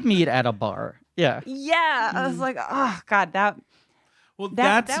did meet at a bar. Yeah. Yeah. I was like, oh God, Well,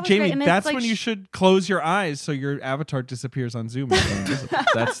 that that's was Jamie. great, and it's That's like when you should close your eyes so your avatar disappears on Zoom.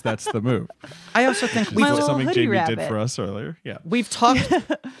 That's the move. I also think This My is little something hoodie Jamie did rabbit. for us earlier. Yeah. we've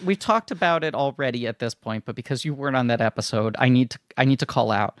talked about it already at this point, but because you weren't on that episode, I need to call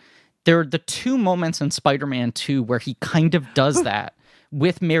out. There are the two moments in Spider-Man 2 where he kind of does that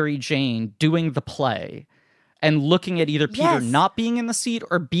with Mary Jane doing the play and looking at either Peter Yes. not being in the seat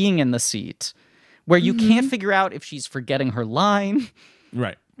or being in the seat, where you can't figure out if she's forgetting her line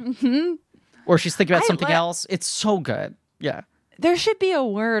Right. or she's thinking about I something li- else. It's so good. Yeah. there should be a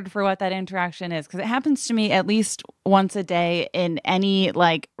word for what that interaction is, because it happens to me at least once a day in any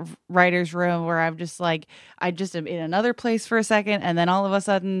like writer's room where I'm just like, I just am in another place for a second, and then all of a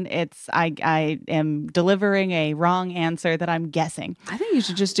sudden it's I am delivering a wrong answer that I'm guessing. I think you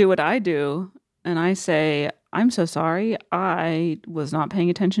should just do what I do. And I say, I'm so sorry. I was not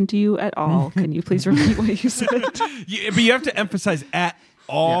paying attention to you at all. Can you please repeat what you said? But you have to emphasize at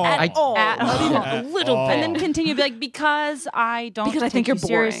all. At all. A little bit. And then continue like, because I don't Because I take think you're you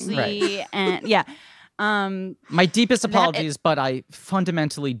boring. seriously. And yeah. My deepest apologies, but I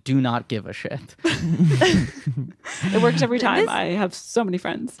fundamentally do not give a shit. It works every time. I have so many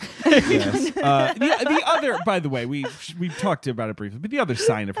friends. Yes. The other, by the way, we talked about it briefly, but the other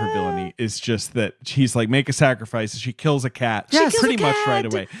sign of her villainy is just that she's like, make a sacrifice. She kills a cat. Yes. Pretty Kills a much right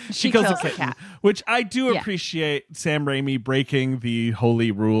cat. away. She kills kills a a kitten, cat. which I do Yeah. appreciate Sam Raimi breaking the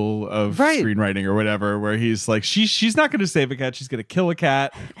holy rule of Right. screenwriting or whatever, where he's like, she's not going to save a cat. She's going to kill a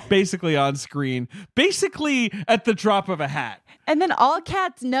cat, basically on screen, basically at the drop of a hat. And then all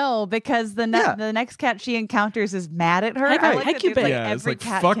cats know, because the next cat she encounters is mad at her. Heck, I like that Hecuba. there's, like, Yeah, it's every like,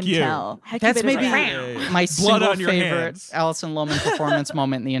 cat fuck can you. tell. That's maybe my Blood single on your favorite hands. Alison Lohman performance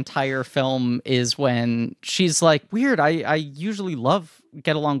moment in the entire film is when she's like, weird, I usually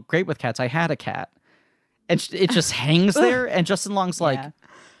get along great with cats. I had a cat. And it just hangs there. And Justin Long's like, Yeah.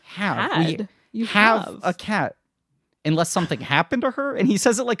 how? Had? You have have. a cat. unless something happened to her. And he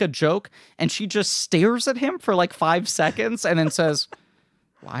says it like a joke, and she just stares at him for like 5 seconds and then says,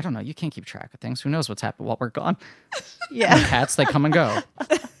 well, I don't know. You can't keep track of things. Who knows what's happened while we're gone? Yeah. Cats, they come and go.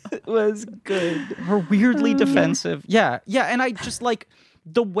 It was good. Her weirdly defensive. Yeah. And I just like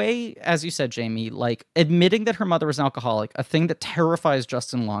the way, as you said, Jamie, like admitting that her mother was an alcoholic, a thing that terrifies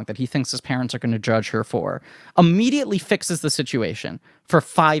Justin Long, that he thinks his parents are going to judge her for, immediately fixes the situation for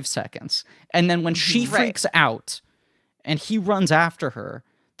 5 seconds. And then when she freaks out and he runs after her,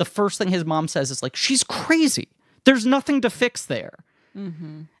 the first thing his mom says is like, she's crazy. There's nothing to fix there.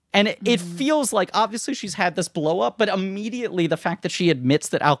 And it feels like, obviously she's had this blow up, but immediately the fact that she admits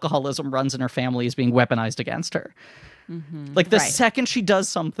that alcoholism runs in her family is being weaponized against her. Like the second she does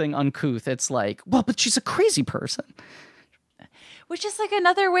something uncouth, it's like, well, but she's a crazy person. Which is like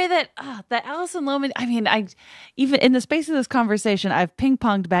another way that that Alison Lohman, I mean, I even in the space of this conversation, I've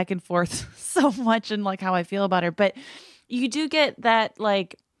ping-ponged back and forth so much and like how I feel about her. But you do get that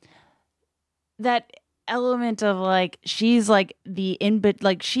like that element of like she's like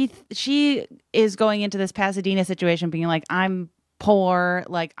like she is going into this Pasadena situation being like, I'm poor,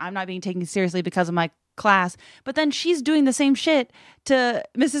 like I'm not being taken seriously because of my class, but then she's doing the same shit to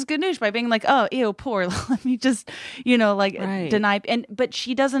Mrs. Ganoush by being like, oh, ew, poor, let me just, deny, but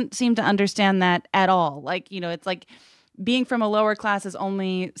she doesn't seem to understand that at all. Like, it's like being from a lower class is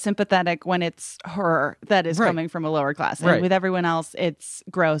only sympathetic when it's her that is coming from a lower class, and with everyone else it's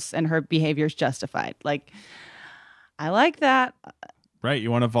gross and her behavior is justified. Like, I like that. Right, you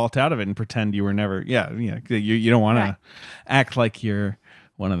want to vault out of it and pretend you were never. You don't want to act like you're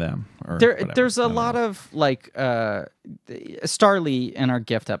one of them. Or there's a lot of like Starlee in our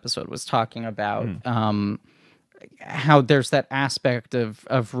gift episode was talking about how there's that aspect of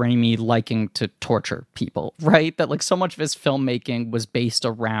Raimi liking to torture people, right? That like so much of his filmmaking was based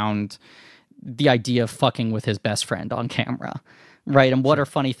around the idea of fucking with his best friend on camera. Right, and what are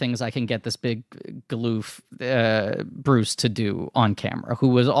funny things I can get this big galoof Bruce to do on camera, who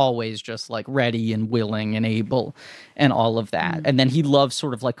was always just like ready and willing and able and all of that. And then he loves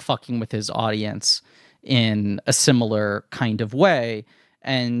sort of like fucking with his audience in a similar kind of way.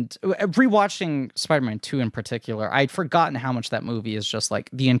 And rewatching Spider-Man 2 in particular, I'd forgotten how much that movie is just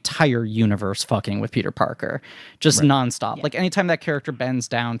like the entire universe fucking with Peter Parker, just nonstop. Yeah. Like anytime that character bends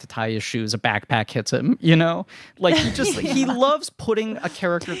down to tie his shoes, a backpack hits him, Like he just he loves putting a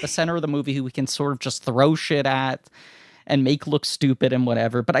character at the center of the movie who we can sort of just throw shit at and make look stupid and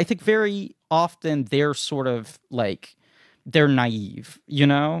whatever. But I think very often they're sort of like, they're naive,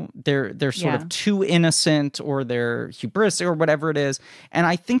 they're sort of too innocent, or they're hubristic or whatever it is. And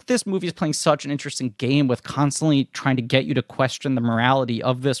I think this movie is playing such an interesting game with constantly trying to get you to question the morality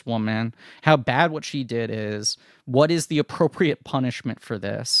of this woman, how bad what she did is, what is the appropriate punishment for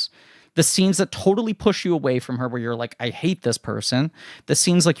this? The scenes that totally push you away from her where you're like, I hate this person. The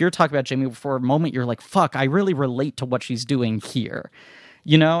scenes like you're talking about, Jamie, for a moment, you're like, fuck, I really relate to what she's doing here.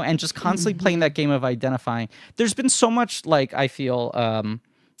 And just constantly playing that game of identifying. There's been so much, like, I feel,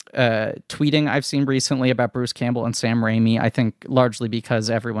 tweeting I've seen recently about Bruce Campbell and Sam Raimi, I think largely because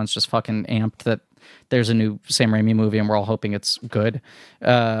everyone's just fucking amped that there's a new Sam Raimi movie and we're all hoping it's good.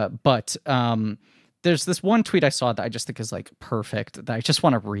 But there's this one tweet I saw that I just think is, like, perfect, that I just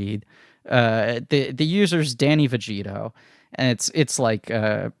want to read. The user's Danny Vegito. And it's like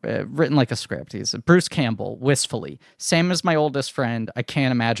written like a script. He's Bruce Campbell, wistfully. Sam is my oldest friend. I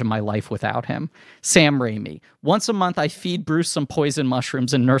can't imagine my life without him. Sam Raimi. Once a month, I feed Bruce some poison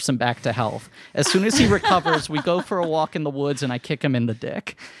mushrooms and nurse him back to health. As soon as he recovers, we go for a walk in the woods and I kick him in the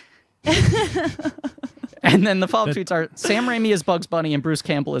dick. And then the follow-up tweets are, Sam Raimi is Bugs Bunny and Bruce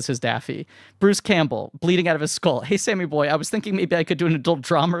Campbell is his Daffy. Bruce Campbell, bleeding out of his skull. Hey, Sammy boy, I was thinking maybe I could do an adult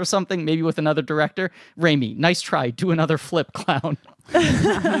drama or something, maybe with another director. Raimi, nice try. Do another flip, clown.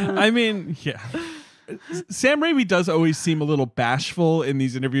 I mean, yeah. Sam Raimi does always seem a little bashful in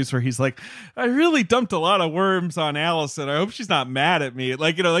these interviews where he's like, I really dumped a lot of worms on Allison. I hope she's not mad at me.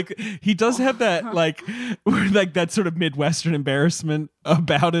 Like, like he does have that like that sort of Midwestern embarrassment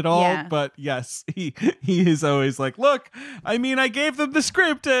about it all. Yeah. But yes, he is always like, look, I mean, I gave them the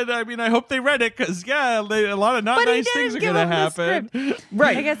script and I mean, I hope they read it because a lot of not nice things are going to happen.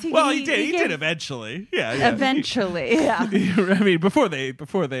 Right. I guess he did eventually. Yeah. Eventually. Yeah. I mean, before they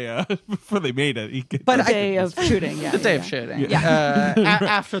made it. The day of shooting. The day of shooting.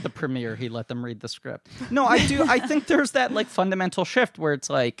 After the premiere, he let them read the script. No, I do. I think there's that like fundamental shift where it's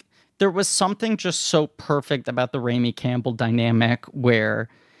like there was something just so perfect about the Raimi Campbell dynamic where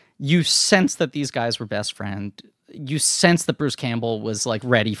you sense that these guys were best friends. You sense that Bruce Campbell was like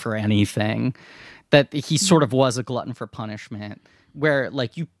ready for anything, that he sort of was a glutton for punishment. where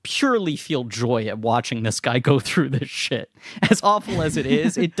like you purely feel joy at watching this guy go through this shit. As awful as it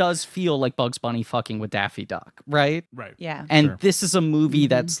is, it does feel like Bugs Bunny fucking with Daffy Duck, right? Right. Yeah. And this is a movie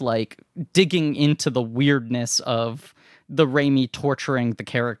that's like digging into the weirdness of the Raimi torturing the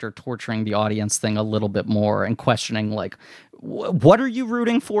character, torturing the audience thing a little bit more, and questioning like, what are you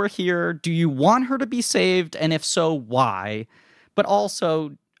rooting for here? Do you want her to be saved? And if so, why? But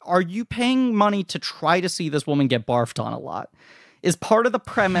also, are you paying money to try to see this woman get barfed on a lot? Is part of the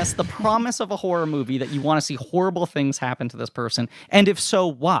premise, the promise of a horror movie, that you want to see horrible things happen to this person? And if so,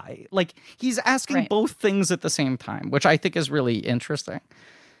 why? Like, he's asking both things at the same time, which I think is really interesting.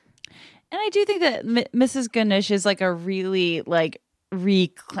 And I do think that Mrs. Ganesh is like a really like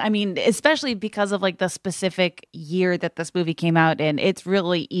I mean, especially because of like the specific year that this movie came out in, it's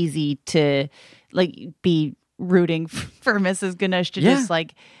really easy to like be rooting for Mrs. Ganesh to just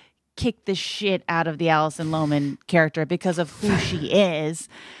like kick the shit out of the Alison Lohman character because of who she is,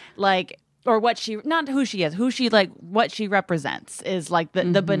 like, or what she, not who she is, who she like, what she represents is like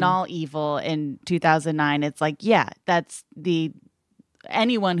the banal evil in 2009. It's like, yeah, that's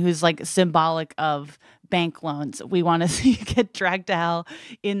anyone who's like symbolic of bank loans, we want to see get dragged to hell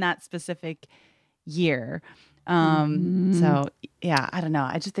in that specific year. So yeah, I don't know.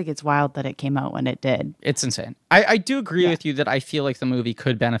 I just think it's wild that it came out when it did. It's insane. I do agree with you that I feel like the movie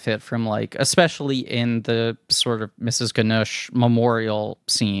could benefit from like, especially in the sort of Mrs. Ganesh memorial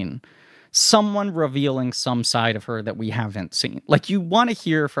scene, someone revealing some side of her that we haven't seen. Like you want to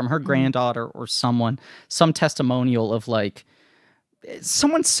hear from her granddaughter or someone, some testimonial of like,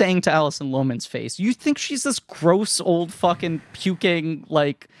 someone saying to Alison Lohman's face, you think she's this gross old fucking puking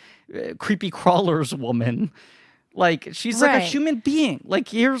like creepy crawlers woman. Like she's like a human being. Like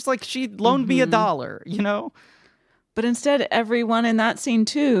here's like she loaned me $1, you know? But instead everyone in that scene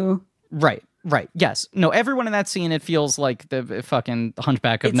too. Right. Yes. No, everyone in that scene, it feels like the fucking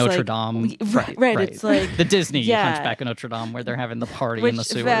Hunchback of Notre Dame. Right. It's like the Disney Hunchback of Notre Dame where they're having the party in the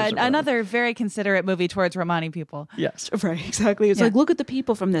sewers. Another very considerate movie towards Romani people. Yes. Right, exactly. It's like, look at the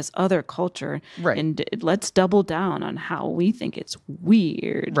people from this other culture. Right. And let's double down on how we think it's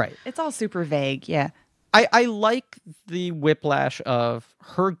weird. Right. It's all super vague. Yeah. I like the whiplash of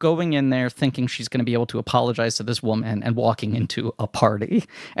her going in there thinking she's going to be able to apologize to this woman and walking into a party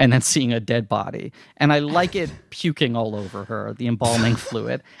and then seeing a dead body. And I like it puking all over her, the embalming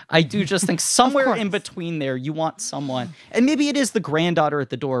fluid. I do just think somewhere in between there, you want someone, and maybe it is the granddaughter at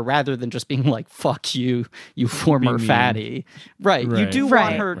the door rather than just being like, fuck you, you former fatty. Right. You do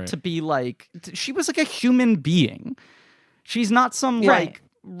want her to be like, she was like a human being. She's not some like,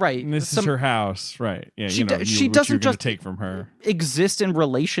 right. And this is her house, right? Yeah, she she doesn't just take from her. Exist in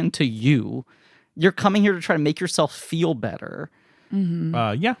relation to you. You're coming here to try to make yourself feel better.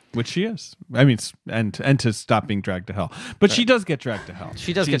 Yeah, which she is. I mean, and to stop being dragged to hell. But she does get dragged to hell.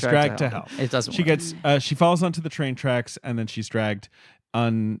 She's dragged to hell. It doesn't. She gets. She falls onto the train tracks, and then she's dragged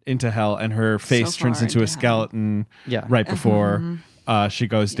into hell, and her face turns into a skeleton. Yeah. Right before she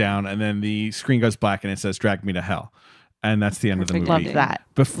goes down, and then the screen goes black, and it says "Drag Me to Hell." And that's the end of the movie. Loved that.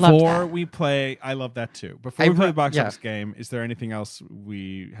 Before we play, I love that too. Before we play the box office game, is there anything else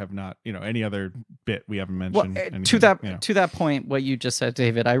we have not, any other bit we haven't mentioned? Well, to that point, what you just said,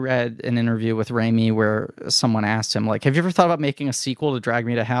 David, I read an interview with Raimi where someone asked him, like, have you ever thought about making a sequel to Drag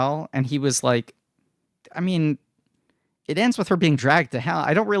Me to Hell? And he was like, I mean, it ends with her being dragged to hell.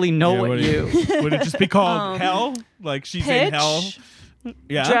 I don't really know what you... Would it just be called Hell? Like she's in hell?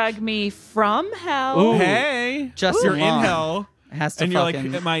 Yeah. Drag me from hell. Ooh. Hey, Justin you're Long in hell, has to and you're like,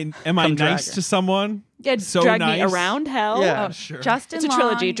 am I nice to someone? Yeah, so drag nice. me around hell. Yeah, sure. Justin It's a Long.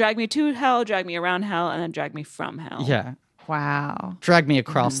 trilogy. Drag me to hell, drag me around hell, and then drag me from hell. Yeah. Wow. Drag me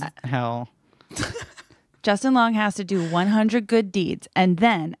across hell. Justin Long has to do 100 good deeds, and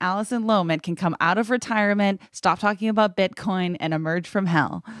then Alison Lohman can come out of retirement, stop talking about Bitcoin, and emerge from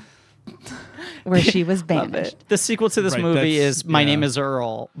hell, where she was banished. The sequel to this movie is My Name is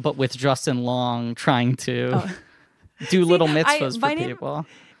Earl, but with Justin Long trying to do little mitzvahs for people.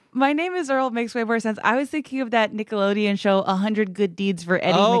 My Name is Earl makes way more sense. I was thinking of that Nickelodeon show, 100 Good Deeds for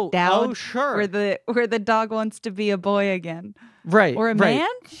Eddie McDowd. Oh, sure. Where the dog wants to be a boy again. Right. Or a man?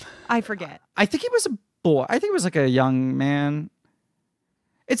 I forget. I think it was a boy. I think it was like a young man.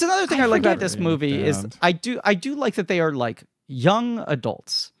 It's another thing I like about this movie is I do like that they are like young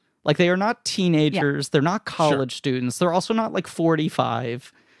adults. Like they are not teenagers. They're not college students. They're also not like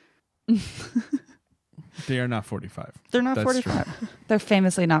 45. They are not 45. They're not 45. They're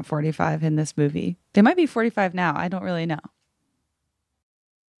famously not 45 in this movie. They might be 45 now. I don't really know.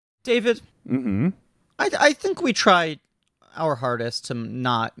 David, Mm-hmm. I think we tried our hardest to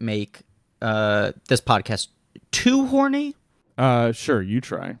not make this podcast too horny. Sure, you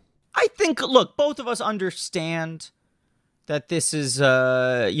try. I think, look, both of us understand that this is,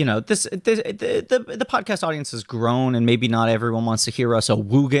 the podcast audience has grown, and maybe not everyone wants to hear us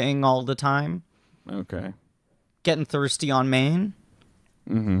a-wooging all the time. Okay. Getting thirsty on Maine.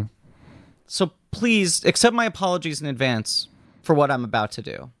 Mm-hmm. So please accept my apologies in advance for what I'm about to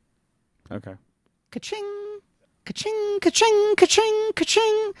do. Okay. Ka-ching, ka-ching, ka-ching, ka-ching,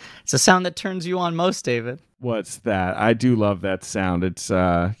 ka-ching. It's the sound that turns you on most, David. What's that? I do love that sound. It's,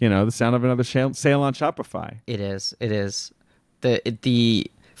 the sound of another sale on Shopify. It is. It is.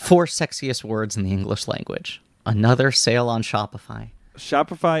 The 4 sexiest words in the English language. Another sale on Shopify.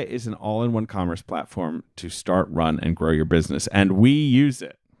 Shopify is an all-in-one commerce platform to start, run, and grow your business, and we use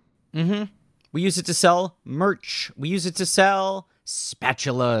it. Mm-hmm. We use it to sell merch. We use it to sell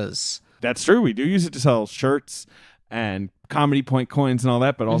spatulas. That's true. We do use it to sell shirts and Comedy Point coins and all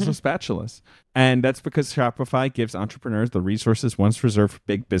that, but also spatulas. And that's because Shopify gives entrepreneurs the resources once reserved for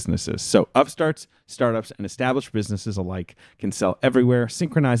big businesses. So upstarts, startups, and established businesses alike can sell everywhere,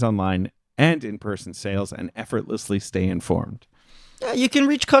 synchronize online and in-person sales, and effortlessly stay informed. Yeah, you can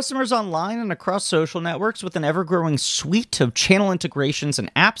reach customers online and across social networks with an ever-growing suite of channel integrations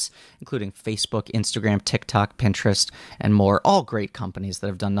and apps, including Facebook, Instagram, TikTok, Pinterest, and more. All great companies that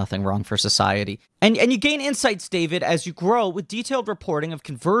have done nothing wrong for society. And you gain insights, David, as you grow with detailed reporting of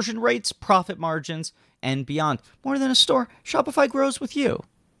conversion rates, profit margins, and beyond. More than a store, Shopify grows with you.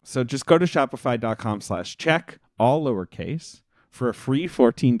 So just go to shopify.com/check, all lowercase, for a free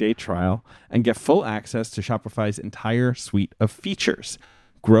 14-day trial and get full access to Shopify's entire suite of features.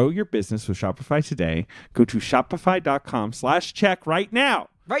 Grow your business with Shopify today. Go to shopify.com/check right now.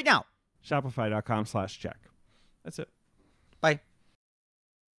 Right now. Shopify.com/check. That's it. Bye.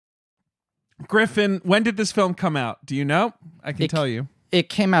 Griffin, when did this film come out? Do you know? I can tell you. It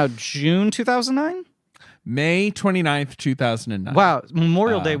came out June 2009? May 29th, 2009. Wow,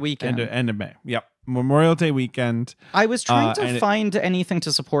 Memorial Day weekend. End of May. Yep. Memorial Day weekend. I was trying to find anything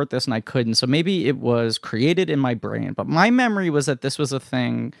to support this, and I couldn't. So maybe it was created in my brain. But my memory was that this was a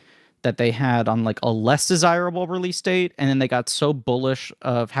thing that they had on like a less desirable release date, and then they got so bullish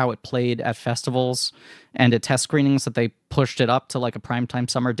of how it played at festivals and at test screenings that they pushed it up to like a primetime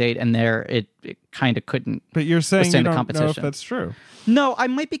summer date, and there it kind of couldn't. But you're saying you withstand the don't know if competition. that's true. No, I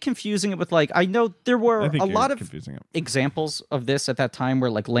might be confusing it with like, I know there were I think a you're lot of confusing it. examples of this at that time where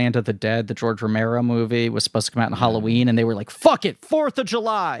like Land of the Dead, the George Romero movie, was supposed to come out in Halloween, and they were like, fuck it, 4th of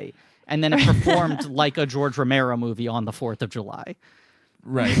July. And then it performed like a George Romero movie on the 4th of July.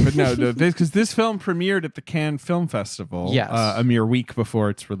 Right, but no, because this film premiered at the Cannes Film Festival a mere week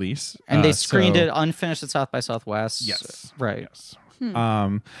before its release. And they screened it unfinished at South by Southwest. Yes. Right. Yes.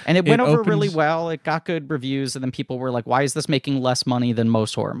 And it went over really well. It got good reviews, and then people were like, why is this making less money than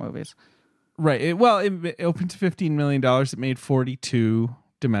most horror movies? Right. It opened to $15 million. It made 42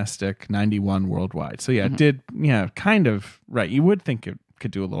 domestic, 91 worldwide. So yeah, it did, kind of, right. You would think it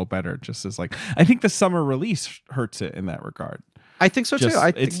could do a little better, just as like, I think the summer release hurts it in that regard. I think so too.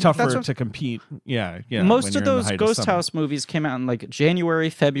 It's tougher to compete. Yeah. Most of those Ghost House movies came out in like January,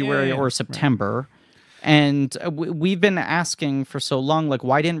 February, or September. Right. And we've been asking for so long, like,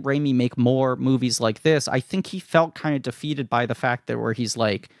 why didn't Raimi make more movies like this? I think he felt kind of defeated by the fact that where he's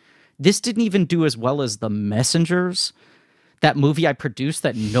like, this didn't even do as well as The Messengers, that movie I produced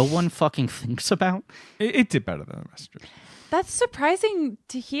that no one fucking thinks about. It did better than The Messengers. That's surprising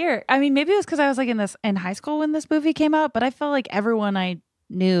to hear. I mean, maybe it was because I was like in high school when this movie came out, but I felt like everyone I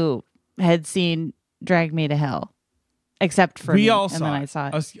knew had seen Drag Me to Hell, except for me. We all and then I saw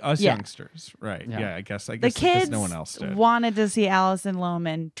it. Us youngsters, right? Yeah, I guess the because kids no one else did. wanted to see Alison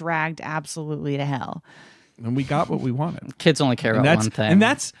Lohman dragged absolutely to hell. And we got what we wanted. Kids only care about one thing. And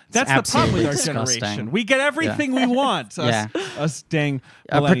that's the problem with our disgusting. generation. We get everything we want. Us dang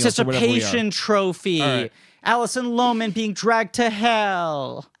a millennials or whatever we participation are. trophy. All right. Alison Lohman being dragged to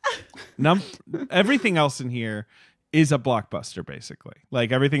hell. Everything else in here is a blockbuster, basically.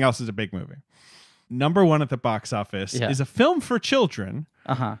 Like everything else is a big movie. Number one at the box office is a film for children.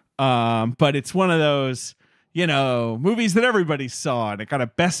 But it's one of those, movies that everybody saw, and it got a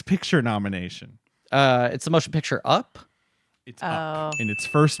Best Picture nomination. It's the motion picture Up. It's Up in its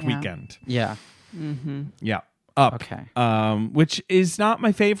first weekend. Yeah. Mm-hmm. Yeah. Up. Okay. Which is not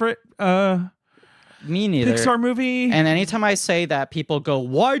my favorite Me neither. Pixar movie. And anytime I say that, people go,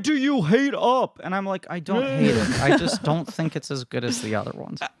 why do you hate Up? And I'm like, I don't hate it. I just don't think it's as good as the other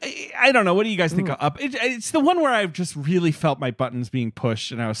ones. I don't know. What do you guys think of Up? It's the one where I've just really felt my buttons being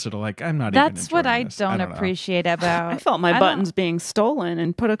pushed, and I was sort of like, I'm not even That's what I enjoying this. don't appreciate about. I felt my buttons being stolen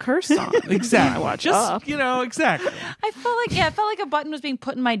and put a curse on. Exactly. I watch just, Up. Exactly. I felt like a button was being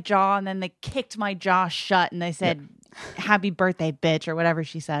put in my jaw, and then they kicked my jaw shut, and they said, happy birthday, bitch, or whatever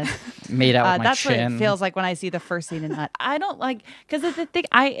she said. Made out with my That's chin. what it feels like when I see the first scene in that. I don't like, because the thing,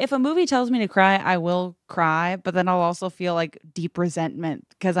 if a movie tells me to cry, I will cry, but then I'll also feel like deep resentment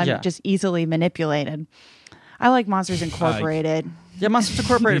because I'm just easily manipulated. I like Monsters Incorporated. Yeah, Monsters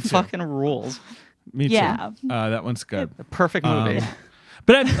Incorporated Me too. fucking rules. Me too. Yeah. That one's good. The perfect movie.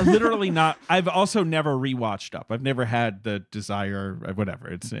 But I've literally not. I've also never rewatched Up. I've never had the desire. Whatever.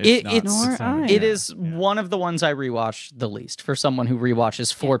 It's not. Nor I. It is one of the ones I rewatch the least for someone who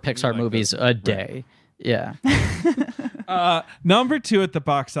rewatches 4 Pixar movies a day. Yeah. Number 2 at the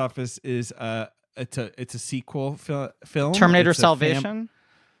box office is it's a sequel film. Terminator It's a Salvation.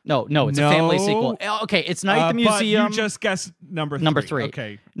 No, it's a family sequel. Okay, it's Night at the Museum. But you just guessed number 3.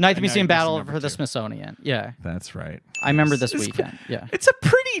 Okay. Night at the Museum Battle number for the 2. Smithsonian. Yeah. That's right. I remember this weekend. Yeah. It's a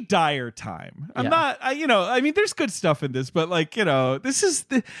pretty dire time. I'm Yeah. not, I mean, there's good stuff in this, but like, this is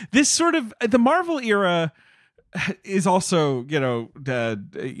this sort of the Marvel era is also, one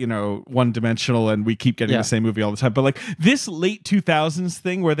dimensional, and we keep getting the same movie all the time. But like this late 2000s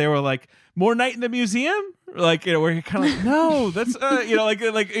thing where they were like, more Night in the Museum, like, where you're kind of like, no, that's,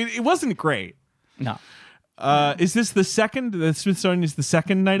 it wasn't great. No. Is this the second? The Smithsonian is the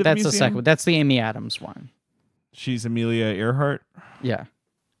second Night at the Museum? That's the second. That's the Amy Adams one. She's Amelia Earhart. Yeah.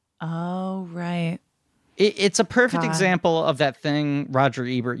 Oh, right. It's a perfect God. example of that thing Roger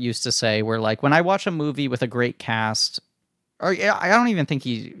Ebert used to say, where like when I watch a movie with a great cast, or I don't even think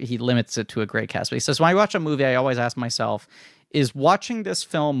he limits it to a great cast, but he says when I watch a movie, I always ask myself, is watching this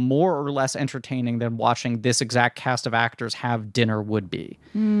film more or less entertaining than watching this exact cast of actors have dinner would be?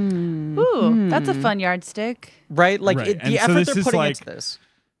 Ooh, that's a fun yardstick. Right? Like Right. the And so effort this they're is putting like- into this.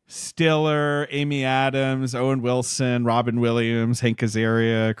 Stiller, Amy Adams, Owen Wilson, Robin Williams, Hank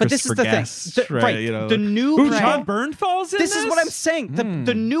Azaria, But this is Christopher the thing. Guest, The- right. The new Ooh, people- John Bernthal's in this. This is what I'm saying.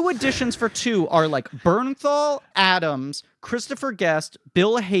 The new additions for 2 are like Bernthal, Adams, Christopher Guest,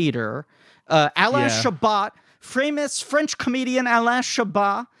 Bill Hader, Alain Chabat, famous French comedian Alain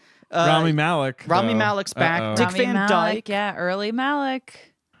Chabat, Rami Malek. Rami though. Malek's back. Uh-oh. Dick Rami Van Malek, Dyke. yeah, early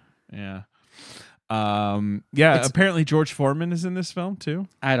Malek. Yeah. Apparently George Foreman is in this film too.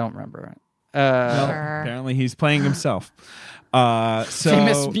 I don't remember it. Apparently he's playing himself. So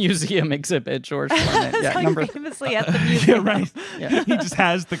Famous museum exhibit, George Foreman. It's Yeah, like famously at the museum. yeah, right. Yeah. He just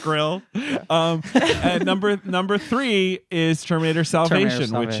has the grill. And number 3 is Terminator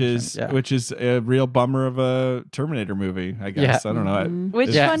Salvation, which is a real bummer of a Terminator movie. I guess I don't know.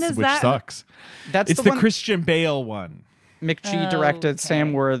 Which one is which that? sucks. That's It's the the one Christian Bale one. McG directed, Sam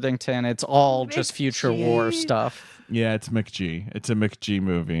Okay. Worthington. It's all just future war McG. stuff. Yeah, it's McG. It's a McG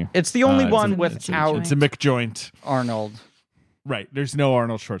movie. It's the only one it's without a McJoint. Arnold. Right. There's no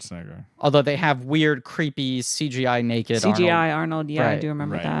Arnold Schwarzenegger. Although they have weird, creepy CGI naked CGI Arnold. Yeah, I Right, do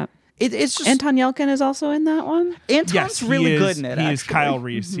remember right. that. It's just Anton Yelchin is also in that one. Anton's Yes, really he good is, in it. He is actually. Kyle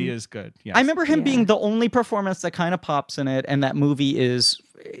Reese. He is good. Yes. I remember him Yeah. being the only performance that kind of pops in it, and that movie is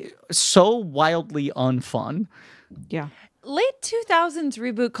so wildly unfun. Yeah. Late 2000s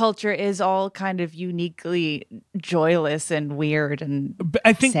reboot culture is all kind of uniquely joyless and weird and But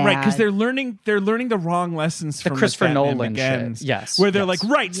I think right because sad. they're learning the wrong lessons The from Christopher like Batman Nolan Begins, shit. Yes, where they're yes.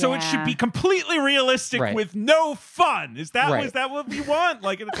 like right, so it should Yeah. be completely realistic Right. with no fun. Is that Right. is that what we want?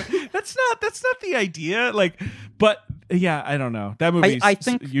 Like that's not the idea. Like, but yeah, I don't know. That movie I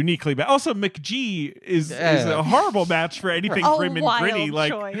think- uniquely bad. Also, McG is a horrible match for anything a grim and wild gritty.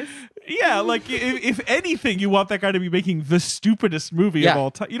 Like, choice. yeah, like if anything, you want that guy to be making the stupidest movie Yeah. of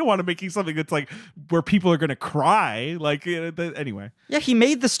all time. You don't want him making something that's like where people are going to cry. Like, anyway. Yeah, he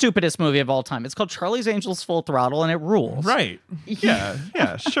made the stupidest movie of all time. It's called Charlie's Angels Full Throttle, and it rules. Right. Yeah.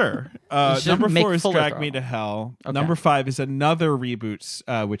 Yeah. Sure. should Number make 4 is Fuller Drag Throttle. Me to Hell. Okay. Number 5 is another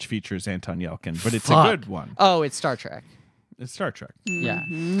reboot, which features Anton Yelchin, but it's Fuck. a good one. Oh, it's Star Trek. It's Star Trek. Yeah.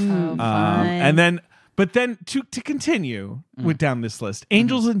 Oh, fun. And then, but then to continue with down this list,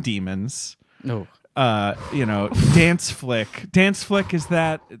 Angels and Demons. No. Dance Flick. Dance Flick is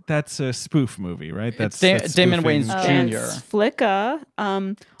that's a spoof movie, right? That's Damon spoofing- Wayans Dance Jr. Flicka.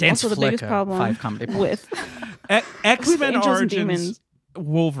 Dance Also, the biggest Flicka, problem 5 comedy with X-Men Angels and Origins Demons.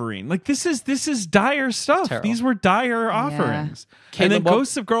 Wolverine. Like this is dire stuff. Terrible. These were dire offerings. And Caleb, then what-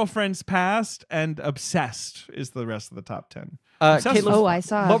 Ghosts of Girlfriends Past and Obsessed is the rest of the top 10. Caleb, Oh, I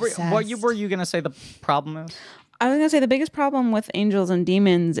saw What Obsessed. were you gonna say the problem is? I was gonna say the biggest problem with Angels and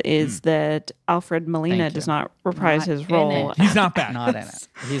Demons is that Alfred Molina Thank does you. not reprise Not his in role it. He's not back. Not in it.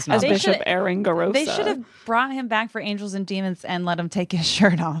 He's as not. They Bishop should- Aringarosa. They should have brought him back for Angels and Demons and let him take his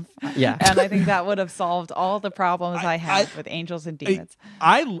shirt off. Yeah. And I think that would have solved all the problems I had with Angels and Demons.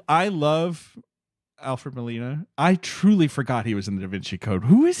 I love Alfred Molina. I truly forgot he was in the Da Vinci Code.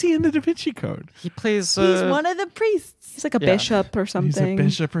 Who is he in the Da Vinci Code? He plays. He's one of the priests. He's like a bishop or something. He's a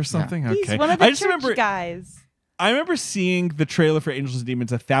bishop or something. Okay. He's one of the church guys. I remember seeing the trailer for Angels and Demons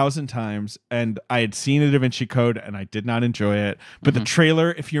 1,000 times, and I had seen the Da Vinci Code, and I did not enjoy it. But the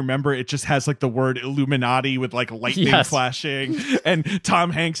trailer, if you remember, it just has like the word Illuminati with like lightning flashing, and Tom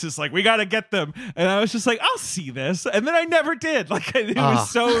Hanks is like, "We got to get them," and I was just like, "I'll see this," and then I never did. Like it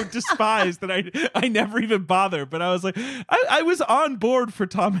was so despised that I never even bothered. But I was like, I was on board for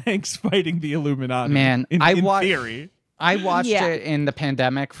Tom Hanks fighting the Illuminati. Man, in theory. I watched it in the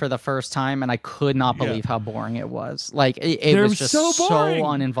pandemic for the first time, and I could not believe how boring it was. Like it was just so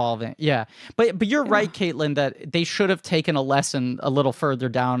uninvolving. Yeah, but you're right, Caitlin, that they should have taken a lesson a little further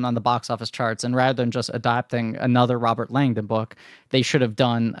down on the box office charts, and rather than just adapting another Robert Langdon book, they should have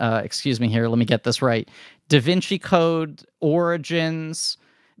done. Excuse me, here, let me get this right: Da Vinci Code, Origins,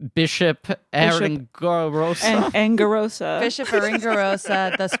 Bishop Aringarosa, Bishop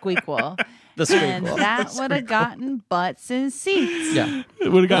Aringarosa, the Squeakquel. And that would have gotten butts in seats. Yeah,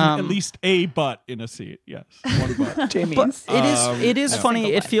 it would have gotten at least a butt in a seat. Yes, one butt. Jamie's. It is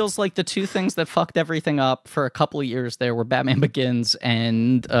funny. It feels like the two things that fucked everything up for a couple of years there were Batman Begins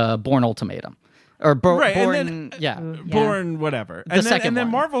and Bourne Ultimatum. Or Bourne, and then, Bourne, whatever. And then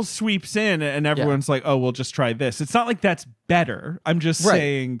Marvel sweeps in, and everyone's like, "Oh, we'll just try this." It's not like that's better. I'm just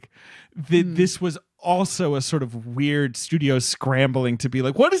saying that this was also a sort of weird studio scrambling to be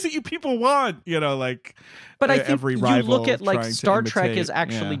like, what is it you people want? You know, like. But I think you look at like Star Trek is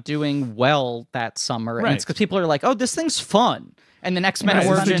actually doing well that summer, and it's because people are like, "Oh, this thing's fun," and the next Men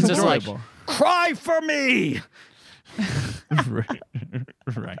Origins is like, "Cry for me."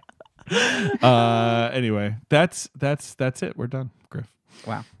 right. Anyway, that's it. We're done, Griff.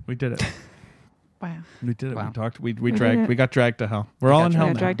 Wow, we did it. Wow, we did it. Wow. We talked. We got dragged to hell. We're all in hell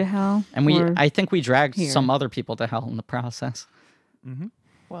now. Dragged to hell, and I think we dragged some other people to hell in the process. Mm-hmm.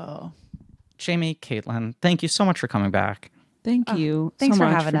 Whoa, Jamie, Caitlin, thank you so much for coming back. Thank you. Thanks so for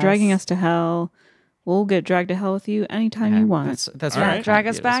much having us. dragging us to hell. We'll get dragged to hell with you anytime you want. That's right. right. Drag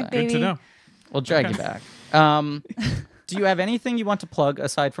us back, baby. Good to know. We'll drag you back. Do you have anything you want to plug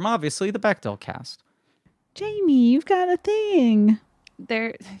aside from obviously the Bechdel cast? Jamie, you've got a thing.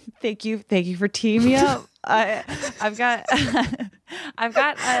 Thank you for teaming me up. I've got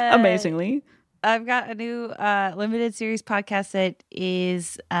amazingly. I've got a new limited series podcast that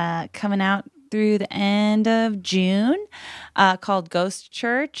is coming out through the end of June, called Ghost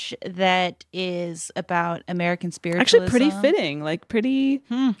Church. That is about American spiritualism. Actually, pretty fitting. Like pretty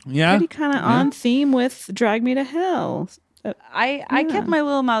kind of on theme with Drag Me to Hell. I kept my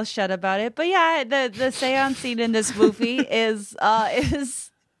little mouth shut about it, but the seance scene in this movie is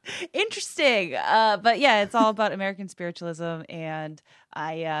interesting. But yeah, it's all about American spiritualism, and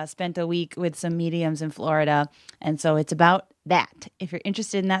I spent a week with some mediums in Florida, and so it's about that. If you're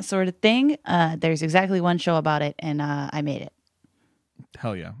interested in that sort of thing, there's exactly one show about it, and I made it.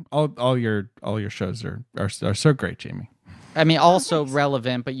 Hell yeah! All your shows are so great, Jamie. I mean, also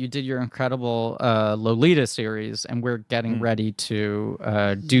relevant, but you did your incredible Lolita series, and we're getting ready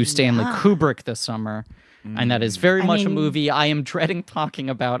to do Stanley Kubrick this summer. And that is very much a movie I am dreading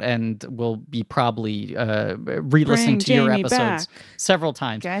talking about, and will be probably re-listening to your episodes several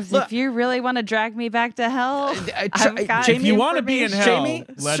times. Guys, if you really want to drag me back to hell, Jamie, if you want to be in hell, Jamie,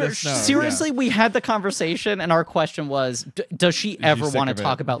 let us know. Seriously, we had the conversation, and our question was, does she ever want to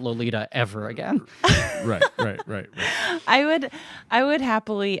talk about Lolita ever again? Right. I would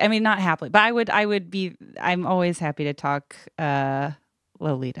happily, I mean, not happily, but I'm always happy to talk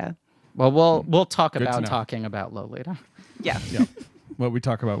Lolita. Well, we'll talk about talking about Lolita. Yeah. What we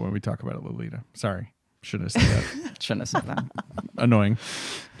talk about when we talk about Lolita. Sorry, shouldn't have said that. Shouldn't have said that. Annoying.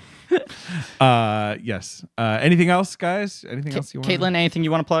 Yes. Anything else, guys? Anything else you want? Caitlin, anything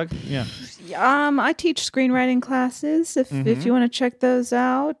you want to plug? Yeah. I teach screenwriting classes. If you want to check those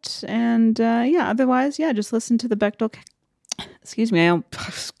out, and otherwise, just listen to the Bechdel. Excuse me, I'm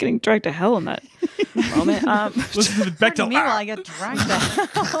getting dragged to hell in that moment. Listen to the Bechdel. Meanwhile, I get dragged to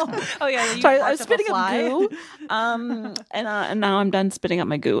hell. Oh yeah, sorry, I was spitting up goo. And now I'm done spitting up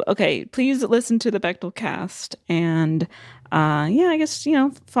my goo. Okay, please listen to the Bechdel cast, and I guess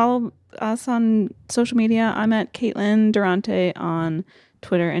follow us on social media. I'm at Caitlin Durante on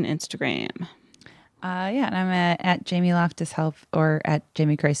Twitter and Instagram. And I'm at Jamie Loftus Help or at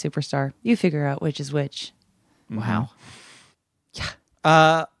Jamie Cray Superstar. You figure out which is which. Wow.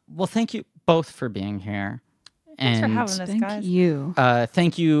 Yeah. Well, thank you both for being here. Thanks for having us, guys. Thank you.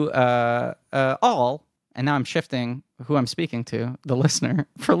 Thank you all and now I'm shifting who I'm speaking to, the listener,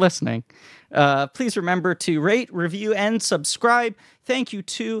 for listening. Please remember to rate, review, and subscribe. Thank you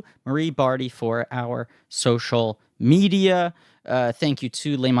to Marie Barty for our social media. Thank you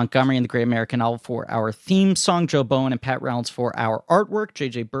to Leigh Montgomery and the Great American Novel for our theme song, Joe Bowen and Pat Reynolds for our artwork,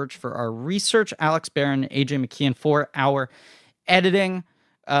 JJ Birch for our research, Alex Barron and AJ McKeon for our editing.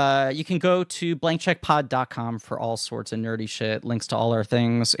 You can go to blankcheckpod.com for all sorts of nerdy shit, links to all our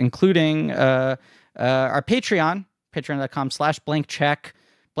things, including our Patreon, patreon.com/blankcheck,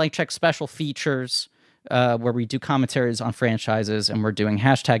 blankcheck special features, where we do commentaries on franchises, and we're doing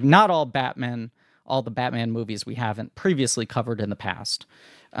hashtag not all Batman, all the Batman movies we haven't previously covered in the past.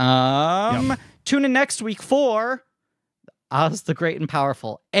 Tune in next week for Oz the Great and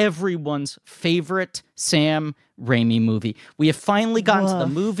Powerful, everyone's favorite Sam Raimi movie. We have finally gotten to the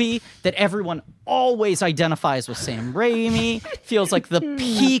movie that everyone always identifies with Sam Raimi. Feels like the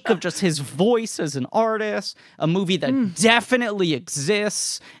peak of just his voice as an artist. A movie that definitely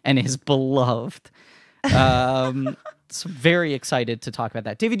exists and is beloved. So very excited to talk about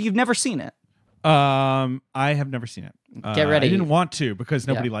that. David, you've never seen it. I have never seen it. Get ready. I didn't want to because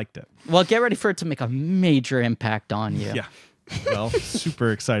nobody liked it. Well, get ready for it to make a major impact on you. Yeah. Well,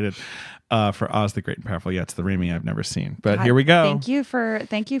 super excited for Oz the Great and Powerful. Yeah, it's the Raimi I've never seen. But here we go. Thank you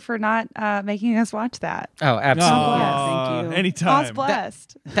for not making us watch that. Oh, absolutely. Thank you. Anytime. Oz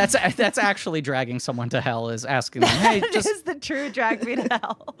blessed. That's actually dragging someone to hell, is asking them, hey, It is the true drag me to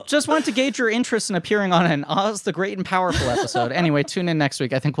hell. just want to gauge your interest in appearing on an Oz the Great and Powerful episode. Anyway, tune in next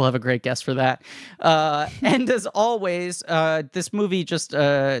week. I think we'll have a great guest for that. And as always, this movie, just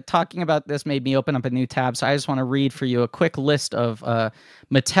talking about this made me open up a new tab. So I just want to read for you a quick list of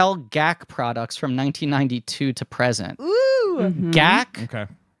Mattel GAC products from 1992 to present. Ooh. GAC, Okay.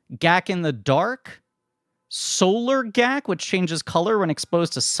 GAC in the dark, Solar GAC, which changes color when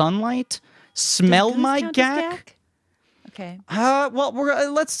exposed to sunlight, Smell My GAC. Okay. Well,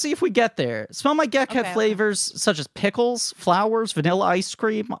 let's see if we get there. Smell My GAC had Okay. flavors such as pickles, flowers, vanilla ice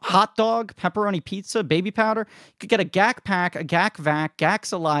cream, hot dog, pepperoni pizza, baby powder. You could get a GAC pack, a GAC vac,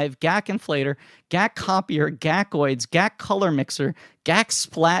 GAC's Alive, GAC inflator, GAC copier, GACoids, GAC color mixer, GAC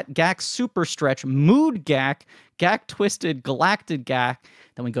splat, GAC super stretch, mood GAC, GAC twisted, galactic GAC.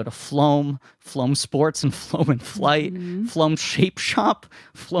 Then we go to Floam, Floam Sports, and Floam in Flight, Floam Shape Shop,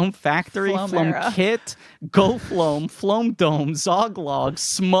 Floam Factory, Floam Floam era. Kit, Go Floam, Floam Dome, Zoglog,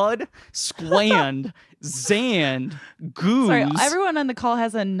 Smud, Squand, Zand, Goose, Sorry, everyone on the call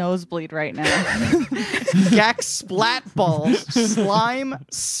has a nosebleed right now. Gack Splat Balls, Slime,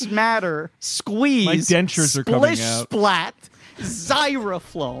 Smatter, Squeeze, My dentures are coming Splish out. Splat,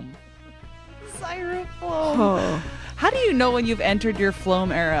 Xyrafloam. Xyrafloam. Oh. How do you know when you've entered your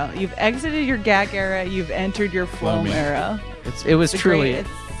Floam era? You've exited your gag era. You've entered your Floam Floaming. era. It was It's a truly, great-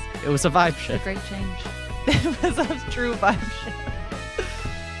 it was a vibe It's a shift. great change. It was a true vibe shift.